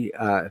maybe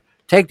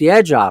take the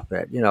edge off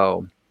it.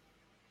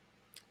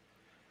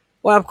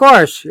 Well, of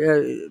course,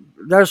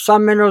 there's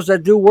some minerals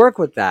that do work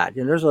with that.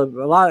 There's a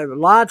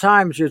lot of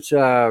times it's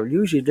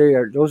usually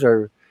those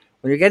are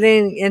when you're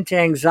getting into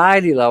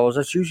anxiety levels.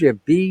 That's usually a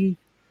B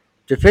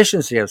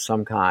deficiency of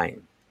some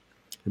kind.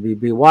 Could be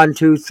B1,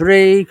 2,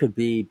 3. Could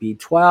be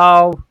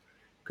B12.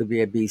 could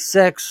be a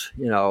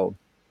B6.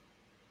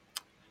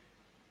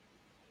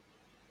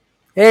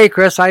 Hey,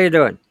 Chris, how you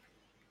doing?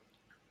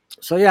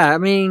 So yeah, I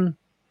mean,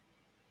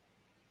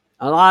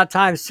 a lot of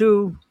times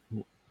too,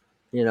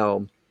 you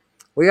know,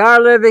 we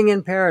are living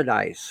in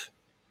paradise.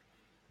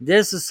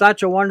 This is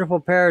such a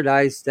wonderful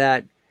paradise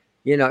that,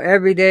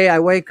 every day I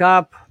wake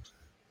up,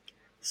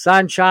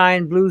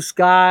 sunshine, blue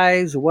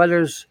skies,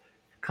 weather's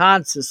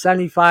constant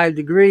 75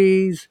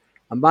 degrees.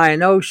 I'm by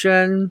an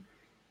ocean,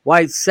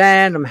 white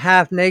sand. I'm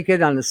half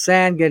naked on the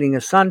sand getting a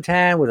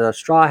suntan with a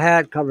straw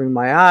hat covering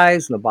my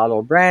eyes and a bottle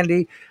of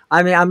brandy.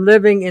 I mean, I'm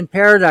living in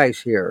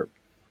paradise here.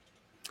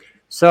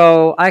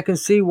 So I can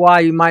see why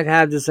you might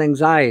have this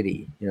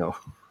anxiety.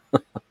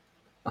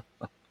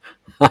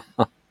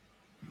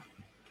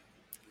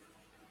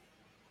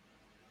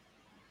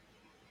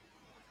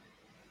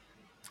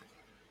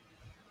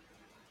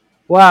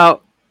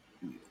 Well,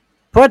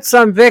 put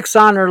some Vicks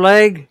on her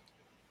leg.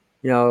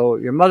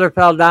 Your mother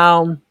fell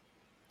down.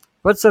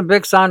 Put some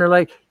Vicks on her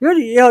leg.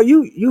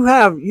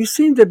 You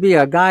seem to be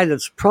a guy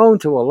that's prone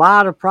to a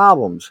lot of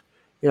problems.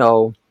 You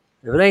know,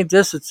 if it ain't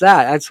this, it's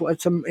that.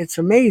 It's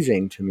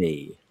amazing to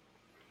me.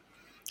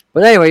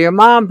 But anyway, your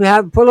mom put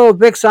a little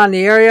Vicks on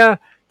the area.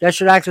 That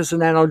should act as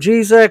an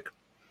analgesic.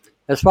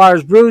 As far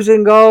as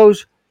bruising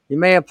goes, you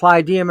may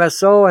apply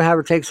DMSO and have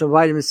her take some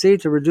vitamin C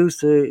to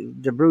reduce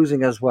the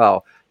bruising as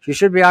well. She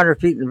should be on her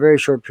feet in a very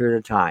short period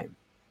of time.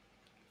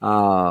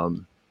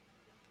 Um,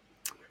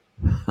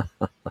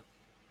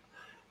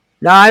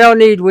 no, I don't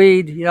need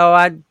weed.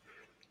 I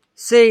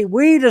see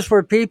weed is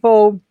for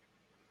people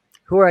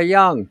who are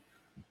young.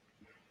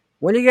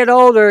 When you get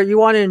older, you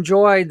want to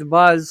enjoy the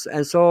buzz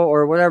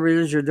or whatever it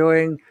is you're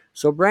doing.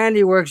 So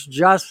brandy works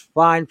just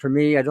fine for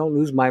me. I don't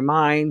lose my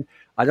mind.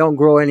 I don't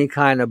grow any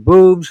kind of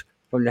boobs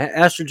from the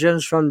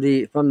estrogens from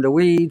the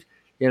weed.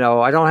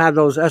 I don't have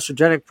those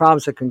estrogenic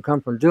problems that can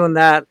come from doing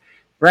that.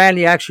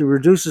 Brandy actually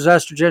reduces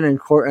estrogen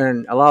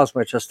and allows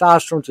my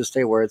testosterone to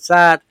stay where it's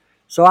at.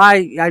 So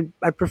I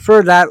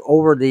prefer that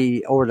over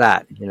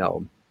that.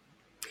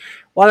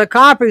 Well, the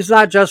coffee is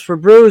not just for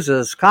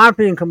bruises.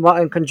 Coffee in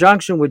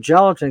conjunction with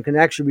gelatin can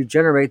actually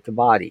regenerate the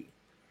body.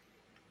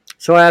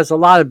 So it has a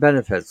lot of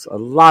benefits. A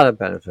lot of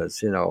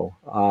benefits. Can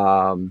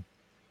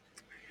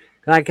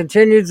I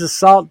continue to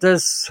salt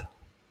this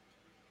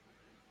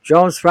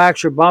Jones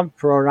fracture bump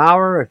for an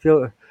hour? I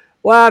feel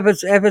well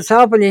if it's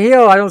helping you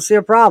heal, I don't see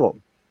a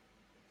problem.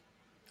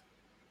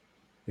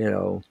 You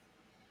know,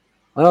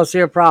 I don't see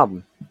a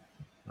problem.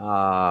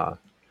 Uh,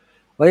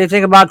 what do you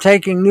think about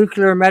taking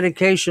nuclear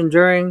medication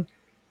during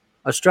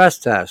a stress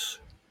test?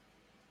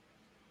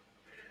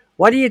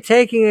 What are you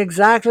taking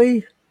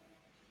exactly?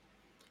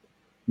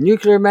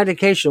 Nuclear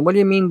medication. What do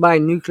you mean by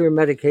nuclear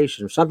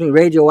medication? Something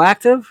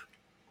radioactive?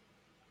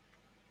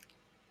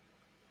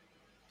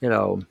 You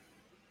know.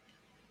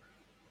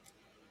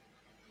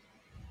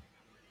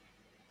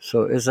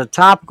 So is a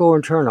topical or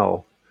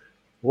internal?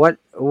 What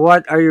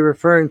are you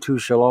referring to,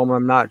 Shalom?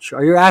 I'm not sure.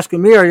 Are you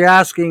asking me or are you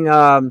asking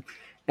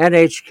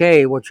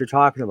NHK what you're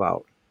talking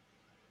about?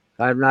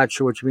 I'm not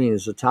sure what you mean.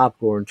 Is it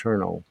topical or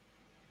internal?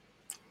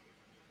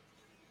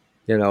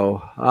 You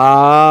know.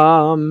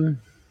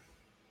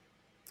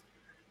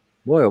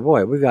 Boy, oh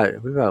boy, we got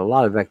a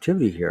lot of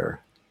activity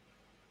here.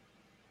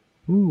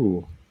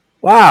 Ooh.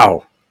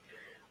 Wow.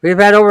 We've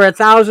had over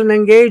 1,000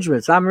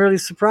 engagements. I'm really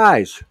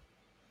surprised.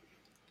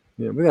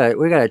 We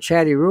got a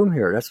chatty room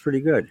here. That's pretty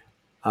good.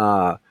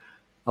 Uh,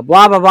 a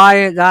blob of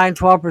iodine,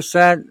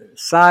 12%,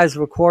 size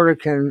of a quarter,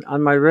 can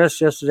on my wrist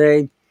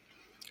yesterday.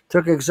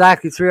 Took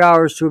exactly 3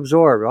 hours to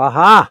absorb.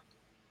 Aha,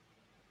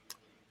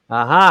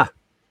 aha.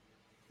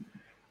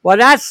 Well,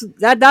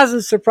 that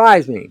doesn't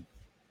surprise me.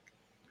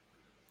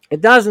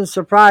 It doesn't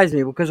surprise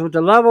me because with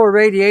the level of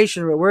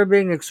radiation that we're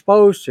being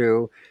exposed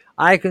to,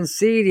 I can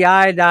see the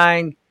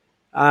iodine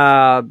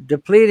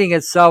depleting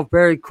itself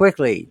very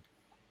quickly.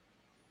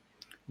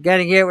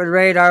 Getting hit with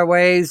radar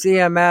waves,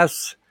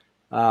 EMFs,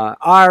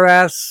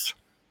 RFs,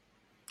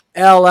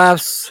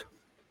 LFs,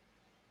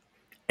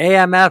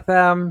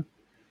 AM/FM,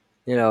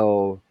 you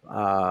know,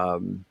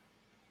 and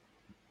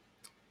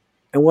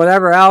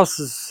whatever else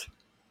is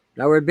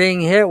that we're being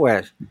hit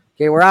with.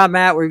 Okay, where I'm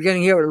at, we're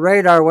getting hit with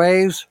radar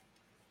waves.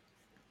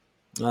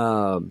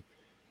 Um,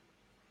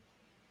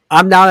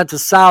 I'm down at the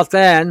south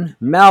end.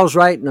 Mel's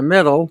right in the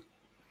middle,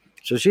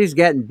 so she's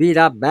getting beat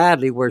up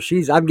badly.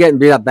 I'm getting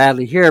beat up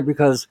badly here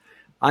because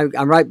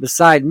I'm right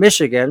beside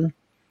Michigan,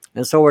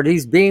 and so where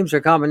these beams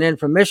are coming in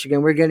from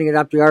Michigan, we're getting it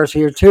up to ours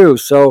here too.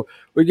 So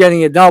we're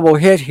getting a double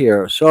hit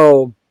here.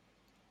 So,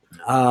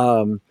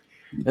 and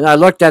I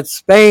looked at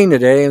Spain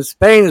today, and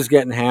Spain is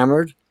getting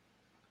hammered.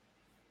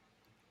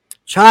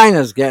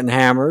 China's getting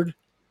hammered.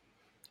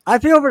 I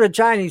feel for the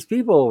Chinese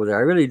people over there.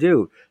 I really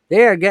do.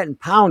 They are getting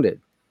pounded.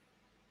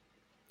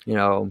 You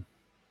know,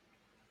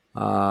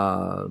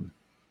 uh,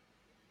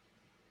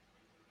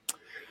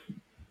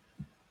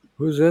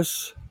 who's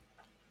this?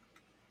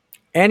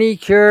 Any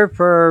cure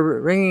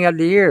for ringing of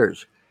the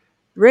ears?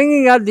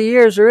 Ringing of the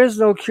ears, there is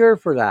no cure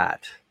for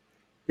that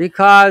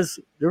because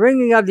the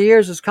ringing of the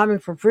ears is coming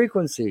from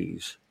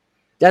frequencies.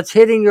 that's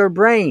hitting your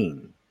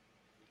brain,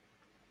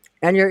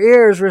 and your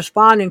ear is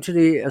responding to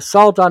the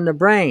assault on the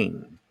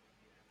brain.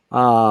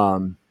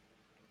 Um,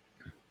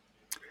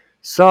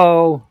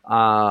 so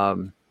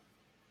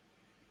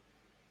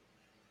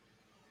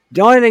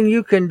the only thing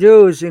you can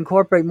do is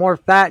incorporate more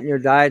fat in your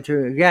diet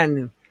to,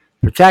 again,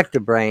 protect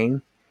the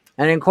brain,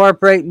 and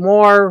incorporate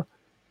more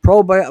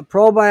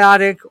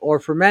probiotic or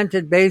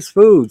fermented based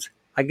foods,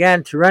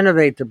 again, to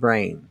renovate the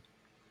brain.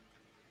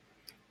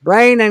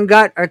 Brain and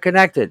gut are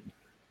connected.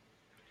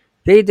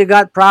 Feed the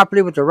gut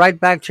properly with the right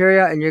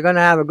bacteria, and you're going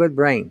to have a good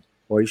brain,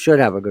 or you should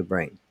have a good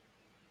brain.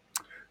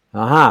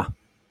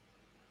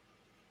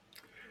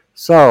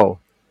 So,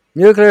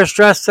 nuclear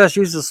stress test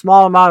uses a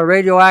small amount of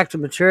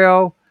radioactive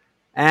material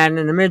and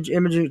an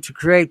imaging to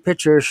create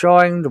pictures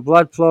showing the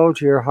blood flow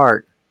to your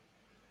heart.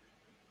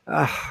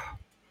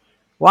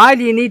 Why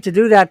do you need to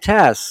do that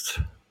test?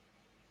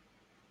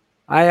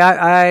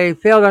 I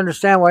fail to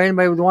understand why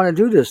anybody would want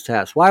to do this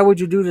test. Why would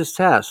you do this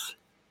test?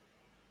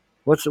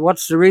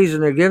 What's the reason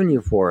they're giving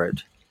you for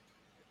it?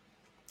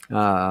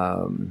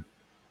 Um,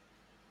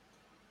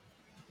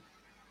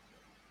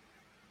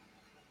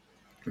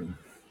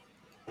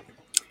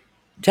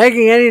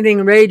 Taking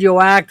anything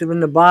radioactive in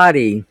the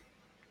body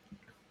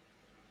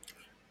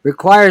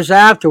requires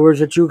afterwards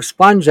that you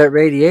expunge that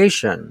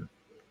radiation,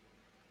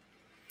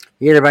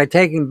 either by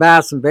taking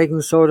baths in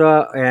baking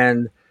soda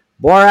and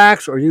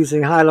borax or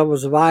using high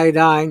levels of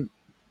iodine,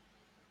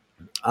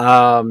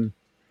 um,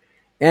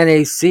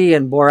 NaC,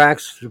 and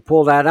borax to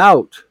pull that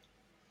out.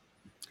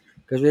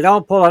 Because if you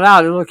don't pull it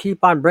out, it'll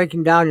keep on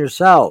breaking down your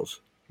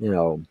cells.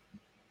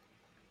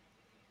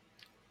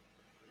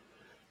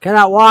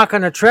 Cannot walk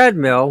on a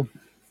treadmill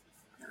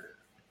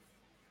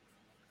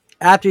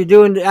after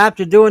doing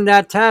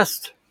that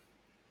test.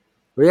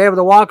 Were you able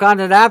to walk on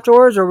it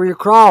afterwards, or were you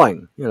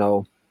crawling?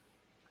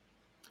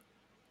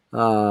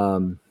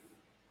 Um,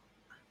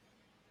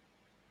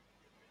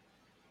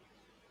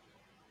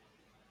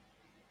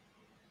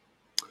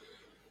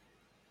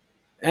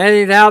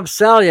 Anything to help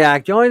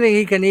celiac. The only thing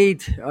he can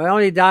eat, the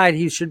only diet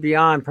he should be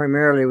on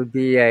primarily would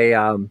be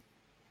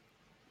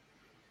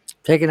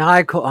taking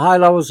high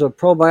levels of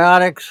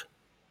probiotics.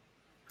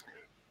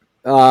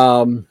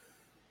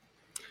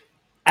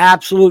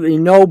 Absolutely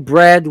no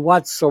bread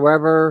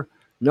whatsoever,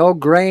 no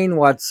grain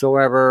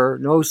whatsoever,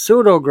 no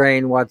pseudo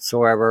grain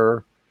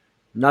whatsoever.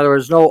 In other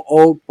words, no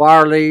oat,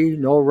 barley,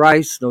 no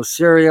rice, no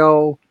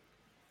cereal,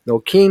 no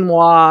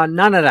quinoa,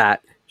 none of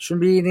that.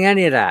 Shouldn't be eating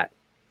any of that.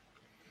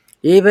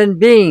 Even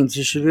beans,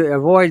 you should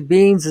avoid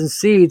beans and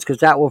seeds because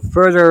that will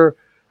further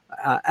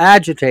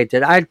agitate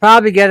it. I'd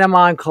probably get him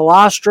on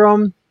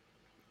colostrum,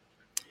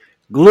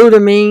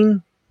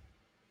 glutamine,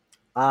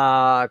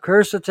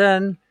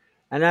 quercetin,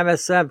 and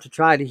MSM to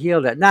try to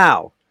heal that.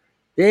 Now,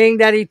 being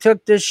that he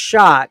took this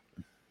shot,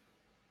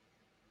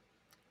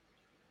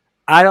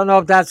 I don't know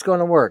if that's going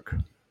to work.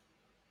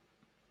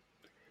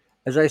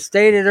 As I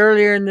stated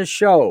earlier in the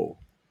show,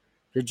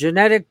 the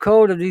genetic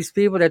code of these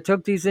people that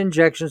took these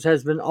injections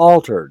has been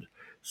altered.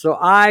 So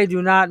I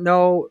do not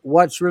know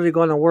what's really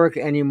going to work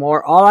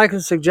anymore. All I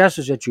can suggest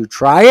is that you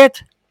try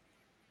it,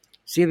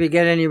 see if you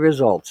get any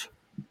results.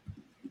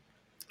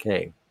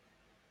 Okay.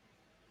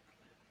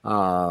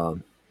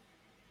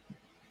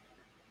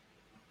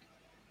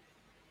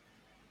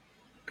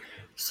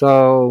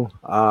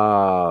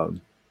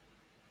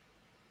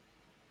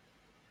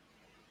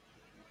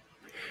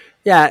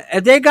 Yeah,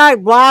 if they got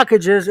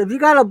blockages, if you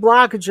got a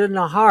blockage in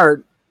the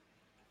heart,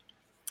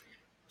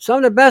 some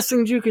of the best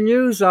things you can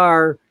use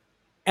are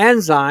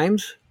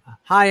enzymes,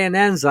 high-end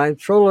enzymes,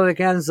 proteolytic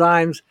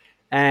enzymes,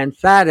 and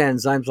fat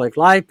enzymes like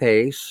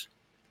lipase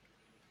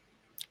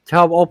to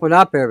help open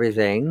up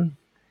everything.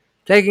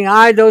 Taking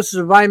high doses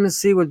of vitamin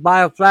C with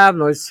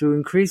bioflavonoids to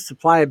increase the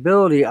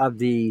pliability of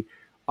the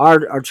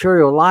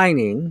arterial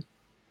lining.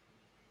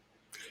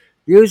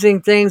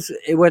 Using things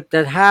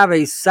that have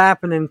a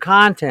saponin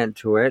content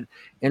to it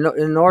in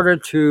order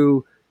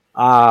to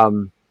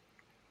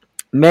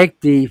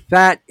make the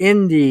fat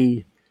in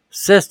the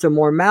system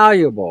more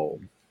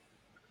malleable.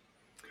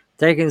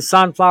 Taking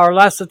sunflower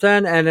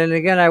lecithin, and then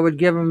again I would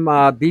give them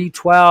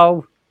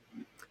B12,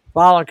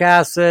 folic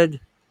acid,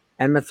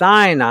 and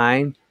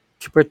methionine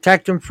to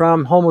protect them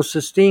from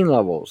homocysteine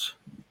levels.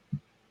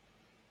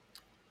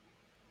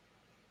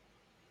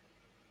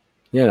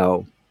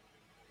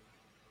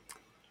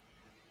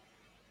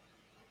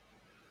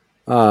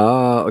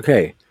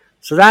 Okay.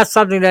 So that's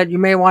something that you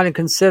may want to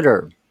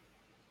consider.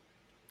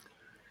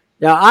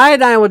 Now,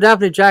 iodine will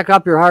definitely jack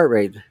up your heart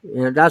rate.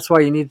 That's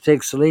why you need to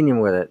take selenium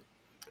with it.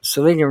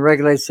 Selenium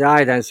regulates the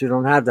iodine so you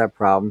don't have that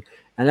problem.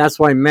 And that's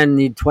why men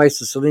need twice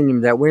the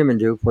selenium that women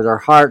do for their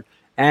heart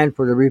and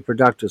for the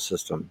reproductive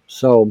system.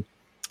 So,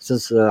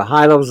 since the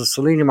high levels of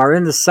selenium are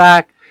in the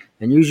sac,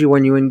 and usually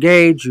when you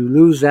engage, you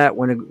lose that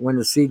when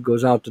the seed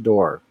goes out the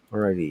door.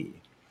 Alrighty.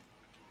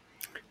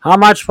 How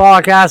much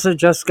folic acid?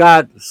 Just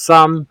got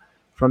some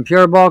from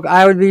Pure Bulk.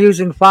 I would be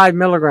using 5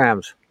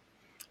 milligrams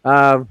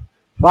of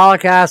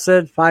folic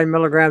acid, 5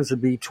 milligrams of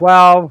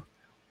B12,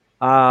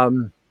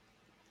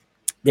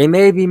 They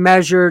may be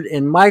measured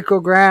in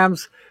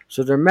micrograms.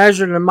 So they're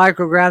measured in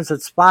micrograms.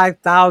 That's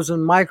 5,000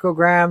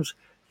 micrograms,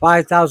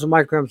 5,000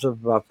 micrograms of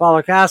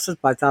folic acid,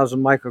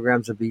 5,000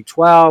 micrograms of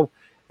B12,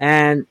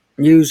 and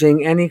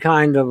using any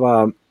kind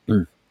of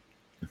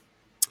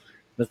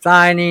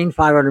methionine,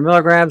 500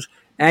 milligrams.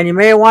 And you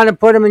may want to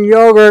put them in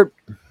yogurt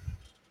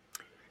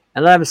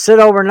and let them sit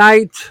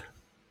overnight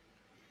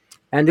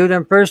and do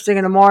them first thing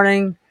in the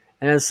morning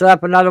and then set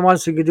up another one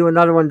so you can do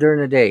another one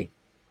during the day.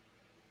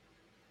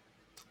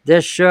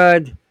 This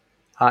should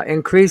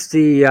increase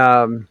the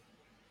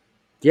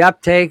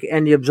uptake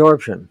and the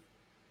absorption.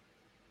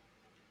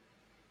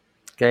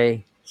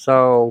 Okay,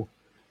 so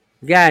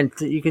again,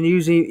 you can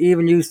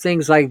even use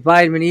things like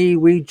vitamin E,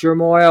 wheat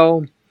germ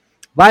oil.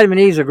 Vitamin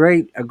E is a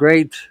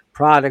great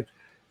product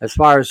as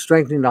far as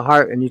strengthening the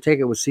heart, and you take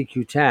it with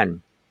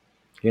CQ10.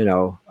 You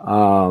know,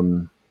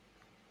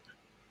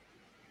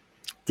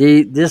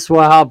 this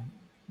will help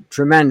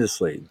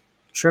tremendously,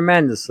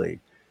 tremendously.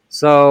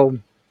 So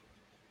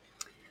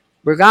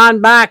we're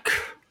gone back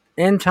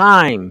in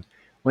time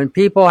when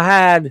people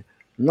had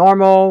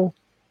normal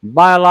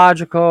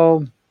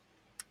biological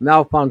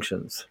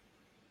malfunctions.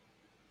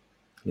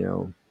 You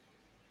know,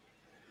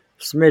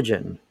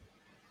 smidgen.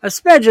 A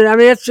smidgen. I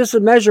mean, it's just a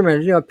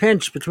measurement. You know, a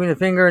pinch between a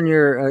finger and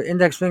your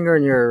index finger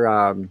and your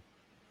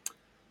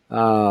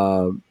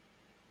uh,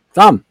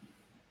 thumb.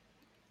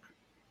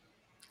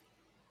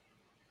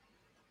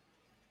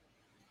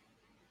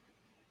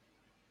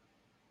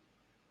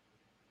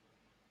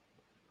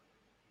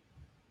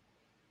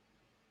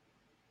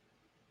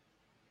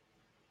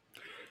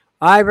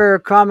 Ivor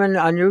Common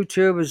on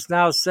YouTube is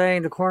now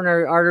saying the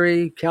coronary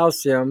artery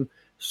calcium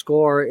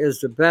score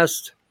is the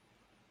best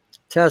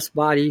test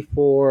body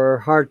for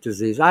heart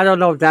disease. I don't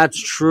know if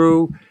that's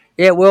true.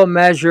 It will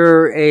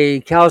measure a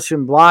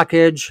calcium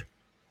blockage.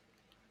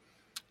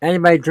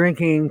 Anybody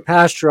drinking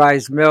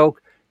pasteurized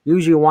milk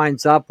usually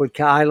winds up with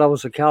high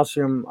levels of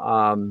calcium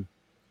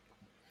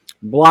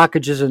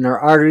blockages in their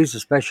arteries,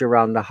 especially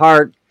around the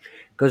heart,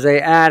 because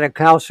they add a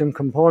calcium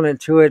component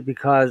to it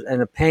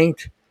and a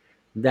paint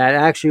that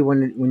actually,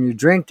 when you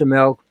drink the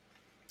milk,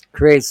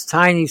 creates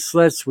tiny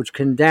slits which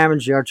can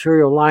damage the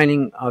arterial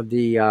lining of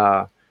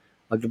the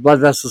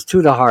blood vessels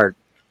to the heart,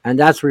 and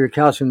that's where your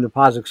calcium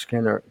deposits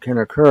can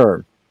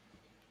occur.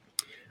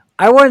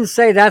 I wouldn't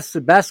say that's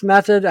the best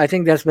method. I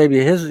think that's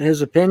maybe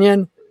his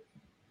opinion.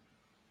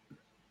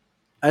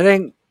 I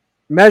think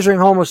measuring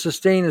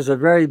homocysteine is a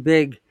very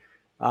big.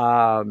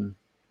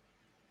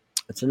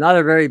 It's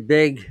another very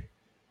big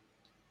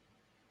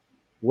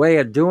way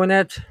of doing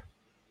it.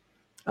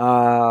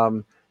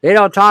 They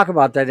don't talk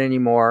about that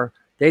anymore.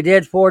 They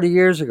did 40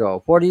 years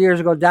ago. 40 years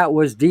ago, that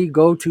was the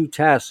go-to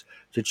test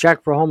to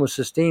check for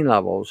homocysteine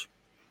levels.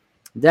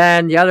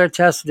 Then the other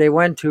test they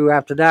went to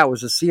after that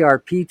was a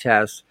CRP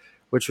test,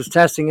 which was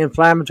testing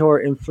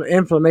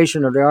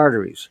inflammation of the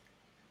arteries,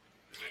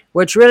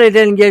 which really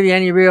didn't give you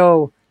any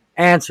real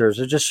answers.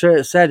 It just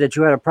said that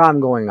you had a problem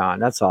going on.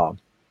 That's all.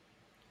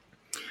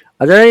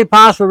 Are there any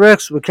possible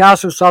risks with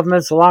calcium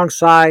supplements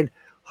alongside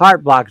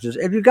heart blockages?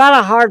 If you got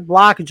a heart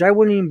blockage, I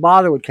wouldn't even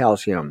bother with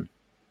calcium.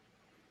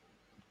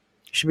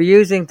 You should be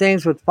using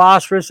things with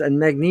phosphorus and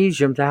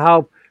magnesium to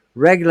help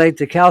regulate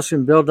the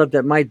calcium buildup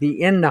that might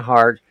be in the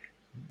heart,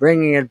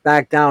 bringing it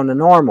back down to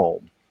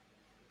normal.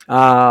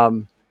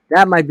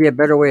 That might be a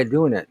better way of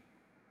doing it.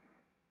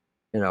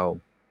 You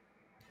know.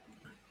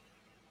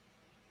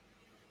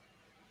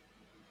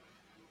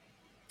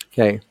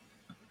 Okay.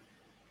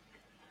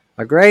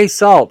 A gray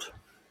salt.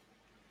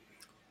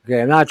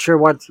 Okay, I'm not sure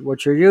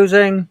what you're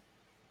using.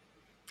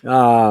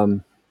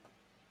 Um,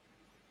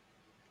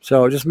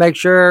 so just make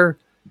sure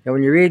that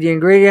when you read the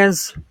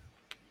ingredients,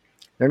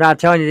 they're not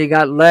telling you they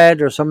got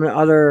lead or some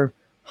other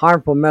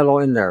harmful metal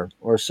in there,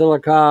 or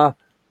silica,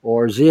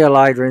 or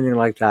zeolite, or anything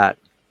like that.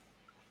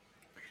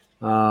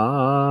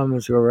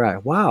 Let's see where we're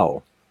at.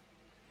 Wow,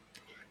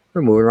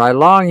 we're moving right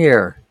along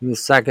here. Give me a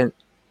second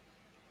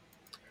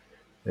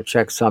to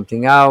check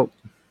something out.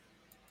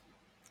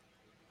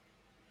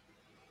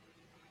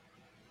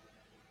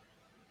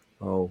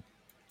 Oh,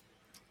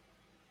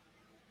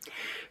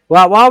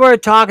 well, while we're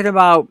talking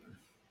about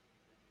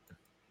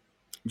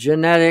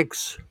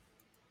genetics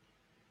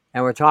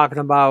and we're talking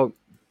about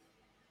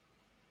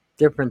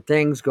different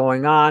things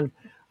going on,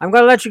 I'm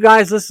going to let you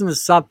guys listen to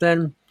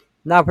something.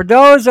 Now, for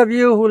those of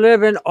you who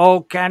live in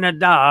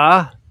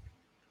Canada,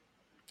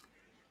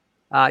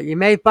 you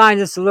may find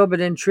this a little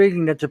bit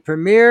intriguing that the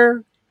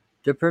Premier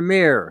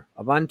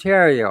of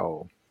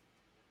Ontario,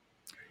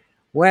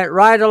 went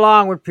right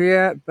along with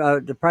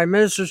the Prime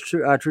Minister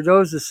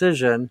Trudeau's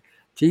decision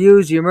to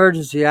use the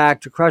Emergency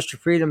Act to crush the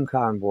Freedom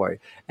Convoy.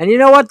 And you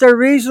know what their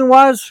reason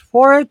was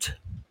for it?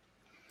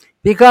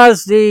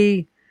 Because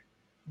the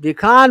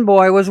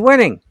convoy was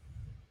winning.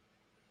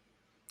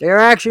 They were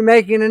actually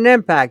making an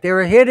impact. They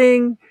were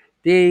hitting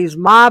these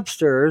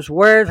mobsters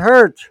where it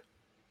hurt.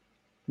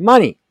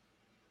 Money.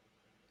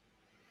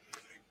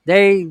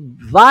 They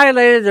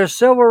violated their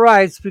civil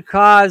rights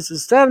because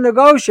instead of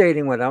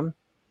negotiating with them,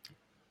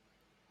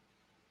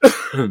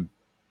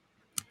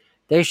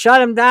 They shut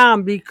them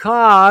down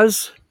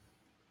because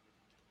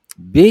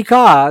they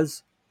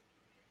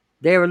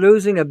were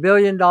losing $1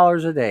 billion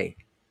a day.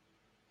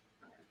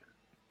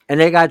 And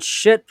they got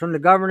shit from the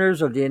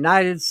governors of the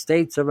United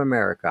States of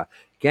America.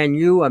 Can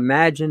you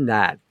imagine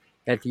that?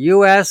 That the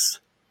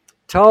U.S.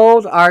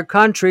 told our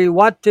country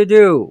what to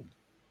do,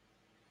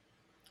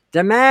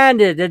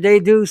 demanded that they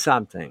do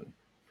something.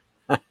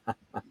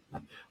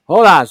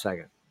 Hold on a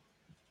second.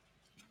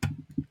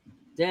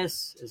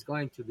 This is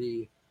going to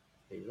be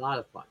a lot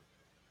of fun.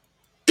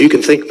 If you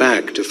can think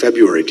back to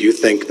February, do you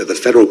think that the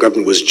federal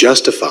government was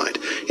justified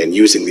in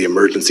using the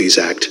Emergencies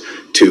Act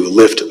to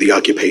lift the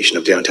occupation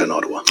of downtown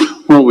Ottawa?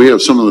 Well, we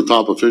have some of the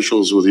top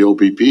officials with the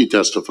OPP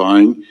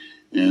testifying,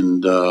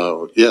 and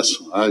yes,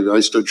 I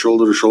stood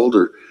shoulder to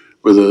shoulder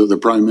with the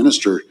Prime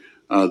Minister.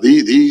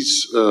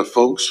 These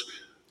folks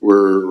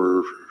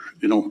were,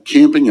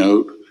 camping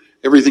out,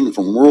 everything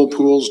from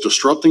whirlpools,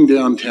 disrupting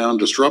downtown,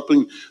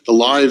 disrupting the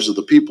lives of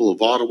the people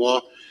of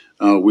Ottawa.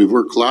 We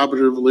worked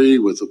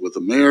collaboratively with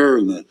the mayor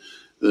and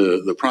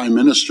the Prime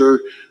Minister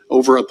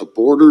over at the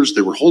borders.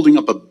 They were holding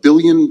up $1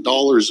 billion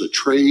of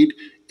trade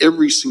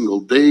every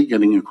single day,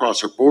 getting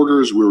across our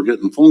borders. We were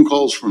getting phone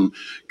calls from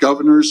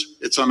governors.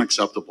 It's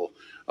unacceptable.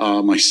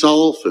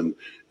 Myself and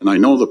I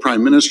know the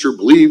Prime Minister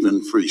believe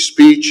in free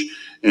speech.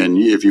 And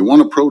if you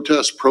want to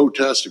protest,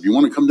 protest. If you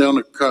want to come down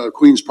to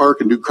Queen's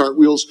Park and do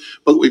cartwheels.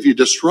 But if you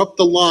disrupt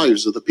the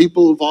lives of the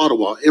people of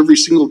Ottawa every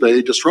single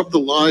day, disrupt the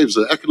lives,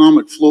 the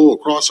economic flow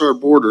across our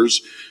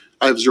borders,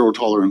 I have zero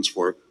tolerance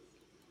for it.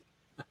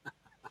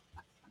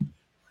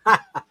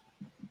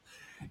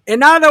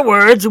 In other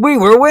words, we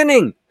were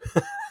winning.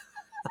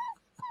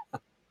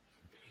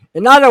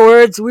 In other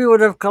words, we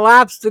would have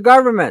collapsed the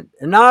government.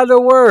 In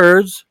other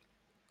words,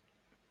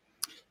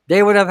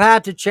 they would have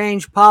had to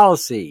change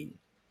policy.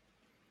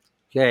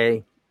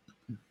 Okay.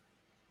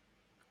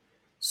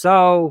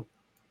 So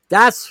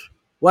that's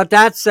what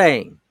that's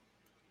saying.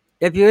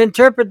 If you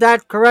interpret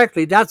that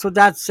correctly, that's what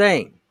that's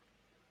saying.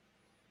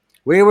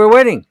 We were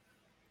winning.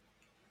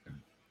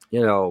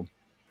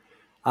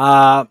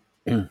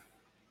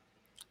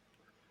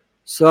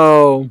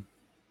 So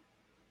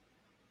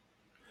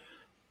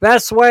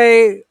best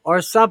way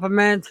or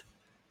supplement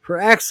for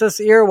excess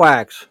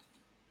earwax.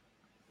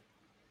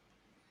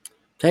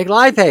 Take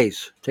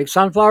lipase. Take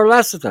sunflower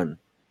lecithin.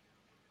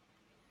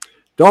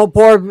 Don't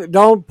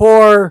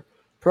pour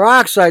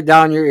peroxide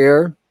down your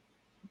ear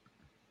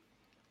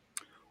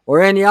or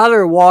any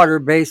other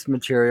water-based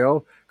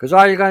material, because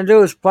all you're going to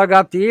do is plug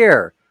up the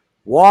ear.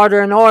 Water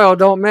and oil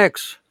don't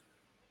mix.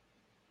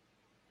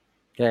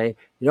 Okay,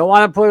 you don't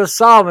want to put a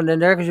solvent in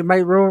there because you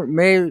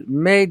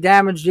may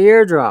damage the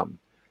eardrum.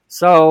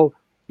 So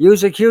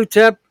use a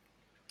Q-tip,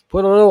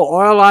 put a little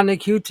oil on the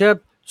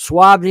Q-tip,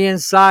 swab the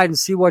inside and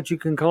see what you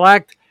can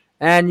collect.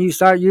 And you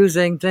start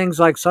using things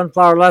like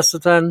sunflower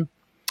lecithin,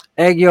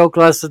 egg yolk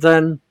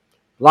lecithin,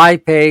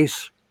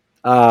 lipase,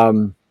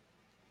 to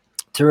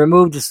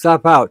remove the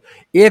stuff out.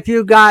 If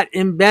you got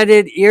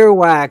embedded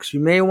earwax, you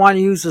may want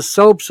to use a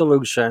soap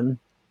solution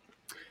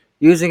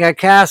using a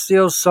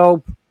Castile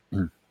soap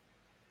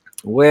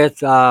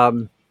with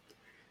olive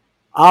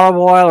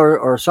oil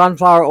or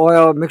sunflower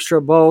oil, a mixture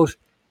of both,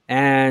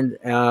 and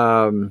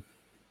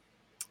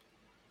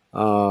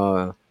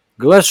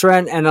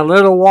glycerin and a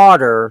little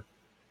water,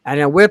 and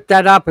then whip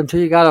that up until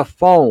you got a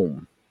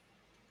foam.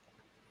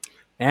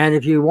 And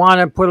if you want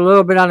to put a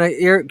little bit on the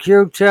ear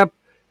Q-tip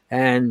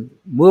and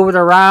move it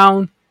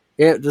around,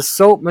 the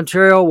soap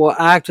material will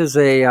act as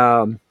a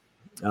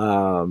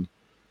kind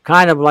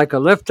of like a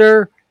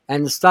lifter,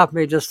 and the stuff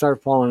may just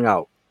start falling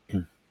out.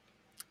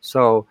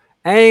 So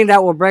anything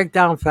that will break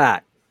down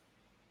fat.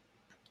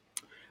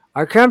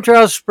 Are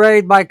chemtrails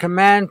sprayed by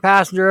command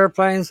passenger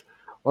airplanes,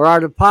 or are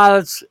the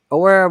pilots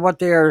aware of what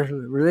they are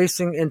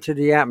releasing into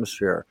the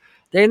atmosphere?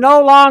 They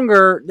no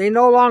longer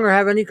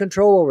have any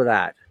control over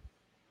that.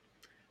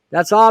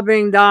 That's all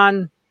being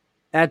done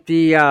at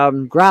the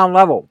ground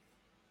level.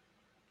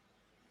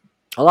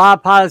 A lot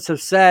of pilots have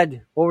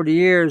said over the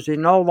years they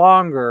no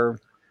longer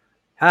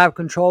have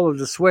control of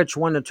the switch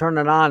when to turn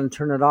it on and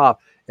turn it off.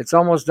 It's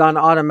almost done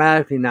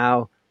automatically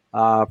now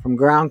from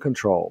ground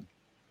control.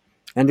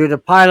 And do the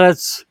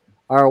pilots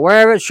are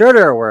aware of it? Sure,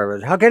 they're aware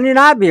of it. How can you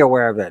not be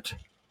aware of it?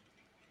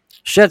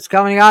 Shit's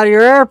coming out of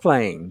your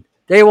airplane.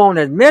 They won't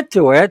admit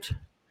to it,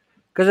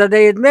 because if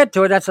they admit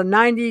to it, that's a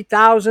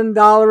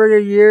 $90,000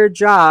 a year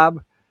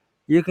job.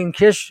 You can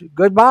kiss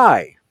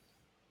goodbye.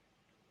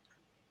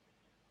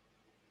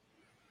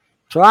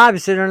 So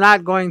obviously they're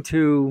not going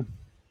to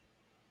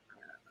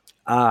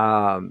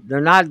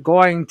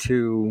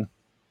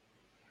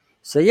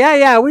say,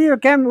 yeah,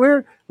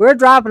 we're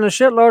dropping a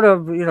shitload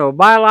of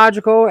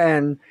biological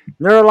and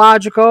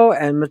neurological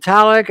and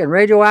metallic and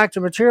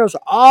radioactive materials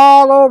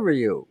all over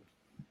you.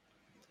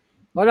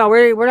 Well, no,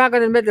 we're not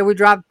going to admit that we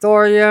dropped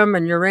thorium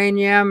and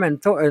uranium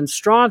and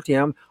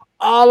strontium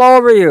all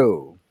over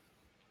you.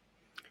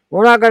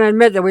 We're not going to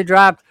admit that we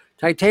dropped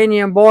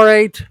titanium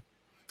borate,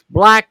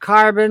 black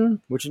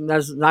carbon, which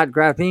is not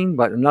graphene,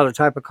 but another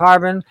type of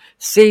carbon,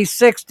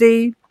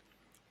 C60,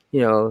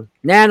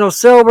 nano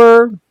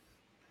silver,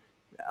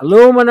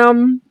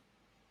 aluminum,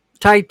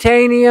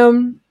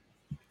 titanium,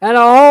 and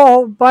a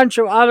whole bunch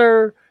of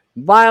other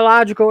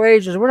biological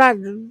agents. We're not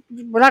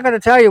going to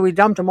tell you we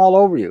dumped them all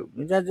over you.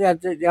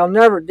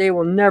 They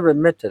will never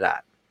admit to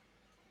that.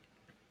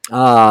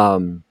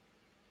 Um,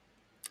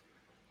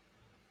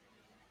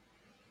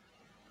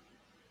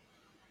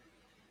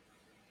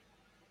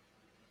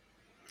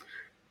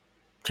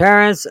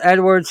 Terrence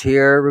Edwards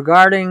here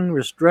regarding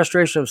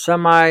restoration of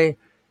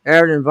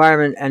semi-arid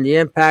environment and the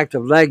impact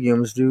of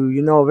legumes. Do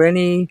you know of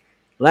any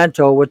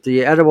lentil with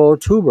the edible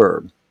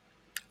tuber?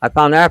 I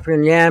found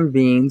African yam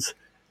beans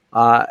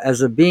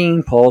as a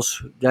bean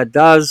pulse that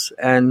does,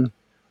 and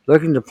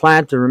looking to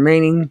plant the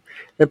remaining.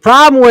 The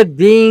problem with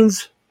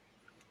beans,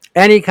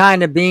 any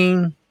kind of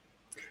bean,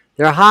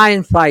 they're high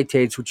in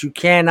phytates, which you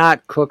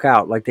cannot cook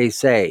out, like they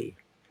say.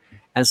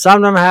 And some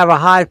of them have a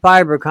high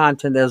fiber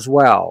content as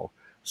well.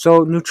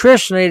 So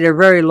nutritionally, they're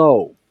very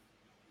low.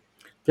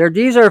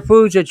 These are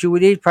foods that you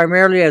would eat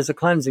primarily as a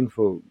cleansing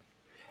food,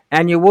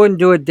 and you wouldn't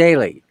do it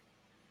daily.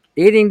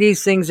 Eating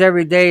these things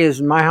every day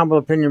is, in my humble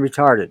opinion,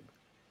 retarded.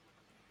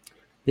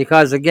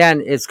 Because,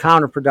 again, it's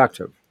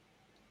counterproductive.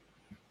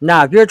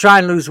 Now, if you're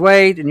trying to lose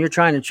weight and you're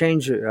trying to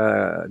change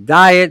your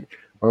diet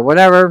or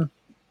whatever,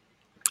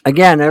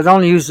 again, I would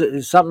only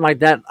use something like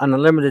that on a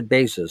limited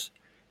basis.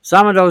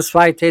 Some of those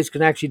phytates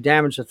can actually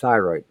damage the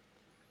thyroid.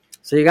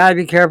 So you got to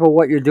be careful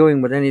what you're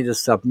doing with any of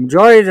this stuff.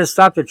 Majority of the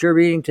stuff that you're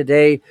eating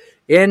today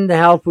in the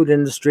health food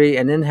industry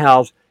and in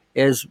health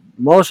is,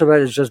 most of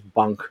it is just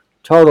bunk,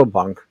 total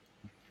bunk.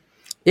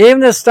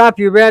 Even the stuff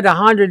you read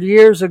 100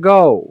 years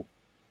ago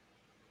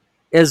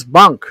is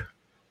bunk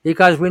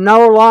because we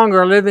no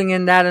longer living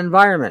in that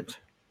environment.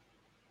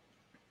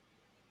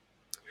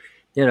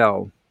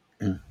 Well,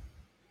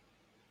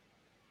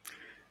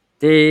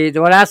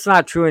 that's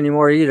not true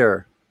anymore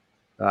either.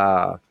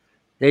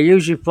 They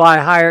usually fly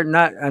higher,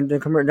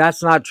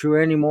 that's not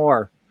true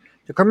anymore.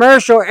 The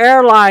commercial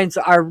airlines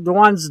are the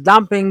ones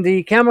dumping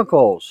the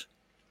chemicals,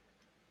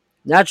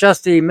 not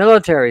just the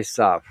military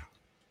stuff.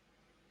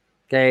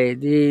 Okay,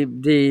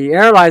 the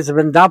airlines have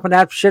been dumping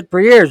that shit for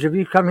years. If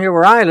you come here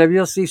where I live,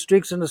 you'll see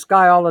streaks in the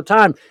sky all the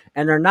time,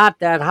 and they're not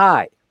that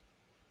high.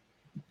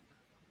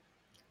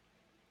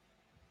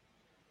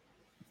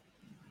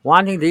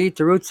 Wanting to eat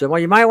the roots, well,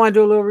 you might want to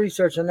do a little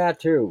research on that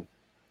too.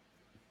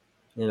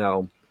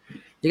 You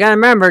got to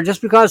remember,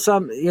 just because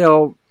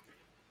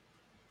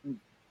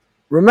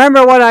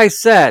remember what I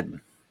said.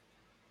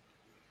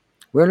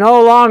 We're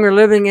no longer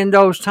living in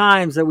those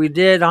times that we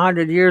did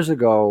 100 years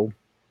ago.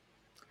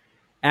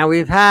 And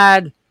we've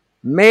had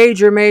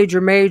major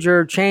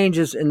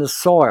changes in the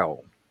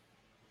soil.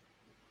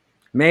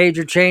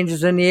 Major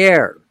changes in the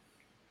air.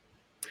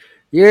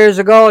 Years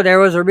ago, there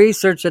was a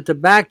research that the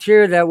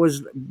bacteria that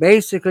was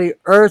basically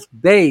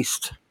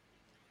earth-based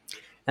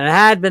and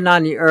had been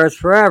on the earth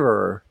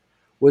forever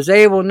was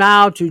able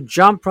now to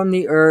jump from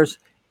the earth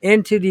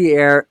into the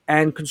air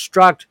and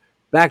construct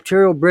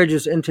bacterial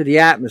bridges into the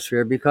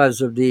atmosphere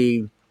because of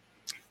the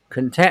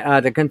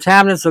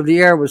contaminants of the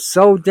air was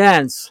so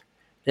dense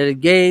that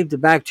it gave the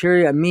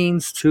bacteria a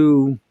means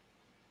to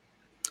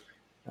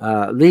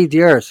leave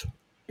the earth.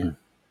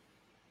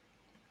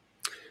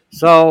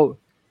 So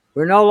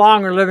we're no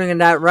longer living in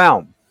that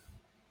realm.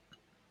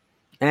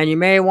 And you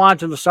may want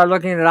to start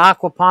looking at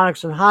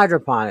aquaponics and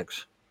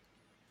hydroponics.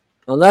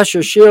 Unless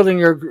you're shielding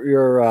your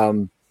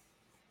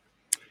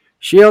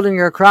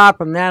crop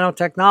from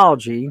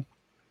nanotechnology,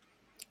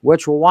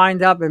 which will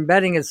wind up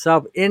embedding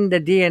itself in the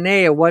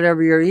DNA of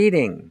whatever you're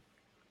eating.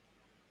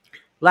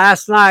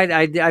 Last night,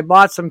 I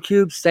bought some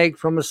cube steak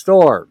from a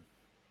store.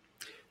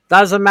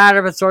 Doesn't matter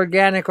if it's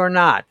organic or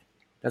not.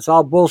 That's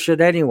all bullshit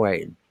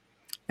anyway.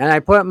 And I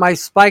put my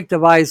spike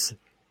device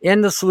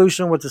in the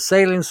solution with the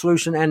saline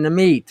solution and the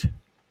meat.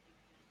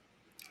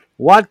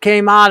 What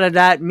came out of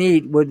that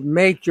meat would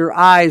make your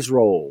eyes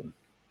roll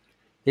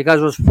because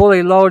it was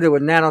fully loaded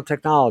with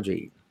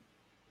nanotechnology.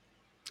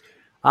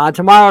 On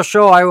tomorrow's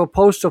show, I will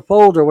post a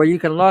folder where you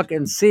can look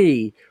and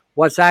see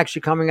what's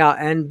actually coming out.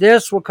 And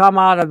this will come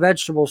out of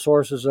vegetable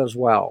sources as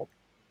well.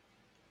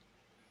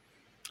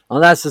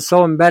 Unless it's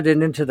so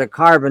embedded into the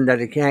carbon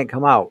that it can't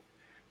come out.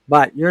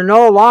 But you're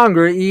no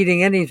longer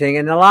eating anything.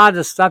 And a lot of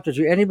the stuff that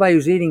anybody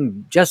who's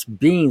eating just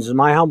beans, in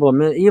my humble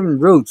opinion, even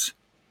roots,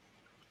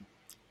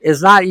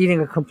 is not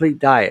eating a complete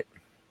diet.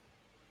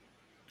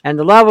 And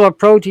the level of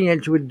protein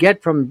that you would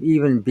get from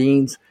even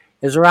beans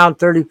is around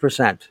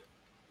 30%,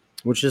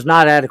 which is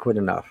not adequate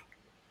enough.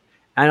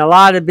 And a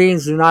lot of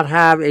beans do not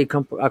have a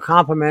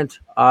complement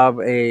of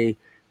a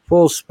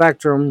full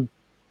spectrum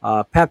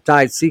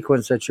peptide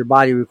sequence that your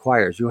body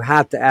requires. You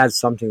have to add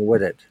something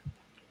with it.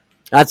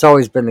 That's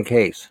always been the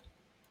case.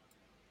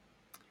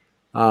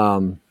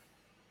 Well,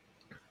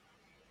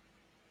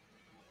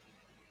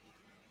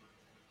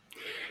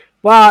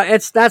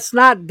 that's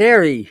not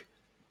dairy.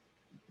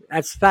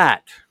 That's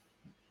fat.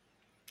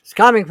 It's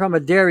coming from a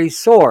dairy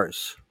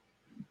source.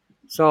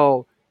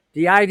 So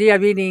the idea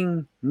of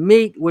eating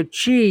meat with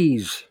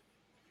cheese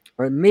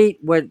or meat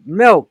with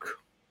milk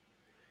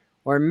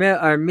or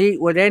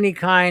meat with any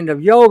kind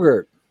of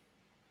yogurt,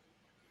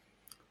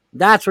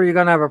 that's where you're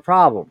going to have a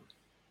problem.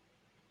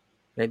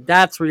 Okay?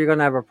 That's where you're going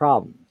to have a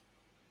problem.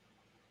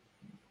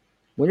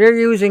 When you're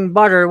using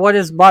butter, what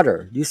is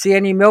butter? Do you see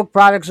any milk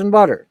products in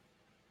butter?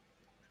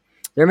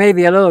 There may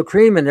be a little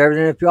cream in there,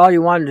 and if all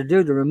you wanted to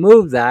do to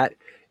remove that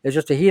is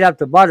just to heat up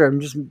the butter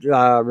and just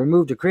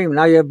remove the cream,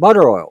 now you have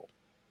butter oil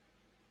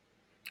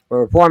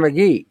or a form of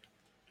ghee.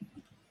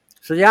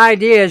 So the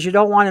idea is you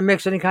don't want to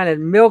mix any kind of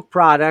milk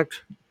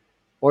product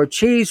or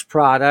cheese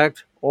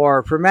product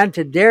or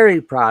fermented dairy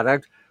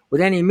product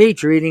with any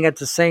meat you're eating at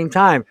the same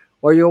time.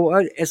 Or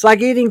it's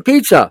like eating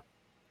pizza.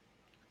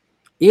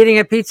 Eating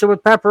a pizza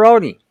with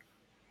pepperoni.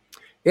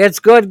 It's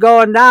good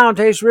going down,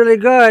 tastes really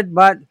good,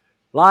 but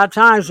a lot of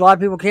times a lot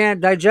of people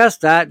can't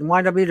digest that and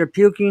wind up either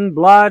puking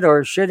blood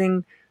or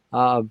shitting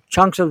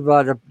chunks of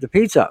the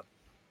pizza.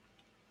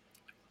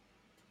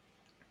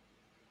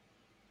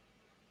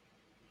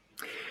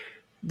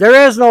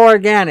 There is no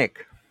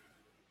organic.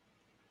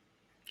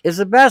 It's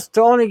the best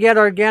to only get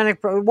organic.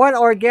 What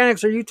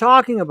organics are you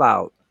talking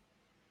about?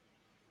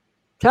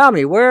 Tell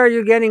me, where are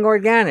you getting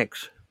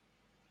organics?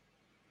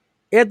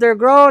 If they're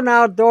grown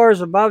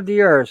outdoors above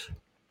the earth,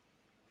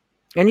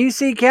 and you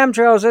see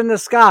chemtrails in the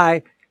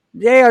sky,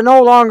 they are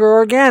no longer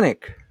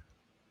organic.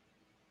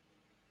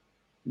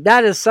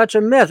 That is such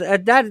a myth.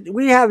 That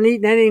we haven't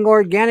eaten anything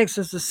organic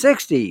since the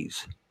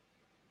 60s.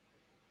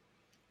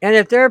 And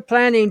if they're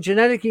planting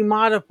genetically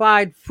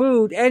modified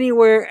food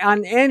anywhere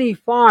on any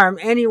farm,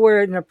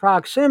 anywhere in the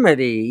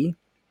proximity,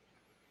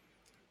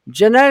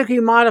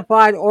 genetically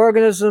modified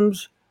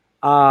organisms,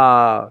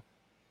 uh,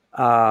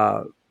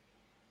 uh,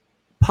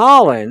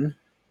 pollen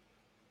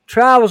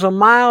travels 1.5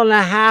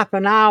 miles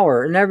an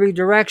hour in every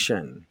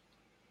direction.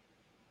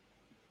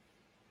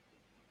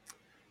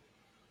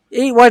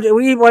 Eat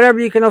whatever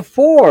you can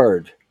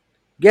afford.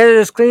 Get it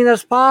as clean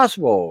as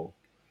possible.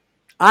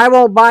 I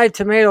won't buy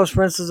tomatoes,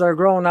 for instance, that are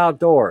grown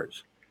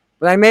outdoors.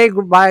 But I may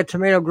buy a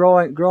tomato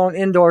grown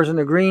indoors in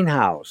a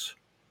greenhouse.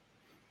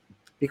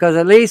 Because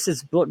at least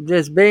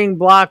it's being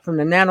blocked from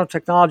the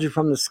nanotechnology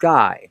from the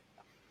sky.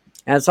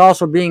 And it's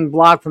also being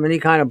blocked from any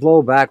kind of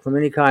blowback from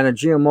any kind of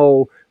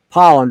GMO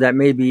pollen that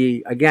may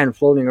be, again,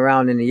 floating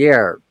around in the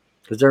air.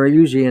 Because they're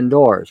usually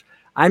indoors.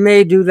 I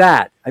may do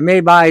that. I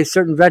may buy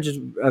certain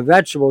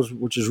vegetables,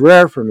 which is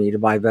rare for me to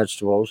buy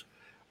vegetables,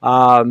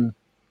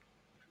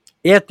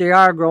 if they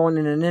are grown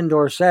in an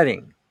indoor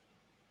setting.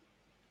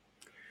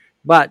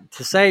 But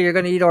to say you're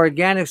going to eat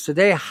organics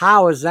today,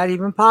 how is that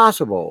even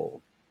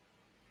possible?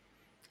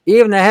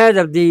 Even the head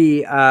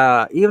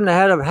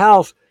of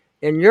health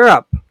in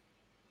Europe,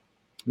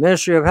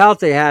 Ministry of Health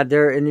they had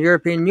there in the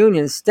European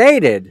Union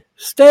stated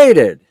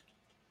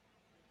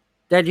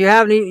that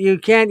you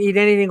can't eat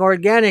anything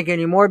organic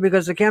anymore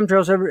because the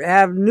chemtrails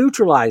have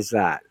neutralized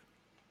that.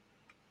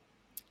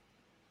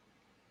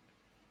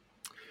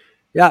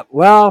 Yeah,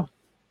 well,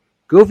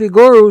 goofy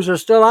gurus are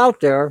still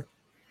out there.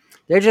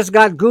 They just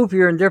got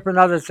goofier in different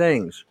other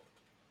things.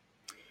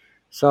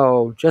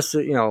 So just,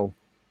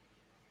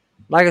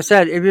 like I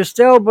said, if you're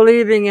still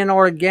believing in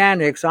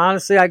organics,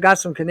 honestly, I got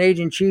some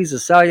Canadian cheese to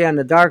sell you on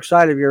the dark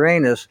side of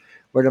Uranus,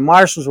 where the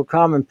Martians will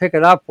come and pick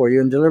it up for you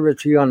and deliver it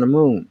to you on the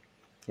moon.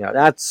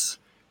 That's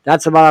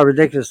about how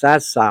ridiculous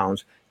that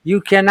sounds.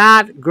 You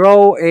cannot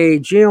grow a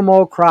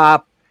GMO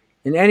crop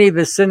in any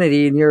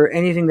vicinity near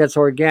anything that's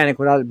organic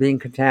without it being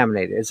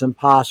contaminated. It's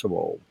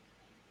impossible.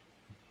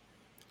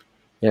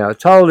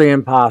 Totally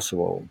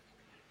impossible.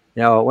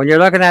 When you're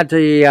looking at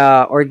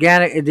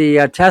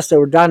the tests that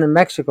were done in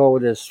Mexico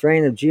with a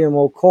strain of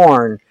GMO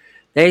corn,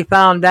 they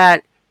found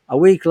that a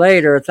week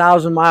later,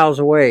 1,000 miles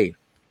away,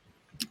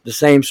 the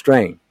same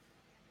strain.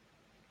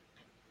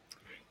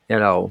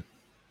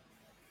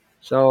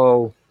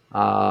 So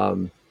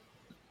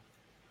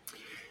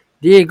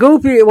the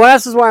goofy. Well,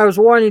 this is why I was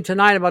warning you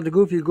tonight about the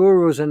goofy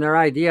gurus and their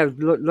idea of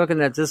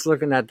looking at this,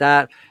 looking at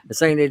that, and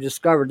saying they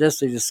discovered this,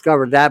 they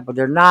discovered that, but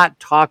they're not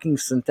talking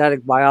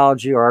synthetic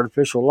biology or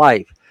artificial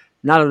life.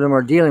 None of them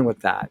are dealing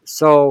with that.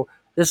 So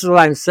this is what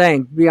I'm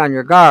saying. Be on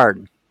your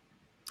guard.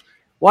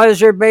 What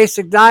is your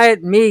basic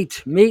diet?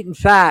 Meat and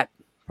fat,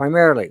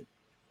 primarily.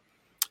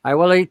 I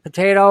will eat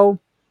potato.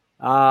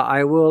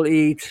 I will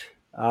eat.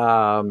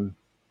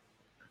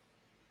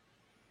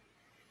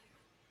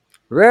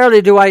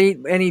 Rarely do I eat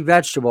any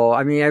vegetable.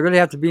 I mean, I really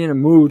have to be in a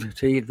mood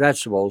to eat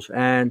vegetables,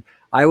 and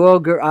I will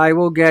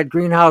get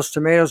greenhouse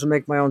tomatoes and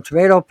make my own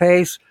tomato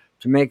paste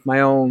to make my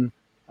own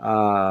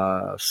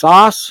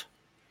sauce.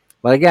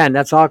 But again,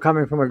 that's all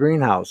coming from a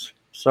greenhouse.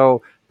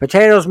 So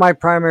potato is my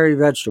primary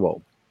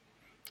vegetable.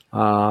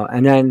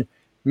 And then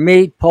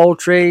meat,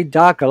 poultry,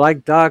 duck. I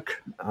like duck.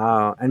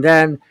 And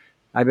then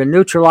I've been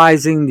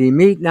neutralizing the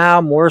meat now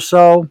more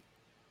so.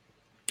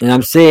 And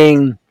I'm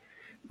seeing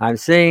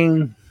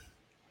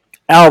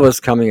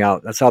Elvis coming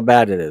out. That's how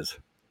bad it is.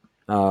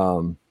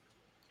 Thoughts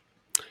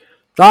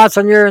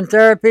on urine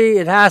therapy?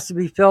 It has to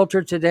be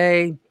filtered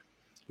today.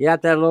 You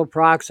have to add a little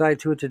peroxide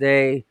to it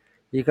today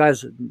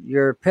because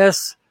your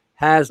piss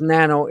has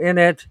nano in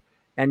it,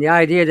 And the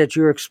idea that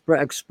you're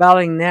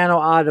expelling nano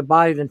out of the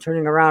body, then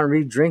turning around and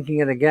re-drinking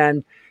it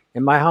again,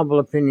 in my humble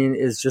opinion,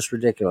 is just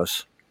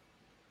ridiculous.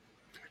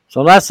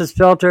 So unless it's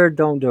filtered,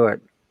 don't do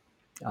it.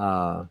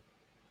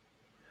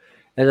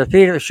 As a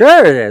feeder,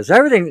 sure it is.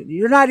 Everything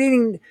you're not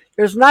eating.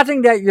 There's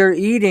nothing that you're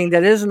eating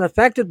that isn't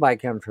affected by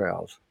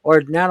chemtrails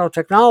or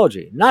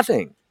nanotechnology.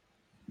 Nothing.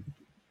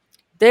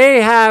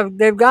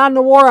 They've gone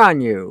to war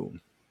on you.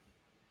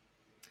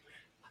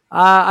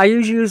 I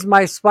usually use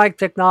my spike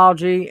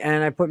technology,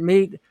 and I put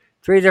meat,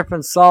 3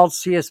 different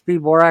salts,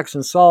 CSP, borax,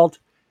 and salt,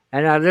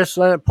 and I just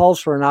let it pulse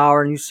for an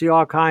hour, and you see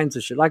all kinds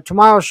of shit. Like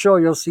tomorrow's show,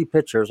 you'll see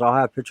pictures. I'll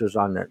have pictures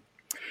on it.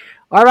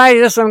 All right,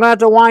 listen, I'm going to have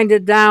to wind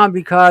it down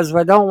because if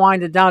I don't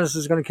wind it down, this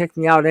is going to kick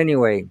me out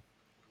anyway.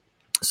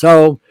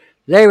 So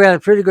today we had a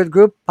pretty good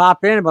group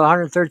pop in, about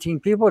 113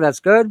 people. That's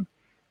good.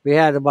 We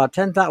had about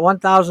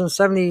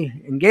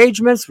 1,070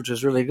 engagements, which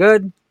is really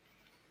good.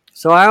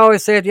 So I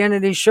always say at the end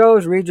of these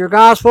shows, read your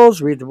Gospels,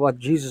 read what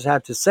Jesus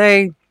had to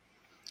say,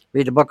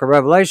 read the book of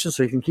Revelation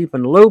so you can keep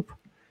in the loop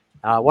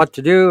what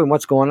to do and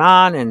what's going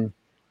on and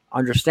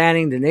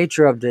understanding the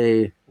nature of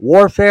the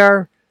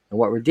warfare and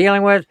what we're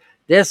dealing with.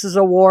 This is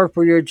a war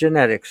for your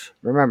genetics.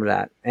 Remember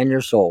that. And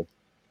your soul.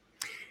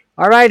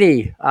 All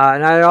righty.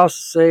 And I also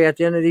say at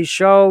the end of these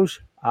shows,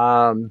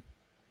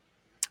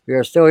 we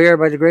are still here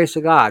by the grace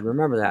of God.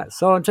 Remember that.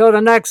 So until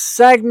the next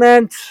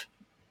segment,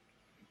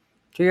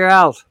 to your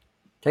health.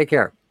 Take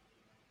care.